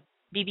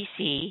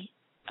 BBC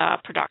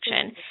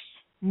production,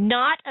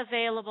 not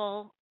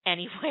available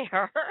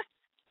anywhere.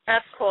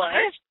 Of course.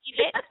 I've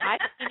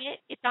seen it.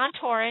 It's on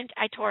torrent.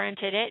 I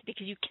torrented it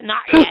because you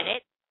cannot get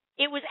it.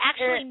 It was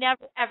actually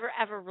never,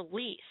 ever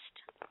released,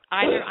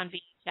 either on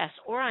VHS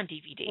or on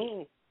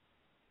DVD.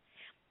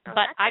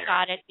 But I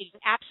got it. It's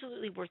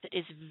absolutely worth it.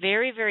 It's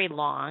very, very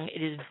long.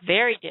 It is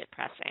very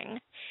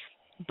depressing.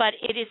 But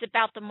it is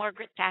about the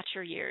Margaret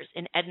Thatcher years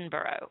in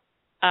Edinburgh.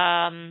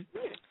 I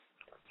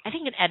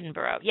think in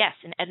Edinburgh. Yes,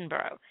 in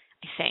Edinburgh,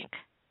 I think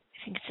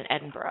it's in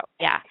Edinburgh.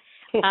 Yeah.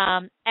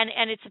 And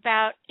it's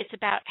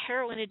about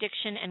heroin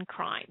addiction and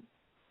crime.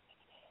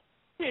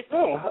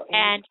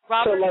 And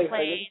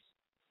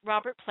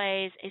Robert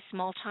plays a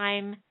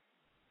small-time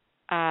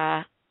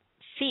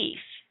thief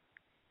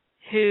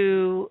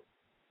who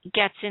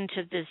gets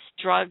into this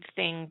drug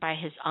thing by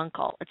his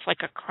uncle. It's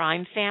like a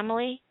crime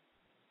family.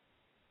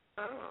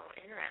 Oh,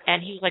 interesting.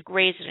 And he's like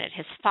raised in it.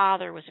 His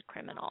father was a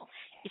criminal.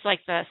 It's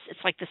like the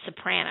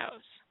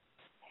Sopranos.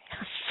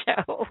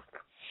 So.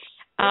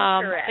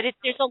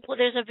 But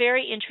there's a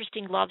very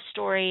interesting love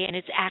story, and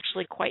it's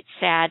actually quite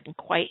sad and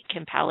quite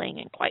compelling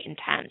and quite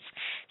intense.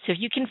 So if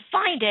you can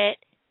find it,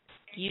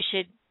 you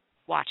should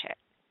watch it.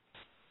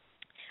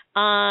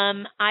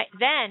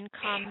 Then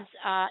comes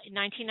in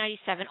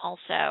 1997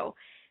 also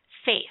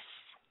Face,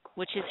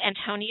 which is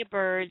Antonia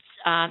Bird's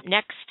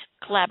next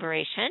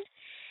collaboration.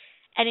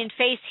 And in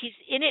Face, he's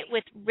in it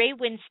with Ray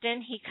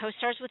Winston. He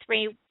co-stars with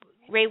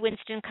Ray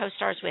Winston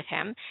co-stars with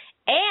him,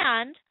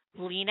 and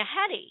Lena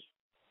Headey.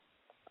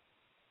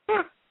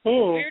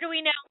 Where do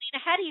we know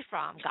Lena Headey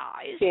from,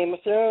 guys? Game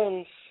of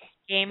Thrones.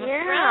 Game of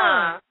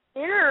Thrones.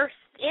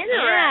 Interesting.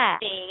 Yeah.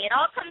 It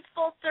all comes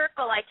full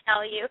circle, I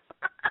tell you.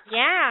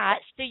 Yeah.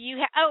 So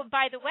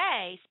by the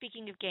way,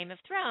 speaking of Game of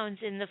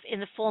Thrones, in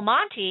the Full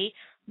Monty,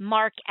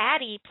 Mark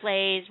Addy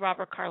plays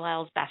Robert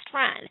Carlyle's best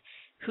friend.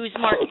 Who's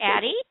Mark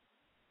Addy?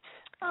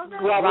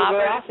 Robert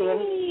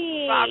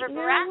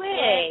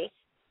Baratheon.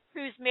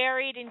 Who's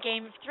married in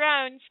Game of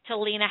Thrones to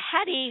Lena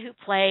Headey, who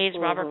plays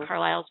Robert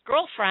Carlyle's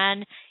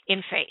girlfriend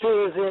in Face.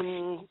 Who is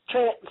in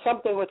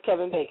something with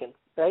Kevin Bacon,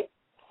 right?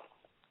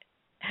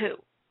 Who?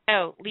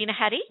 Oh, Lena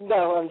Headey?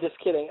 No, I'm just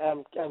kidding.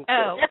 I'm kidding.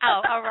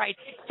 All right.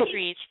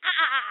 Street.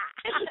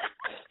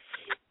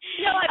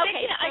 No,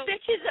 I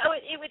bet you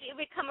it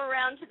would come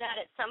around to that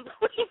at some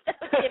point.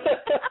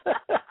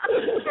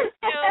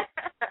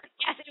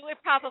 Yes, it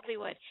probably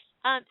would.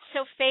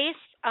 So Face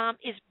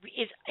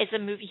is a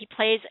movie. He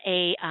plays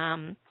a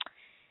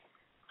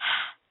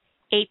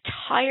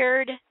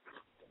tired,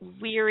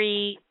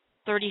 weary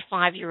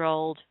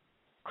 35-year-old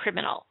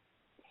criminal.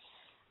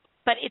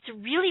 But it's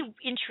really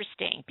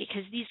interesting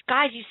because these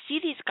guys, you see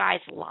these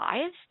guys'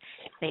 lives.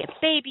 They have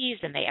babies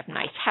and they have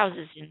nice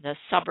houses in the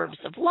suburbs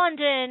of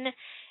London.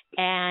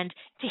 And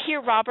to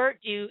hear Robert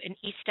do an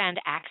East End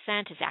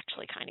accent is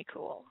actually kind of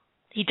cool.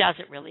 He does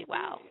it really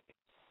well.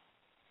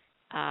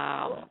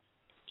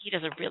 He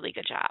does a really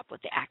good job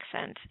with the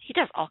accent. He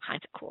does all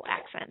kinds of cool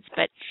accents.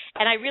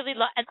 And I really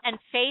love, and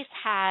Face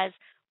has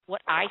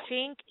what I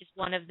think is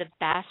one of the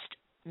best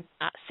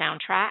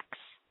soundtracks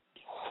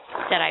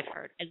that I've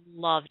heard. I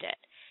loved it.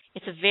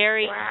 It's a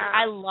very,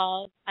 I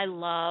love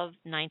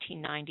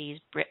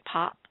 1990s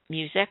Britpop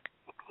music.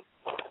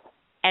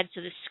 And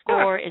so the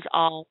score is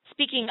all,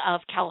 speaking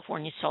of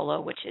California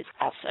Solo, which is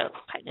also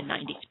kind of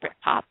 90s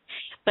Britpop,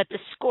 but the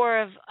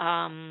score of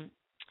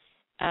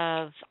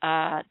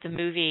the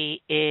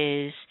movie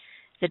is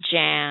The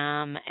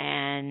Jam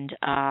and,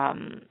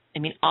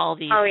 all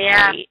these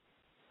great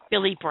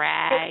Billy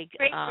Bragg.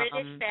 Great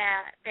British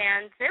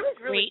bands. It was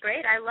really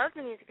great. I loved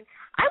the music.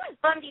 I was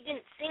bummed he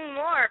didn't sing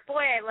more.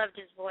 Boy, I loved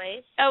his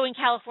voice. Oh, in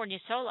California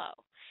Solo.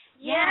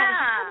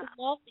 Yeah.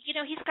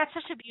 He's got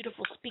such a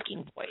beautiful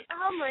speaking voice.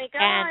 Oh my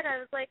God! I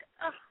was like,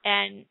 oh.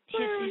 And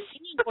his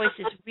singing voice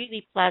is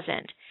really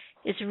pleasant.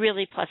 It's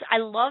really pleasant. I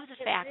love the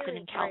fact that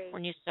in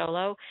California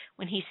Solo,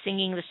 when he's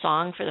singing the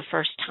song for the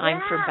first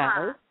time for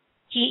Bo,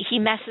 he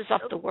messes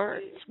up the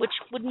words, which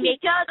would make.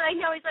 He does. I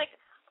know. He's like,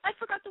 I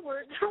forgot the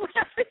words or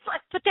whatever. It's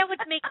like, but that would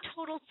make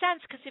total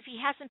sense because if he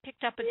hasn't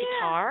picked up a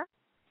guitar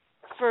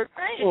for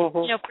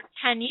for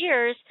 10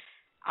 years,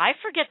 I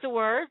forget the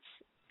words.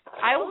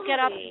 I will get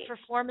up and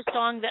perform a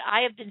song that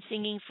I have been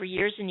singing for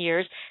years and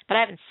years, but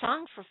I haven't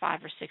sung for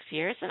 5 or 6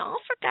 years, and I'll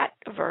forget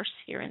a verse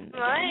here and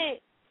there. Right.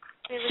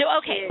 So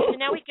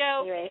now we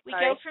go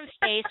from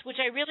space, which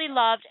I really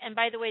loved. And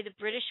by the way, the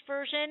British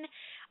version,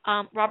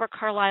 Robert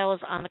Carlye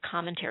is on the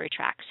commentary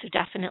track, so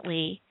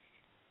definitely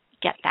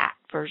get that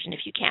version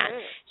if you can.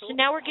 So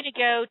now we're going to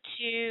go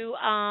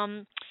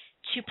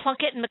to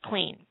Plunkett and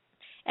McLean,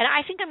 and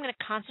I think I'm going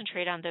to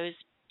concentrate on those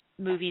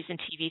movies and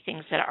TV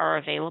things that are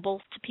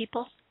available to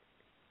people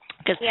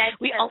because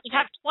we only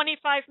have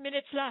 25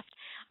 minutes left.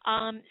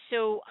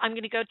 So I'm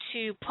going to go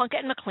to Plunkett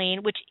and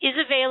McLean, which is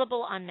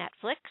available on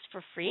Netflix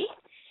for free,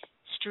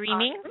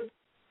 streaming. Awesome.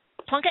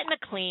 Plunkett and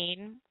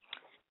McLean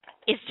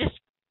is just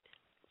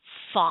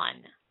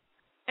fun.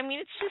 I mean,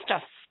 it's just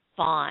a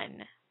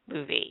fun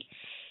movie.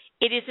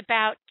 It is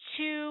about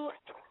 2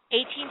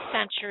 18th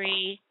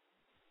century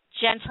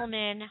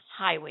gentlemen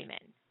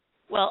highwaymen.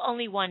 Well,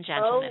 only one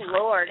gentleman. Oh,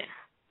 Lord.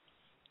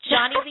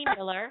 Johnny Lee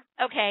Miller.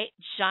 Okay,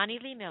 Johnny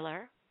Lee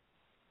Miller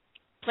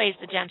plays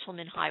the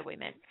gentleman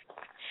highwayman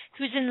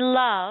who's in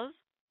love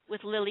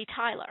with Lily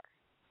Tyler.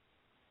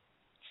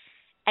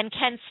 And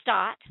Ken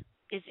Stott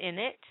is in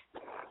it.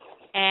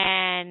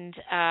 And,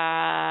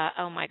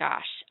 oh my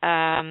gosh,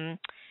 I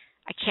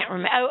can't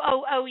remember.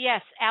 Oh,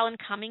 yes, Alan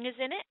Cumming is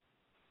in it.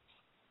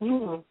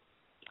 Mm.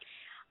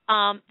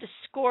 The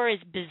score is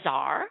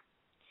bizarre.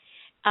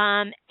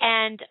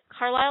 And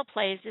Carlyle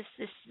plays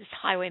this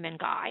highwayman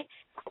guy.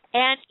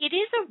 And it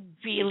is a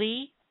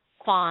really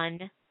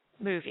fun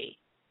movie.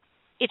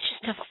 It's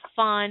just a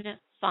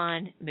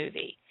fun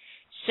movie.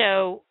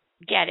 So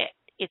get it.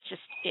 It's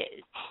just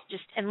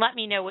and let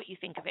me know what you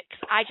think of it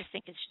because I just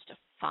think it's just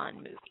a fun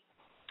movie.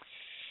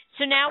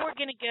 So now we're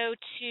going to go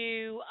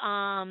to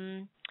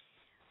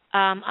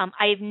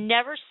I've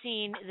never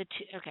seen the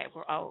two. Okay,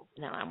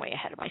 no, I'm way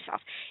ahead of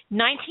myself.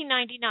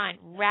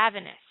 1999,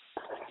 Ravenous.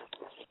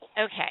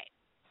 Okay.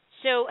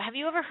 So, have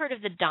you ever heard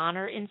of the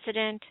Donner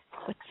incident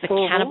with the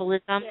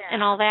cannibalism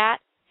and all that?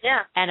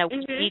 Yeah. And a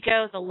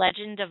Wendigo, the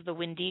legend of the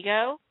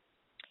Wendigo?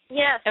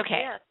 Yes.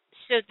 Okay. Yes.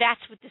 So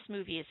that's what this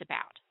movie is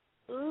about.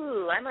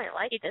 Ooh, I might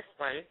like this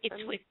one. It's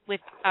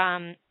with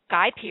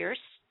Guy Pearce.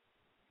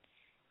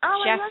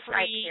 Oh, Jeffrey, I love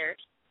Guy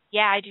Pearce.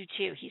 Yeah, I do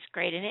too. He's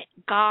great in it.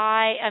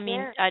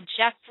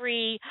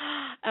 Jeffrey,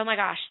 oh my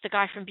gosh, the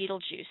guy from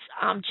Beetlejuice.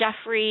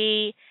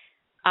 Jeffrey,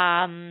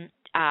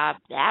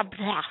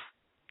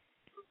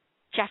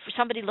 Jeffrey,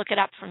 somebody look it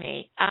up for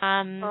me.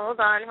 Hold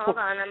on,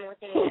 I'm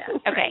looking it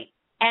up. Okay,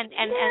 and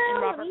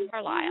Robert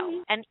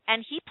Carlyle,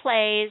 and he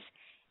plays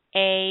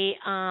a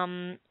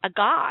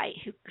guy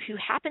who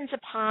happens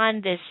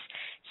upon this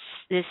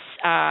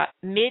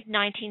mid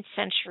 19th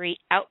century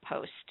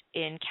outpost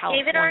in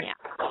California.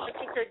 So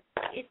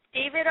it's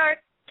David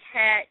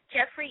Arquette,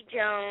 Jeffrey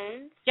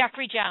Jones,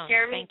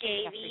 Jeremy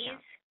Davies.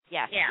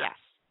 Yes,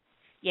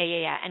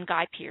 and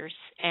Guy Pearce,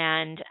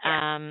 and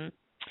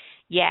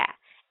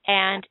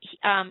and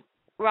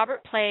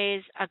Robert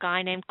plays a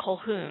guy named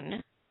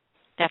Colquhoun.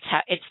 That's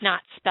how it's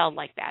not spelled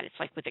like that. It's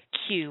like with a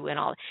Q and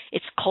all.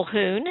 It's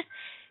Colquhoun,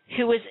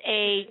 who was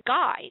a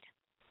guide.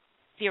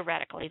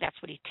 Theoretically,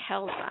 that's what he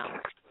tells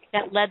them,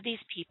 that led these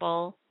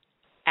people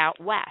out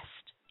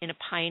west in a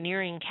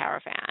pioneering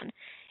caravan,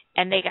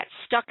 and they got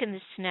stuck in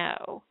the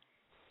snow,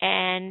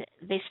 and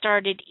they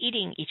started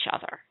eating each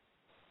other.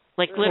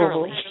 Like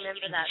literally. I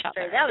remember that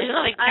story.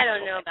 I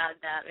don't know about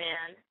that,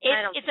 man.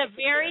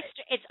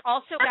 It's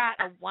also got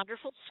a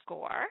wonderful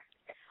score.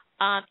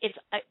 It's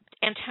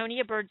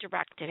Antonia Bird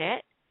directed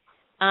it,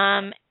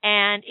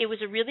 and it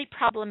was a really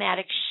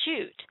problematic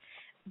shoot,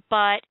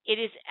 but it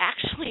is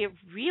actually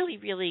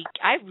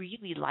I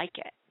really like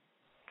it.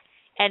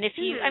 And if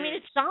you,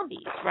 it's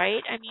zombies,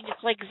 right? I mean,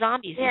 it's like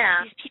zombies.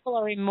 Yeah. These people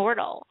are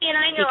immortal. And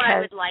I know I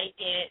would like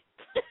it.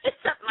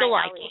 You'll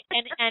like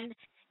it, and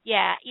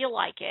yeah, you'll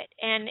like it,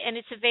 and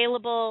it's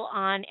available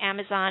on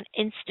Amazon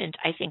Instant.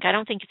 I think. I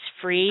don't think it's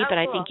free, but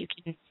cool.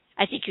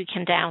 I think you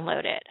can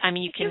download it. I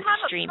mean, you can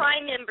stream it. If you have a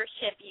Prime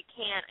membership, you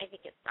can't.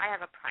 I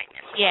have a Prime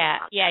membership.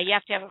 Yeah, you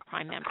have to have a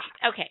Prime membership.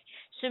 Okay,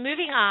 so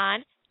moving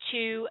on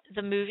to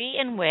the movie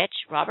in which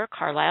Robert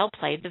Carlyle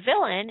played the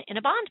villain in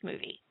a Bond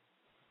movie.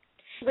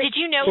 Did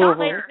you know he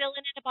played the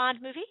villain in a Bond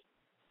movie?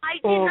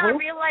 I did not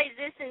realize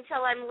this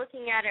until I'm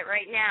looking at it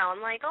right now.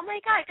 I'm like, oh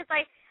my God, because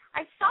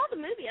I saw the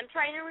movie. I'm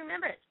trying to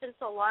remember. It's been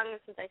so long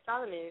since I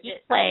saw the movie. He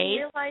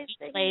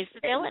plays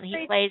the villain.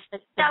 He plays the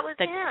that was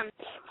him.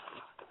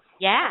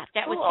 Yeah,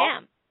 that was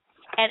him.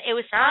 And it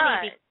was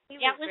funny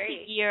because that was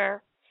the year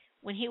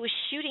when he was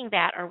shooting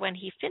that, or when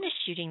he finished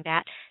shooting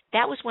that,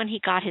 that was when he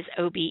got his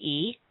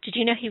OBE. Did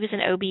you know he was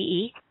an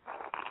OBE?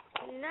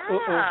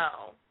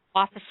 No.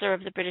 Officer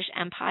of the British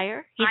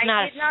Empire. He's I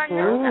not did not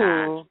know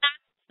that.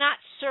 Not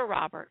Sir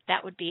Robert.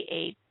 That would be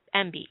a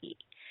MBE.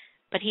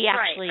 But he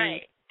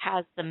actually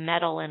has the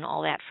medal and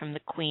all that from the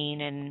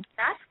Queen, and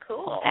that's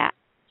cool. All that.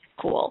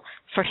 Cool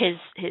for his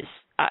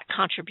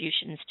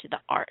contributions to the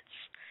arts.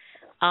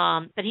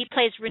 But he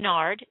plays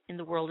Renard in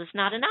The World Is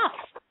Not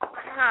Enough.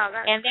 Wow,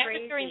 that's and that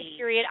crazy. was during the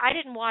period. I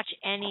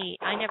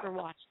never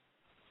watched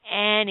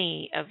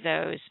any of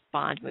those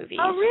Bond movies.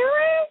 Oh,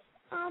 really?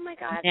 Oh, my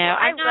God. No,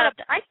 well,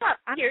 can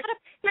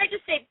I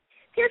just say,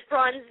 Pierce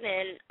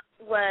Brosnan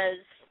was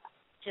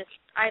just,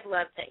 I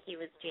loved that he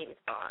was James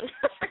Bond.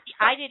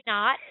 I did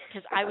not,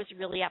 because I was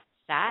really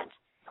upset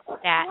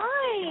that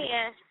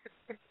Why?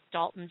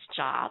 Dalton's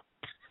job.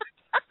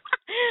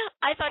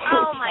 I thought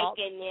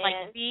goodness,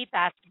 like the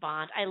best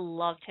Bond. I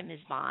loved him as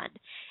Bond,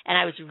 and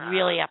I was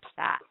really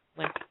upset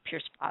when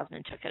Pierce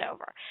Brosnan took it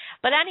over.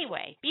 But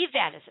anyway, be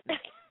that as it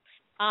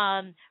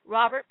may,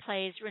 Robert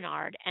plays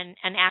Renard, and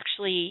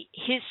actually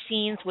his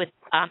scenes with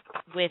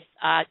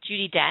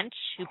Judi Dench,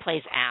 who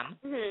plays M,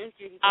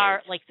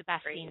 are like the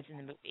best scenes in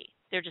the movie.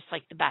 They're just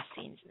like the best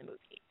scenes in the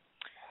movie.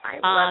 I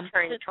love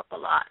her in Trouble a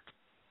lot.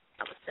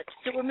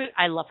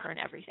 I love her in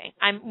everything.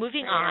 I'm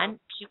moving on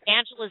to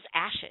Angela's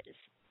Ashes.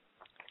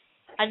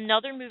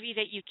 Another movie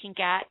that you can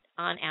get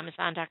on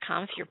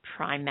Amazon.com if you're a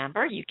Prime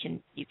member. You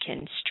can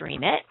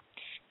stream it.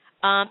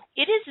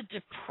 It is a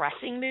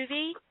depressing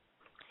movie.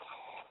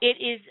 It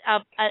is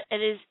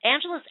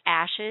Angela's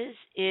Ashes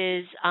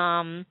is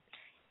an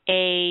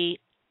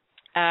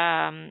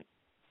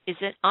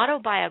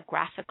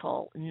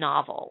autobiographical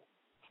novel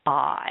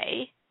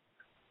by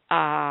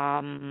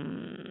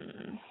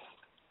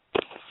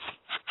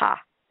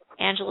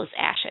Angela's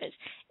Ashes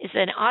is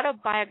an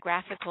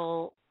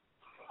autobiographical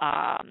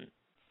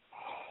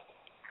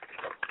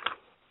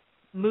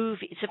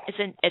movie. It's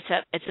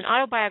an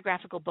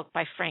autobiographical book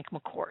by Frank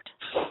McCourt.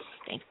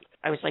 Thank you.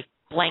 I was like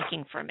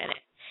blanking for a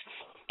minute.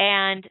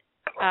 And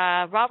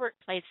Robert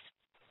plays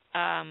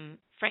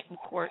Frank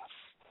McCourt's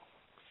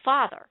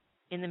father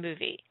in the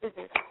movie.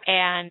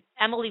 And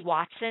Emily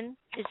Watson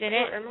is in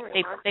it.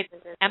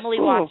 Emily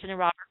Watson and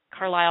Robert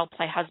Carlye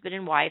play husband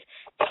and wife.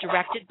 It's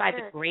directed by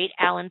the great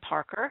Alan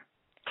Parker.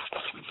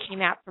 It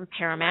came out from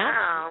Paramount.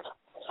 Wow.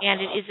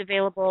 And it is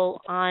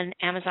available on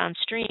Amazon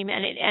Stream.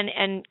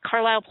 And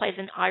Carlyle plays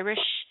an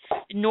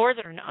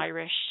Northern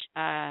Irish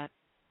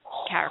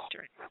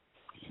character.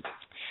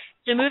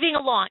 So moving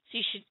along, so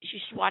you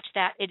should watch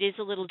that. It is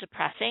a little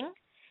depressing,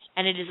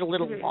 and it is a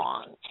little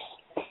long.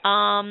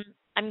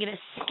 I'm going to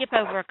skip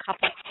over a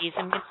couple of these.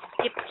 I'm going to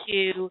skip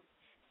to.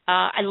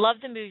 I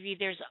love the movie.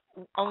 There's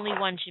only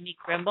one Jimmy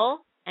Grimble,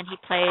 and he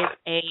plays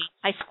a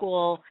high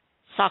school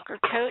soccer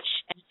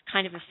coach, and it's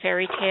kind of a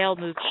fairy tale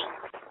movie.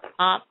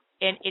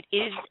 And it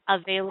is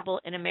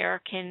available in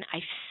American. I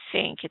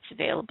think it's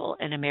available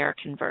in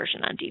American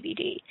version on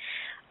DVD.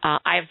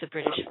 I have the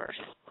British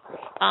version.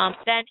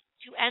 Then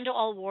To End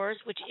All Wars,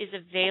 which is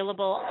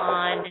available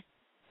on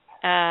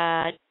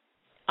I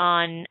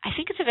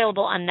think it's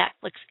available on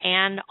Netflix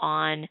and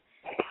on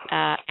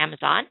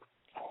Amazon.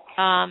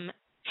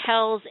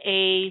 Tells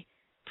a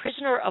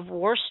prisoner of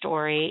war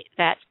story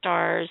that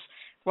stars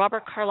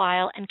Robert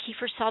Carlyle and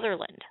Kiefer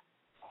Sutherland.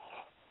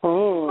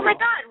 Oh my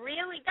God,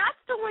 really? That's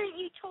the one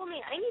you told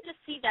me. I need to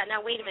see that.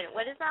 Now, wait a minute.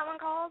 What is that one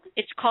called?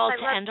 It's called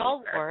To End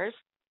All Wars.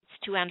 It's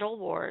To End All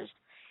Wars.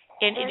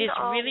 And it is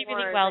really,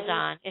 really well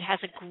done. It has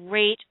a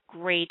great,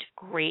 great,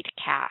 great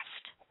cast.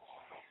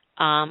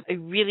 A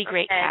really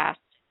great cast.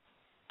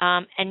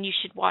 And you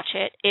should watch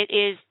it. It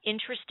is,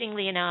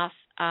 interestingly enough,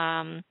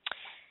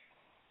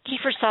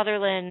 Kiefer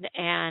Sutherland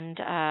and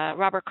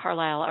Robert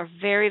Carlyle are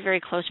very, very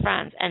close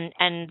friends,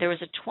 and there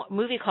was a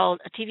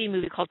TV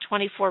movie called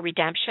 24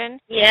 Redemption.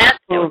 Yeah,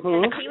 he was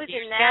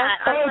in that.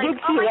 I was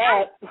like, oh my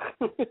God.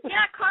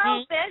 Yeah,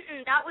 Carl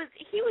Benton.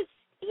 He was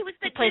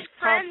the good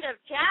friend of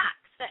Jack's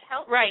that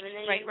helped him. Right, And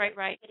then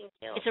right.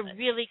 It's a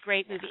really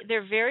great movie.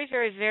 They're very,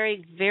 very,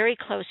 very, very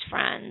close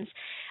friends.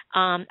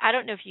 I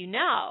don't know if you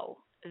know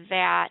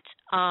that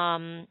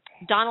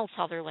Donald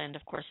Sutherland,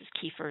 of course, is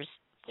Kiefer's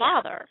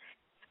father.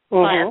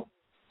 But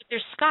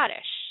they're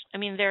Scottish. I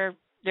mean, they're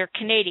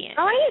Canadian.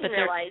 Oh, I didn't but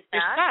realize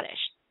they're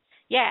Scottish.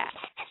 Yeah.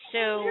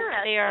 So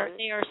they are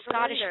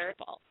Scottish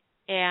people,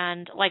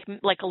 and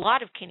like a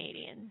lot of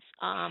Canadians.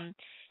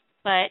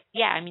 But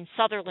yeah, I mean,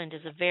 Sutherland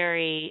is a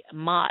very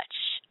much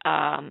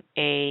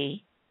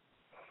a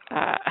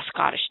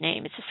Scottish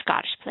name. It's a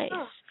Scottish place,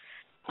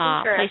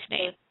 place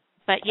name.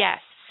 But yes,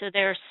 so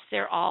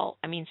they're all.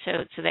 I mean,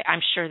 so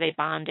I'm sure they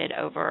bonded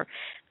over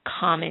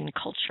common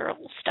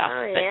cultural stuff.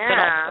 Oh, but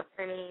yeah. also,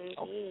 I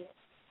mean,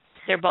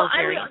 they're both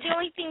very intense. The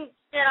only thing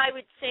that I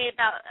would say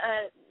about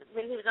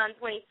when he was on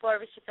 24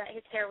 was just that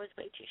his hair was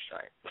way too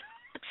short.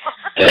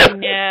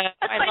 No,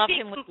 I love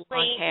him with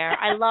long hair.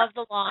 I love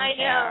the long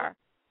hair.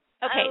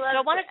 Okay, so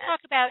I want to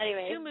talk about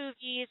two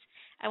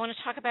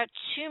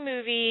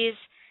movies.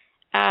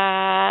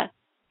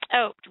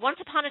 Once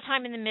Upon a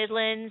Time in the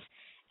Midlands.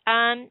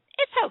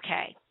 It's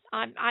okay.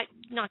 I'm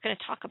not going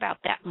to talk about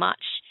that much.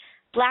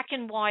 Black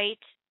and White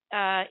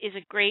is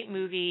a great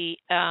movie.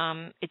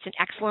 It's an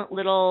excellent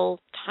little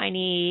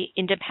tiny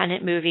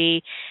independent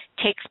movie.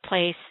 Takes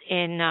place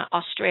in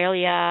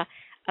Australia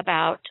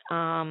about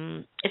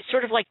it's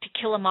sort of like To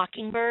Kill a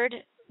Mockingbird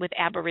with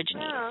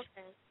Aborigines. Oh,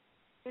 okay.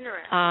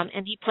 Interesting.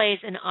 And he plays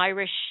an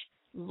Irish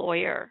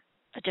lawyer,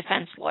 a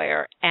defense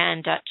lawyer,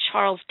 and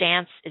Charles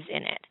Dance is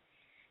in it.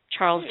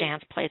 Charles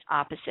Dance plays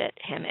opposite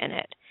him in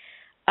it.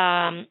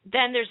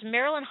 Then there's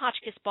Marilyn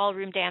Hotchkiss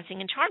Ballroom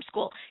Dancing in Charm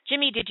School.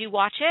 Jimmy, did you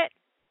watch it?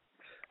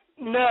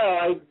 No,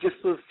 I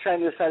just was trying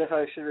to decide if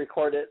I should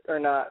record it or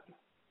not.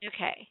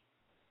 Okay.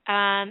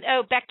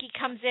 Becky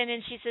comes in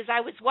and she says,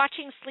 I was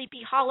watching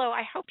Sleepy Hollow.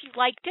 I hope you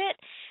liked it.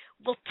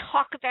 We'll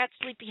talk about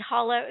Sleepy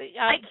Hollow.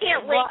 I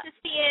can't wait to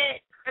see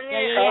it.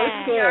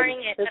 I'm sharing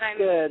it. It's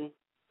good.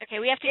 Okay,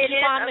 we have to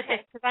keep on with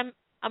this because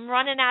I'm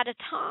running out of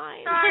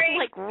time. Sorry.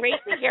 Like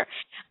racing here.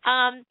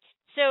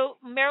 So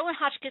Marilyn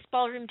Hotchkiss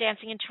Ballroom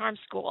Dancing in Charm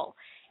School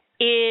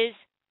is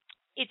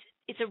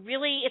it's a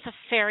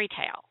fairy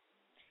tale.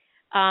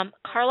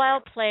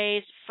 Carlyle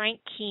plays Frank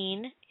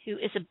Keene, who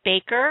is a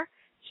baker.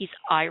 He's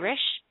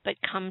Irish, but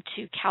come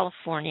to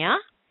California.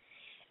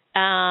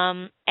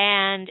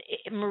 And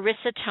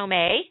Marissa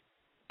Tomei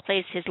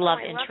plays his love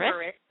interest.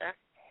 Marissa.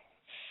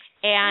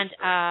 And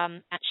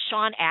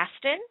Sean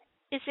Astin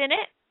is in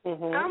it.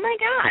 Mm-hmm. Oh my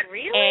God,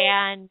 really?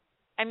 And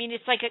I mean,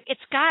 it's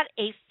got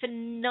a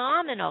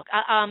phenomenal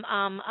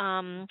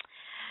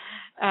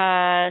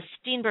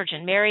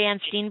Steenburgen. Marianne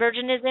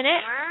Steenburgen is in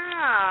it.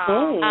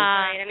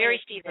 Wow. Mary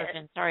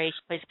Steenburgen. Sorry,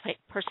 she plays a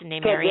person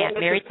named Marianne.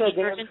 Mary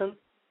Steenburgen.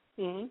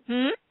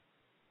 Mm-hmm.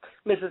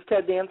 Mrs.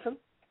 Ted Danson.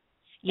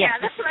 Yes, yeah,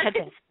 that's Mrs. what Ted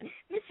Danson.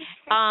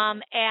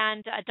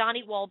 And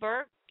Donnie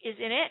Wahlberg is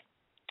in it.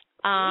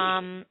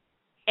 And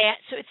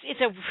so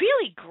it's a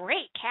really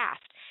great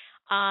cast.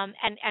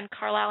 And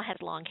Carlyle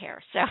has long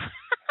hair, so.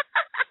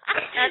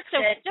 That's so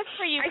good. just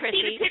for you, I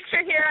Chrissy. see the picture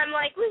here. I'm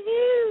like,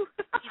 woohoo!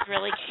 He's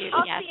really cute.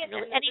 Yes.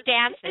 Really, and he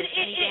dances.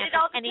 It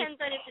all depends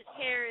on if his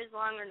hair is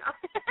long or not.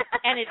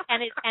 and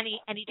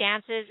he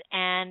dances,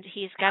 and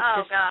he's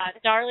got this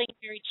darling,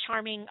 very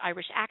charming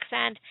Irish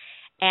accent,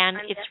 and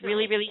it's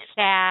really, really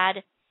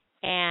sad.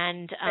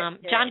 And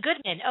John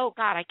Goodman. Oh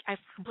God, I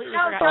completely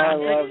forgot. I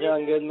love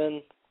John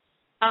Goodman.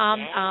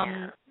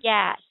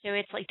 Yeah. So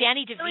it's like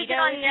Danny DeVito. So is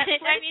it on Netflix,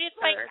 I mean, it's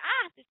like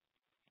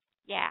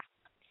yeah.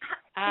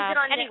 Is it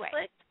on anyway,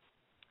 Netflix?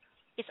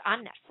 It's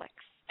on Netflix.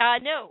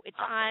 No, it's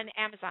on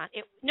Amazon. It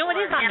is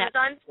on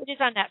Amazon? Netflix. It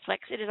is on Netflix.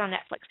 It is on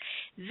Netflix.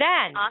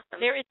 Then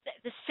there is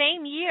the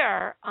same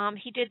year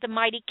he did The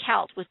Mighty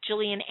Celt with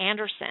Gillian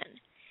Anderson.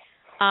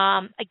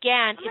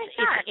 Again,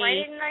 why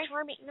didn't I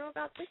know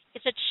about this?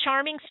 It's a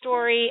charming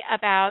story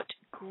about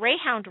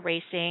greyhound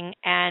racing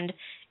and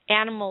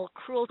animal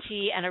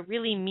cruelty and a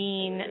really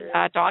mean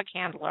dog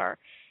handler.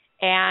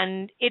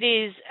 And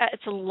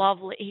it's a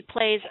lovely, he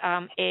plays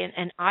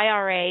an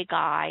IRA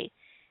guy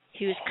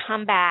who's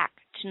come back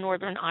to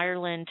Northern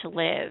Ireland to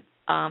live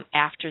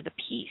after the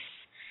peace.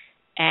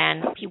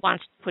 And he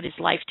wants to put his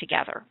life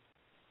together.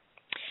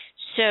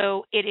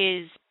 So it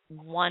is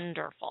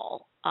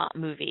wonderful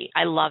movie.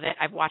 I love it.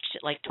 I've watched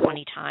it like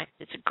 20 times.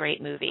 It's a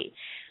great movie.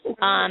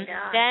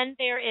 Then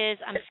there is,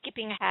 I'm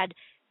skipping ahead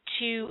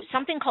to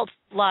something called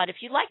Flood.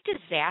 If you like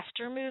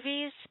disaster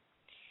movies,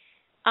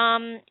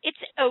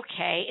 it's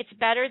okay. It's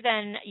better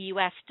than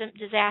U.S.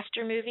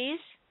 disaster movies.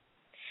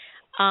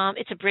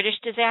 It's a British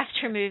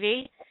disaster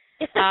movie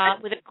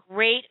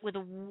with a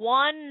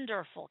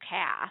wonderful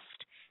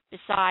cast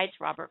besides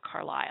Robert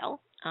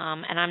Carlyle.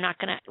 And I'm not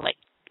going to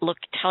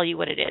tell you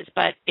what it is,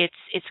 but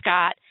it's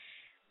got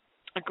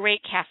a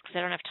great cast because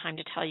I don't have time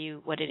to tell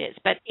you what it is.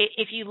 But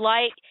if you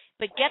like,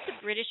 but get the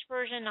British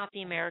version, not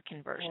the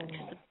American version,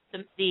 because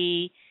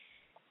the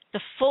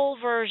full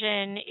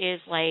version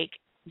is like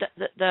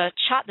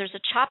there's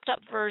a chopped up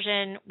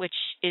version which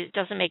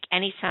doesn't make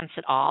any sense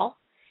at all,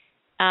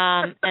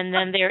 and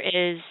then there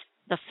is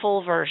the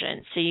full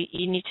version. So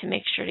you need to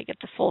make sure to get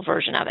the full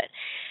version of it.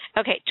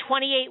 Okay,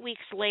 28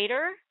 Weeks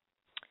Later,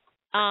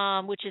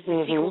 which is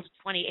the sequel to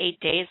 28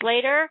 Days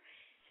Later.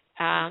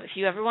 If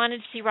you ever wanted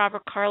to see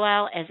Robert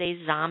Carlyle as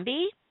a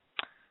zombie,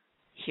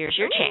 here's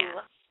your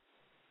chance.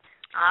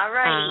 All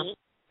righty.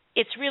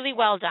 It's really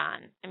well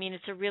done. I mean,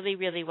 it's a really,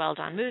 really well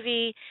done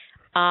movie.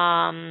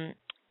 Yeah,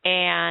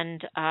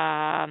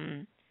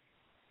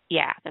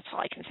 that's all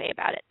I can say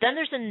about it. Then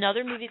there's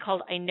another movie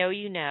called I Know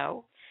You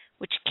Know,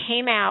 which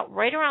came out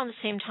right around the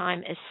same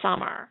time as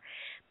Summer.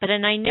 But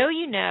an I Know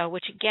You Know,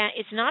 which again,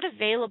 it's not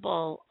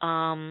available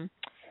in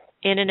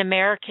an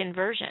American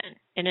version,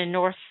 in a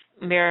North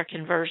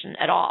American version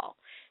at all.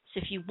 So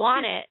if you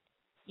want it,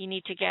 you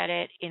need to get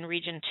it in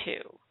Region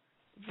 2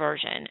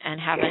 version and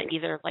have it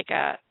either like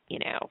a,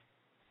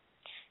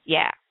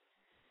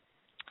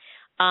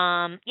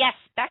 yes,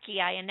 Becky,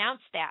 I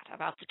announced that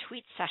about the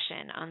tweet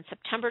session on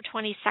September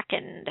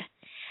 22nd.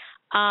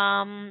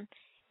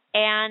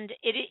 And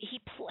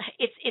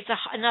it's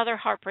another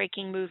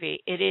heartbreaking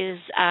movie. It is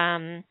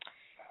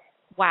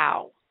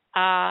wow.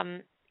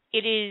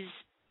 It is.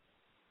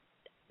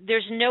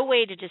 There's no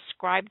way to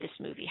describe this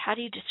movie. How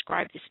do you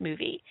describe this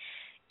movie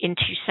in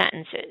 2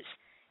 sentences?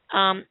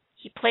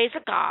 He plays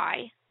a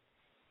guy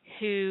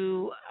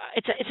who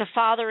it's a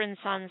father and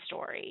son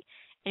story,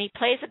 and he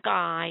plays a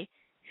guy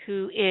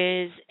who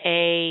is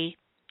a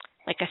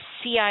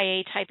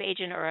CIA type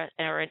agent or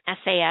an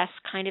SAS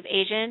kind of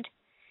agent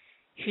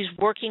who's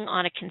working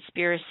on a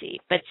conspiracy,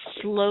 but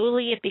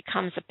slowly it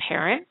becomes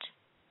apparent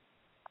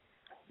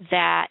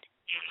that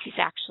he's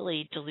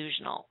actually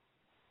delusional.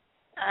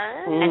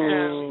 And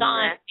his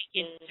son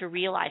begins to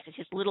realize it.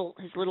 His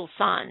little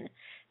son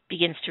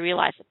begins to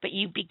realize it. But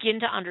you begin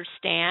to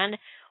understand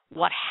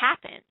what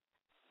happened.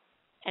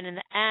 And in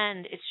the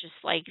end, it's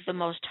just like the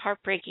most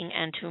heartbreaking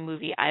end to a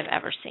movie I've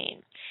ever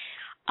seen.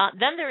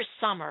 Then there's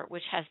Summer,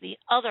 which has the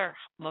other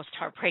most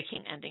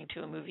heartbreaking ending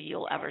to a movie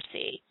you'll ever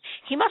see.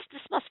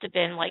 This must have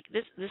been like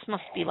this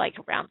must be like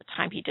around the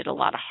time he did a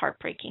lot of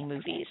heartbreaking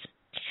movies,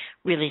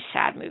 really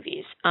sad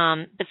movies.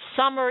 But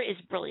Summer is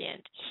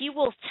brilliant. He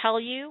will tell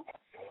you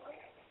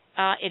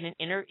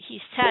he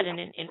said in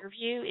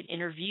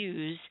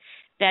interviews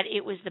that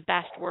it was the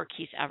best work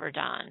he's ever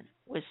done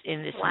was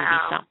in this movie.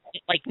 Summer,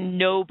 like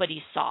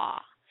nobody saw.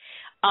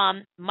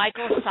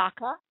 Michael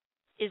Sacca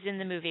is in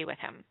the movie with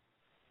him.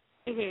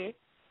 Mm-hmm.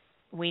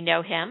 We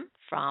know him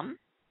from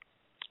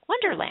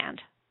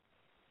Wonderland.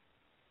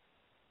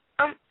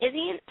 Is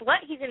he in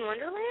what? He's in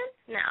Wonderland?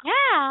 No.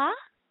 Yeah,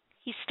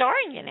 he's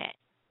starring in it.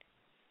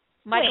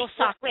 Michael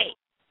Sacca. Wait.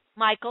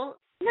 Michael.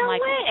 No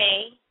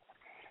way.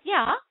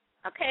 Yeah.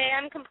 Okay,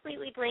 I'm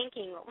completely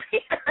blanking over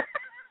here.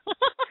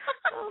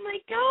 Oh my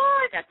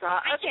God, that's all.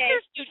 Okay, I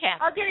interviewed him.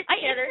 I'll get it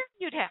together.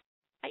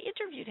 I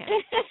interviewed him.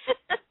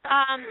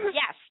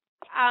 Yes.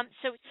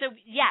 So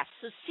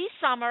see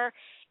Summer.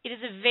 It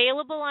is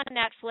available on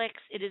Netflix.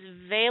 It is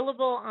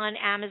available on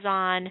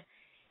Amazon.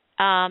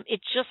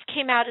 It just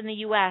came out in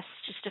the U.S.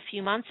 just a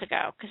few months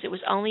ago because it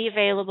was only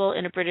available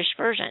in a British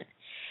version.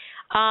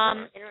 So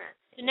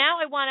now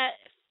I want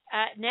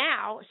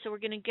to. So we're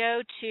going to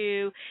go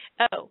to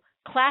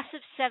Class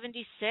of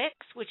 76,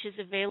 which is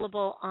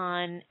available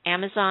on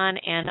Amazon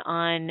and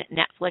on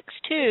Netflix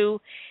too,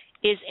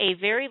 is a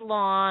very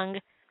long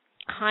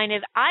kind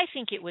of.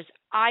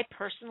 I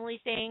personally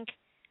think.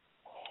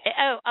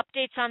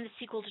 Updates on the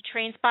sequel to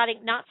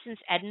Trainspotting, not since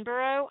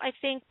Edinburgh, I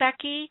think,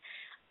 Becky.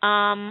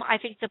 I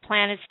think the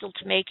plan is still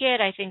to make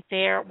it. I think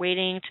they're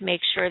waiting to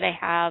make sure they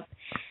have,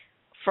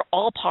 for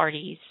all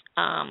parties,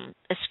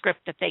 a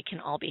script that they can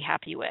all be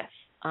happy with,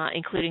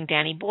 including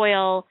Danny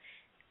Boyle,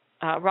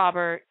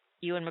 Robert,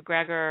 Ewan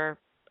McGregor,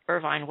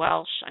 Irvine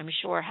Welsh, I'm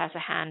sure has a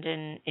hand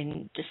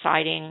in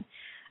deciding.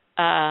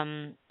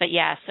 But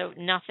yeah, so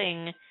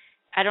nothing,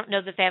 I don't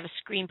know that they have a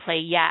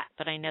screenplay yet,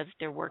 but I know that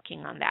they're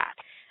working on that.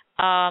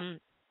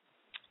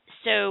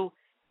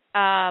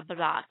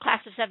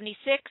 Class of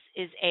 76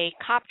 is a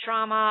cop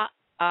drama.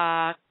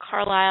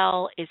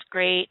 Carlye is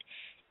great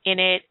in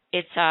it.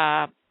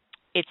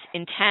 It's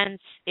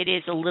intense. It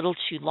is a little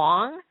too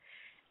long,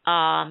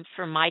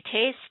 for my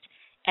taste.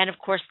 And of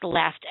course, The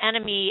Last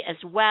Enemy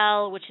as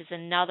well, which is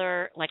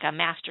another like a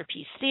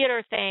masterpiece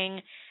theater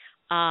thing,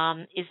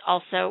 is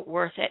also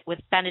worth it with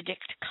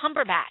Benedict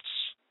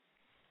Cumberbatch.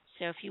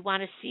 So if you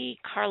want to see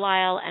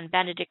Carlye and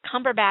Benedict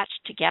Cumberbatch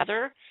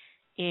together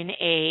in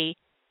a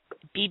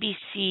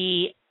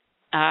BBC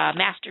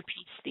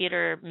masterpiece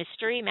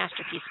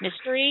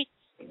mystery,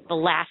 The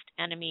Last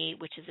Enemy,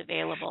 which is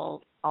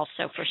available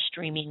also for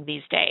streaming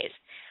these days.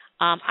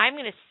 I'm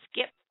going to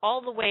skip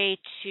all the way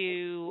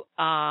to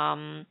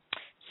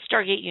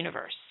Stargate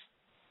Universe.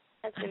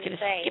 I'm going to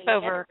skip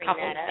over a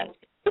couple of things.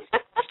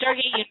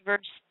 Stargate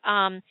Universe,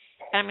 and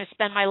I'm going to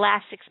spend my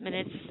last 6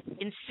 minutes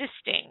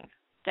insisting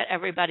that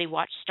everybody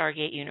watch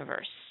Stargate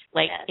Universe.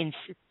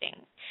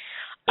 Insisting.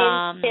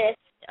 Insist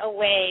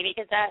away,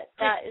 because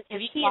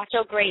he is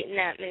so great in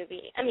that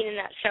movie. I mean, in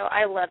that show.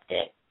 I loved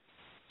it.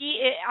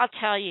 I'll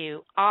tell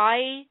you,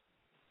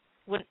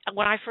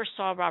 when I first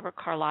saw Robert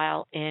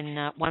Carlye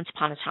in Once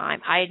Upon a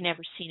Time, I had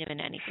never seen him in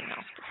anything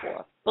else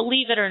before.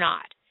 Believe it or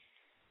not.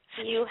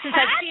 Since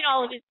I've seen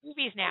all of his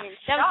movies now.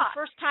 That was the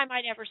first time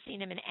I'd ever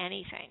seen him in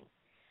anything,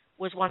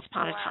 was Once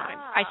Upon a Time.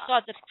 I saw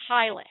the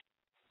pilot,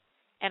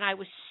 and I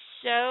was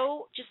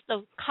just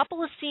the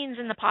couple of scenes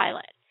in the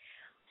pilot,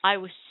 I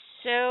was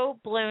so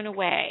blown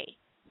away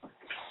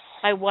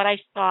by what I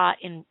saw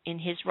in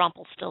his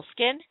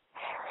Rumpelstiltskin,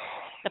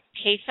 the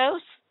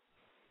pathos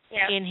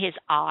in his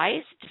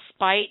eyes,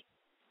 despite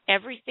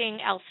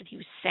everything else that he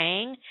was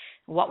saying,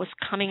 what was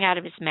coming out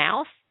of his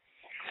mouth.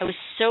 I was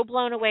so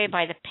blown away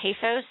by the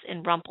pathos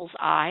in Rumpel's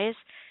eyes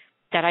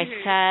that I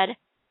said,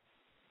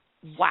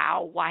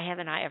 wow, why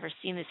haven't I ever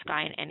seen this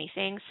guy in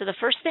anything? So the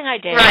first thing I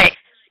did,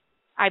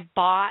 I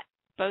bought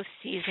both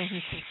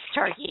seasons of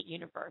Stargate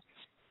Universe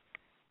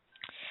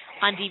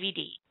on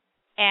DVD,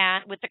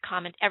 and with the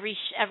comment, every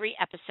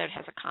episode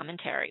has a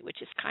commentary,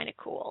 which is kind of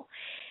cool.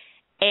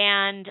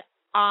 And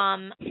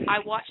I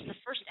watched the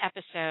first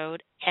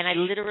episode, and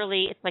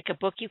it's like a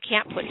book you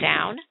can't put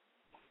down.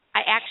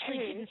 I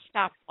actually didn't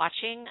stop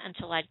watching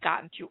until I'd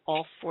gotten through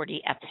all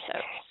 40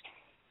 episodes.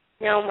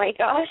 Oh my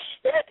gosh.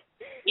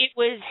 It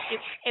was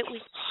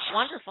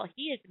wonderful.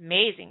 He is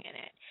amazing in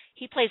it.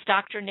 He plays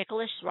Dr.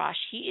 Nicholas Rush.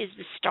 He is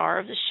the star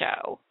of the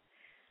show.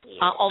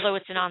 Although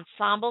it's an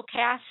ensemble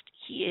cast,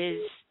 he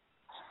is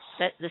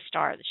the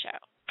star of the show.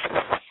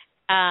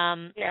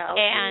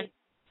 And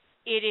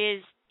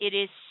it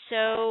is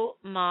so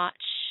much.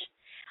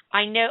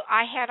 I know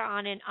I had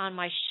on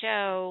my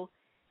show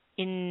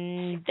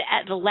in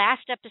the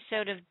last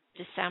episode of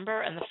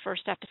December and the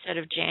first episode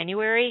of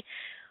January,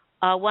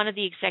 one of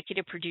the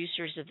executive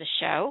producers of the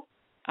show,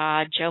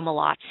 Joe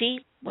Malazzi,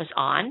 was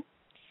on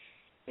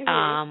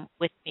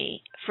with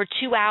me for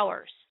 2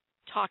 hours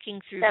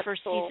talking through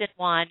season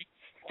 1,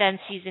 then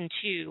season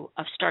 2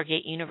 of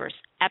Stargate Universe,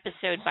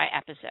 episode by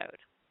episode.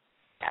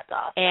 That's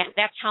awesome. And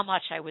that's how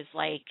much I was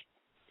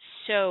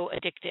so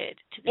addicted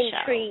to the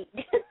Intrigued.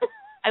 show.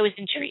 I was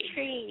intrigued.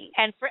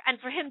 And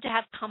for him to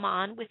have come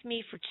on with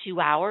me for 2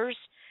 hours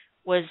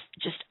was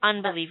just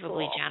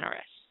unbelievably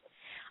generous.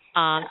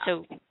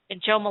 So,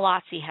 and Joe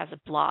Malazzi has a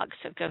blog,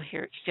 so go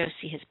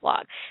see his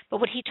blog. But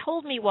what he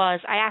told me was,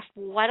 I asked,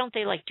 well, why don't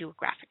they do a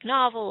graphic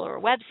novel or a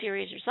web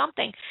series or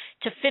something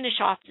to finish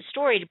off the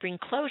story to bring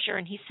closure?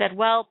 And he said,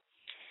 well,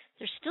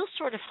 they're still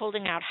sort of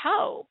holding out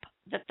hope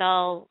that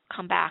they'll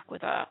come back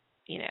with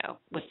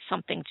with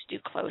something to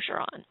do closure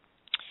on.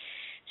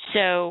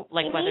 So,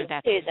 whether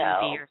that's a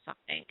movie or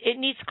something, it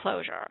needs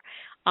closure.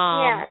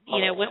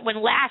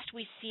 When last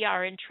we see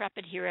our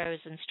intrepid heroes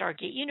in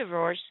Stargate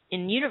Universe,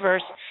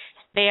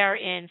 they are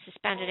in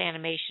suspended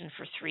animation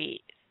for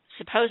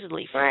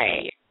supposedly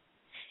 3 years,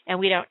 and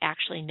we don't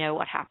actually know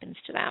what happens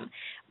to them.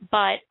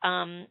 But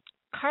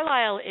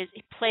Carlye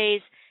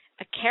plays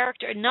a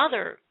character,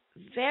 another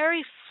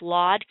very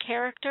flawed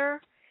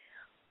character,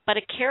 but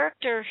a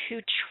character who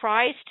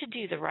tries to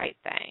do the right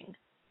thing,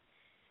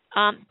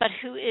 but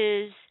who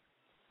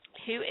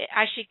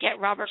I should get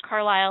Robert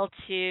Carlye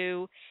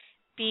to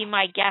be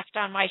my guest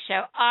on my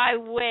show. I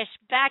wish,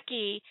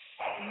 Becky,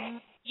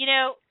 tweet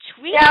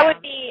him. That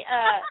would be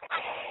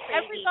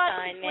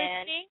everybody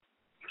listening.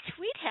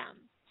 Tweet him.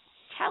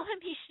 Tell him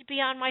he should be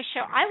on my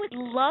show. I would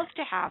love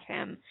to have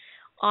him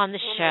on the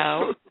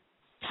show,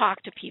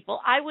 talk to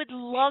people. I would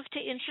love to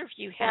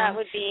interview him. That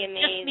would be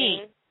amazing. Just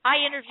me. I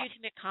interviewed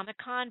him at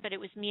Comic-Con, but it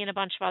was me and a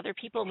bunch of other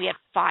people, and we had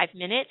 5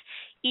 minutes,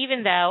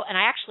 even though, and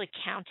I actually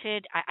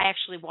counted, I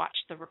actually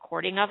watched the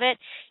recording of it,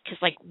 because,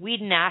 we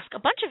didn't ask, a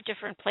bunch of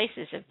different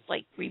places have,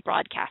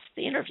 rebroadcast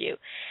the interview.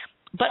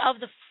 But of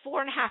the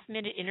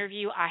 4.5-minute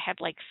interview, I had,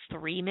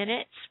 3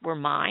 minutes were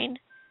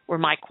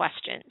my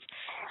questions.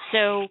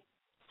 So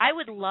I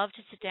would love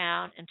to sit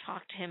down and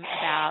talk to him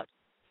about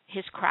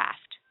his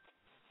craft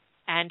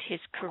and his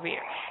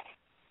career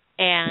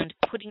and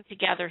putting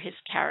together his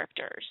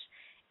characters.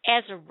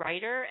 As a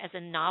writer, as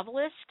a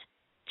novelist,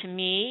 to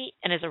me,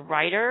 and as a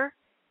writer,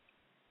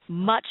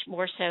 much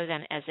more so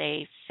than as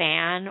a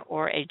fan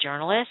or a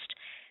journalist,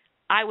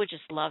 I would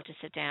just love to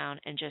sit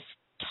down and just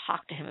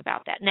talk to him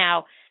about that.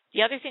 Now,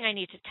 the other thing I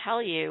need to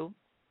tell you,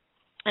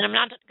 and I'm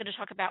not going to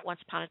talk about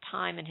Once Upon a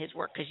Time and his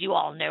work, because you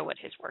all know what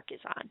his work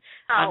is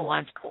on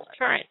Once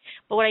Current.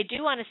 But what I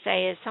do want to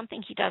say is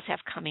something he does have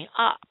coming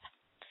up.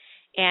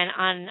 And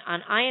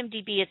on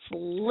IMDb, it's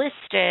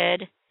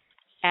listed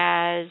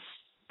as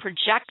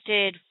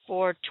projected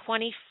for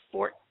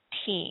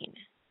 2014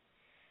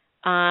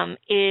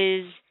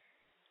 is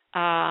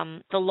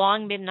The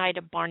Long Midnight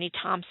of Barney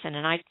Thompson,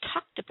 and I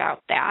talked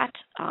about that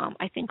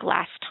I think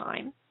last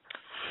time.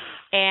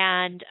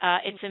 And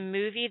it's a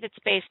movie that's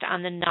based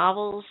on the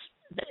novels.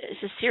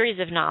 It's a series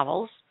of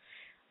novels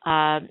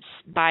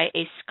by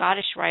a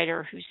Scottish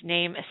writer whose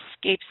name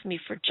escapes me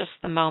for just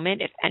the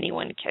moment. If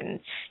anyone can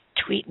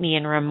tweet me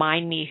and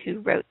remind me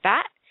who wrote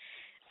that.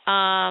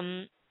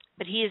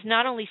 But he is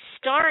not only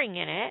starring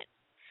in it,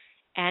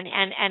 and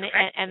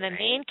the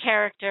main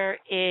character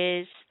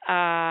is,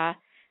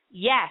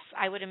 yes,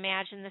 I would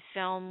imagine the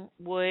film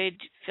would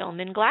film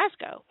in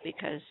Glasgow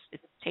because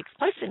it takes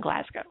place in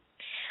Glasgow.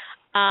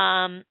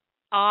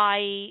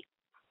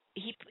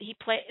 He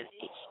plays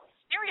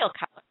serial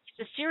killer.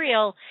 He's a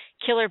serial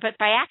killer, but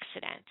by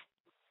accident.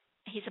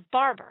 He's a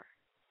barber.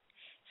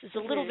 So it's a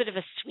little bit of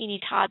a Sweeney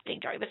Todd thing,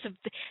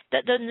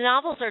 but the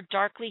novels are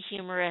darkly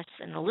humorous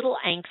and a little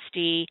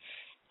angsty.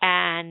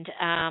 And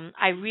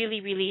I really,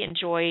 really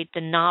enjoyed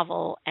the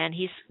novel, and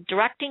he's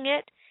directing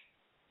it,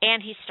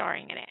 and he's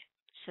starring in it.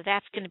 So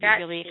that's going to be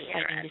really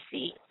exciting to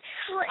see.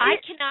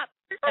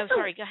 Well,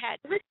 sorry, go ahead.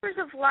 Whispers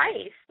of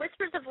Life.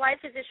 Whispers of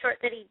Life is a short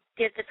that he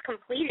did that's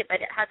completed,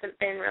 but it hasn't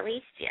been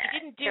released yet. He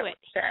didn't do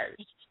it.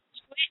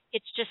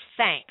 It's just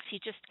thanks. He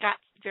just got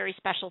very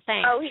special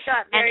thanks. Oh, he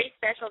got very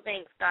special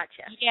thanks.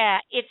 Gotcha. Yeah,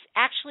 it's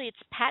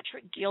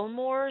Patrick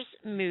Gilmore's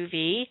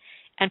movie.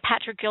 And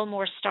Patrick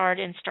Gilmore starred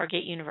in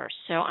Stargate Universe.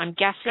 So I'm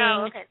guessing.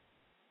 Oh, okay.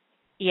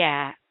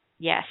 Yeah.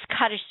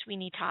 Scottish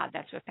Sweeney Todd.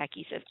 That's what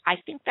Becky says. I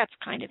think that's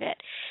kind of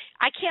it.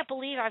 I can't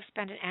believe I've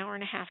spent an hour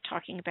and a half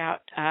talking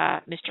about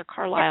Mr.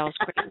 Carlyle's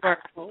great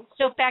work.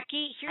 So,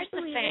 Becky, here's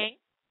the thing.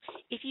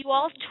 if you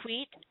all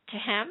tweet to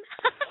him,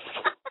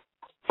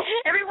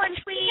 Everyone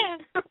tweet.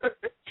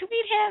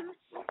 tweet him,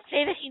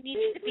 say that he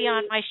needs to be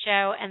on my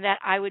show and that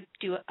I would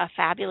do a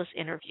fabulous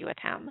interview with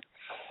him,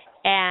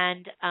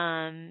 and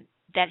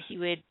that he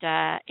would.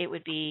 It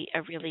would be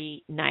a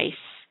really nice,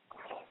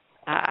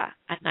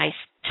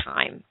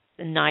 time,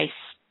 a nice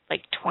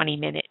 20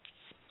 minutes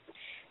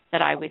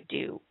that I would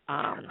do.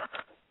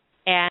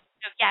 And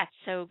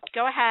so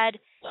go ahead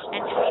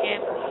and tweet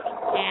him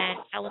and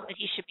tell him that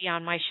he should be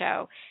on my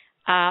show.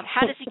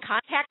 How does he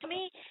contact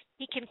me?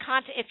 He can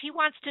contact if he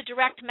wants to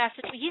direct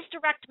message me. He's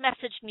direct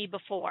messaged me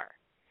before,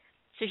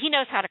 so he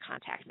knows how to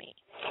contact me.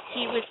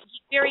 He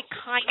very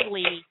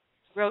kindly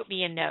wrote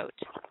me a note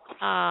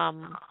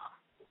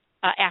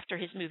after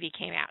his movie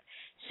came out.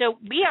 So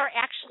we are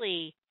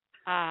actually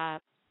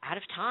out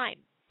of time.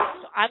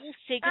 So I will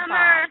say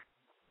goodbye,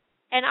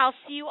 and I'll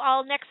see you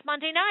all next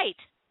Monday night.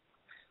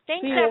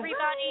 Thanks,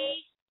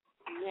 everybody.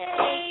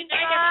 Yay.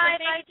 Bye.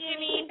 Bye,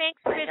 Jimmy.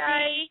 Thanks, Chrissy.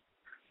 Bye.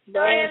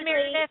 Bye,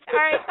 Meredith. All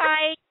right,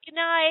 bye. Good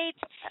night.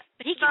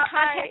 But he can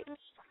contact me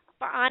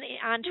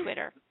on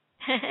Twitter.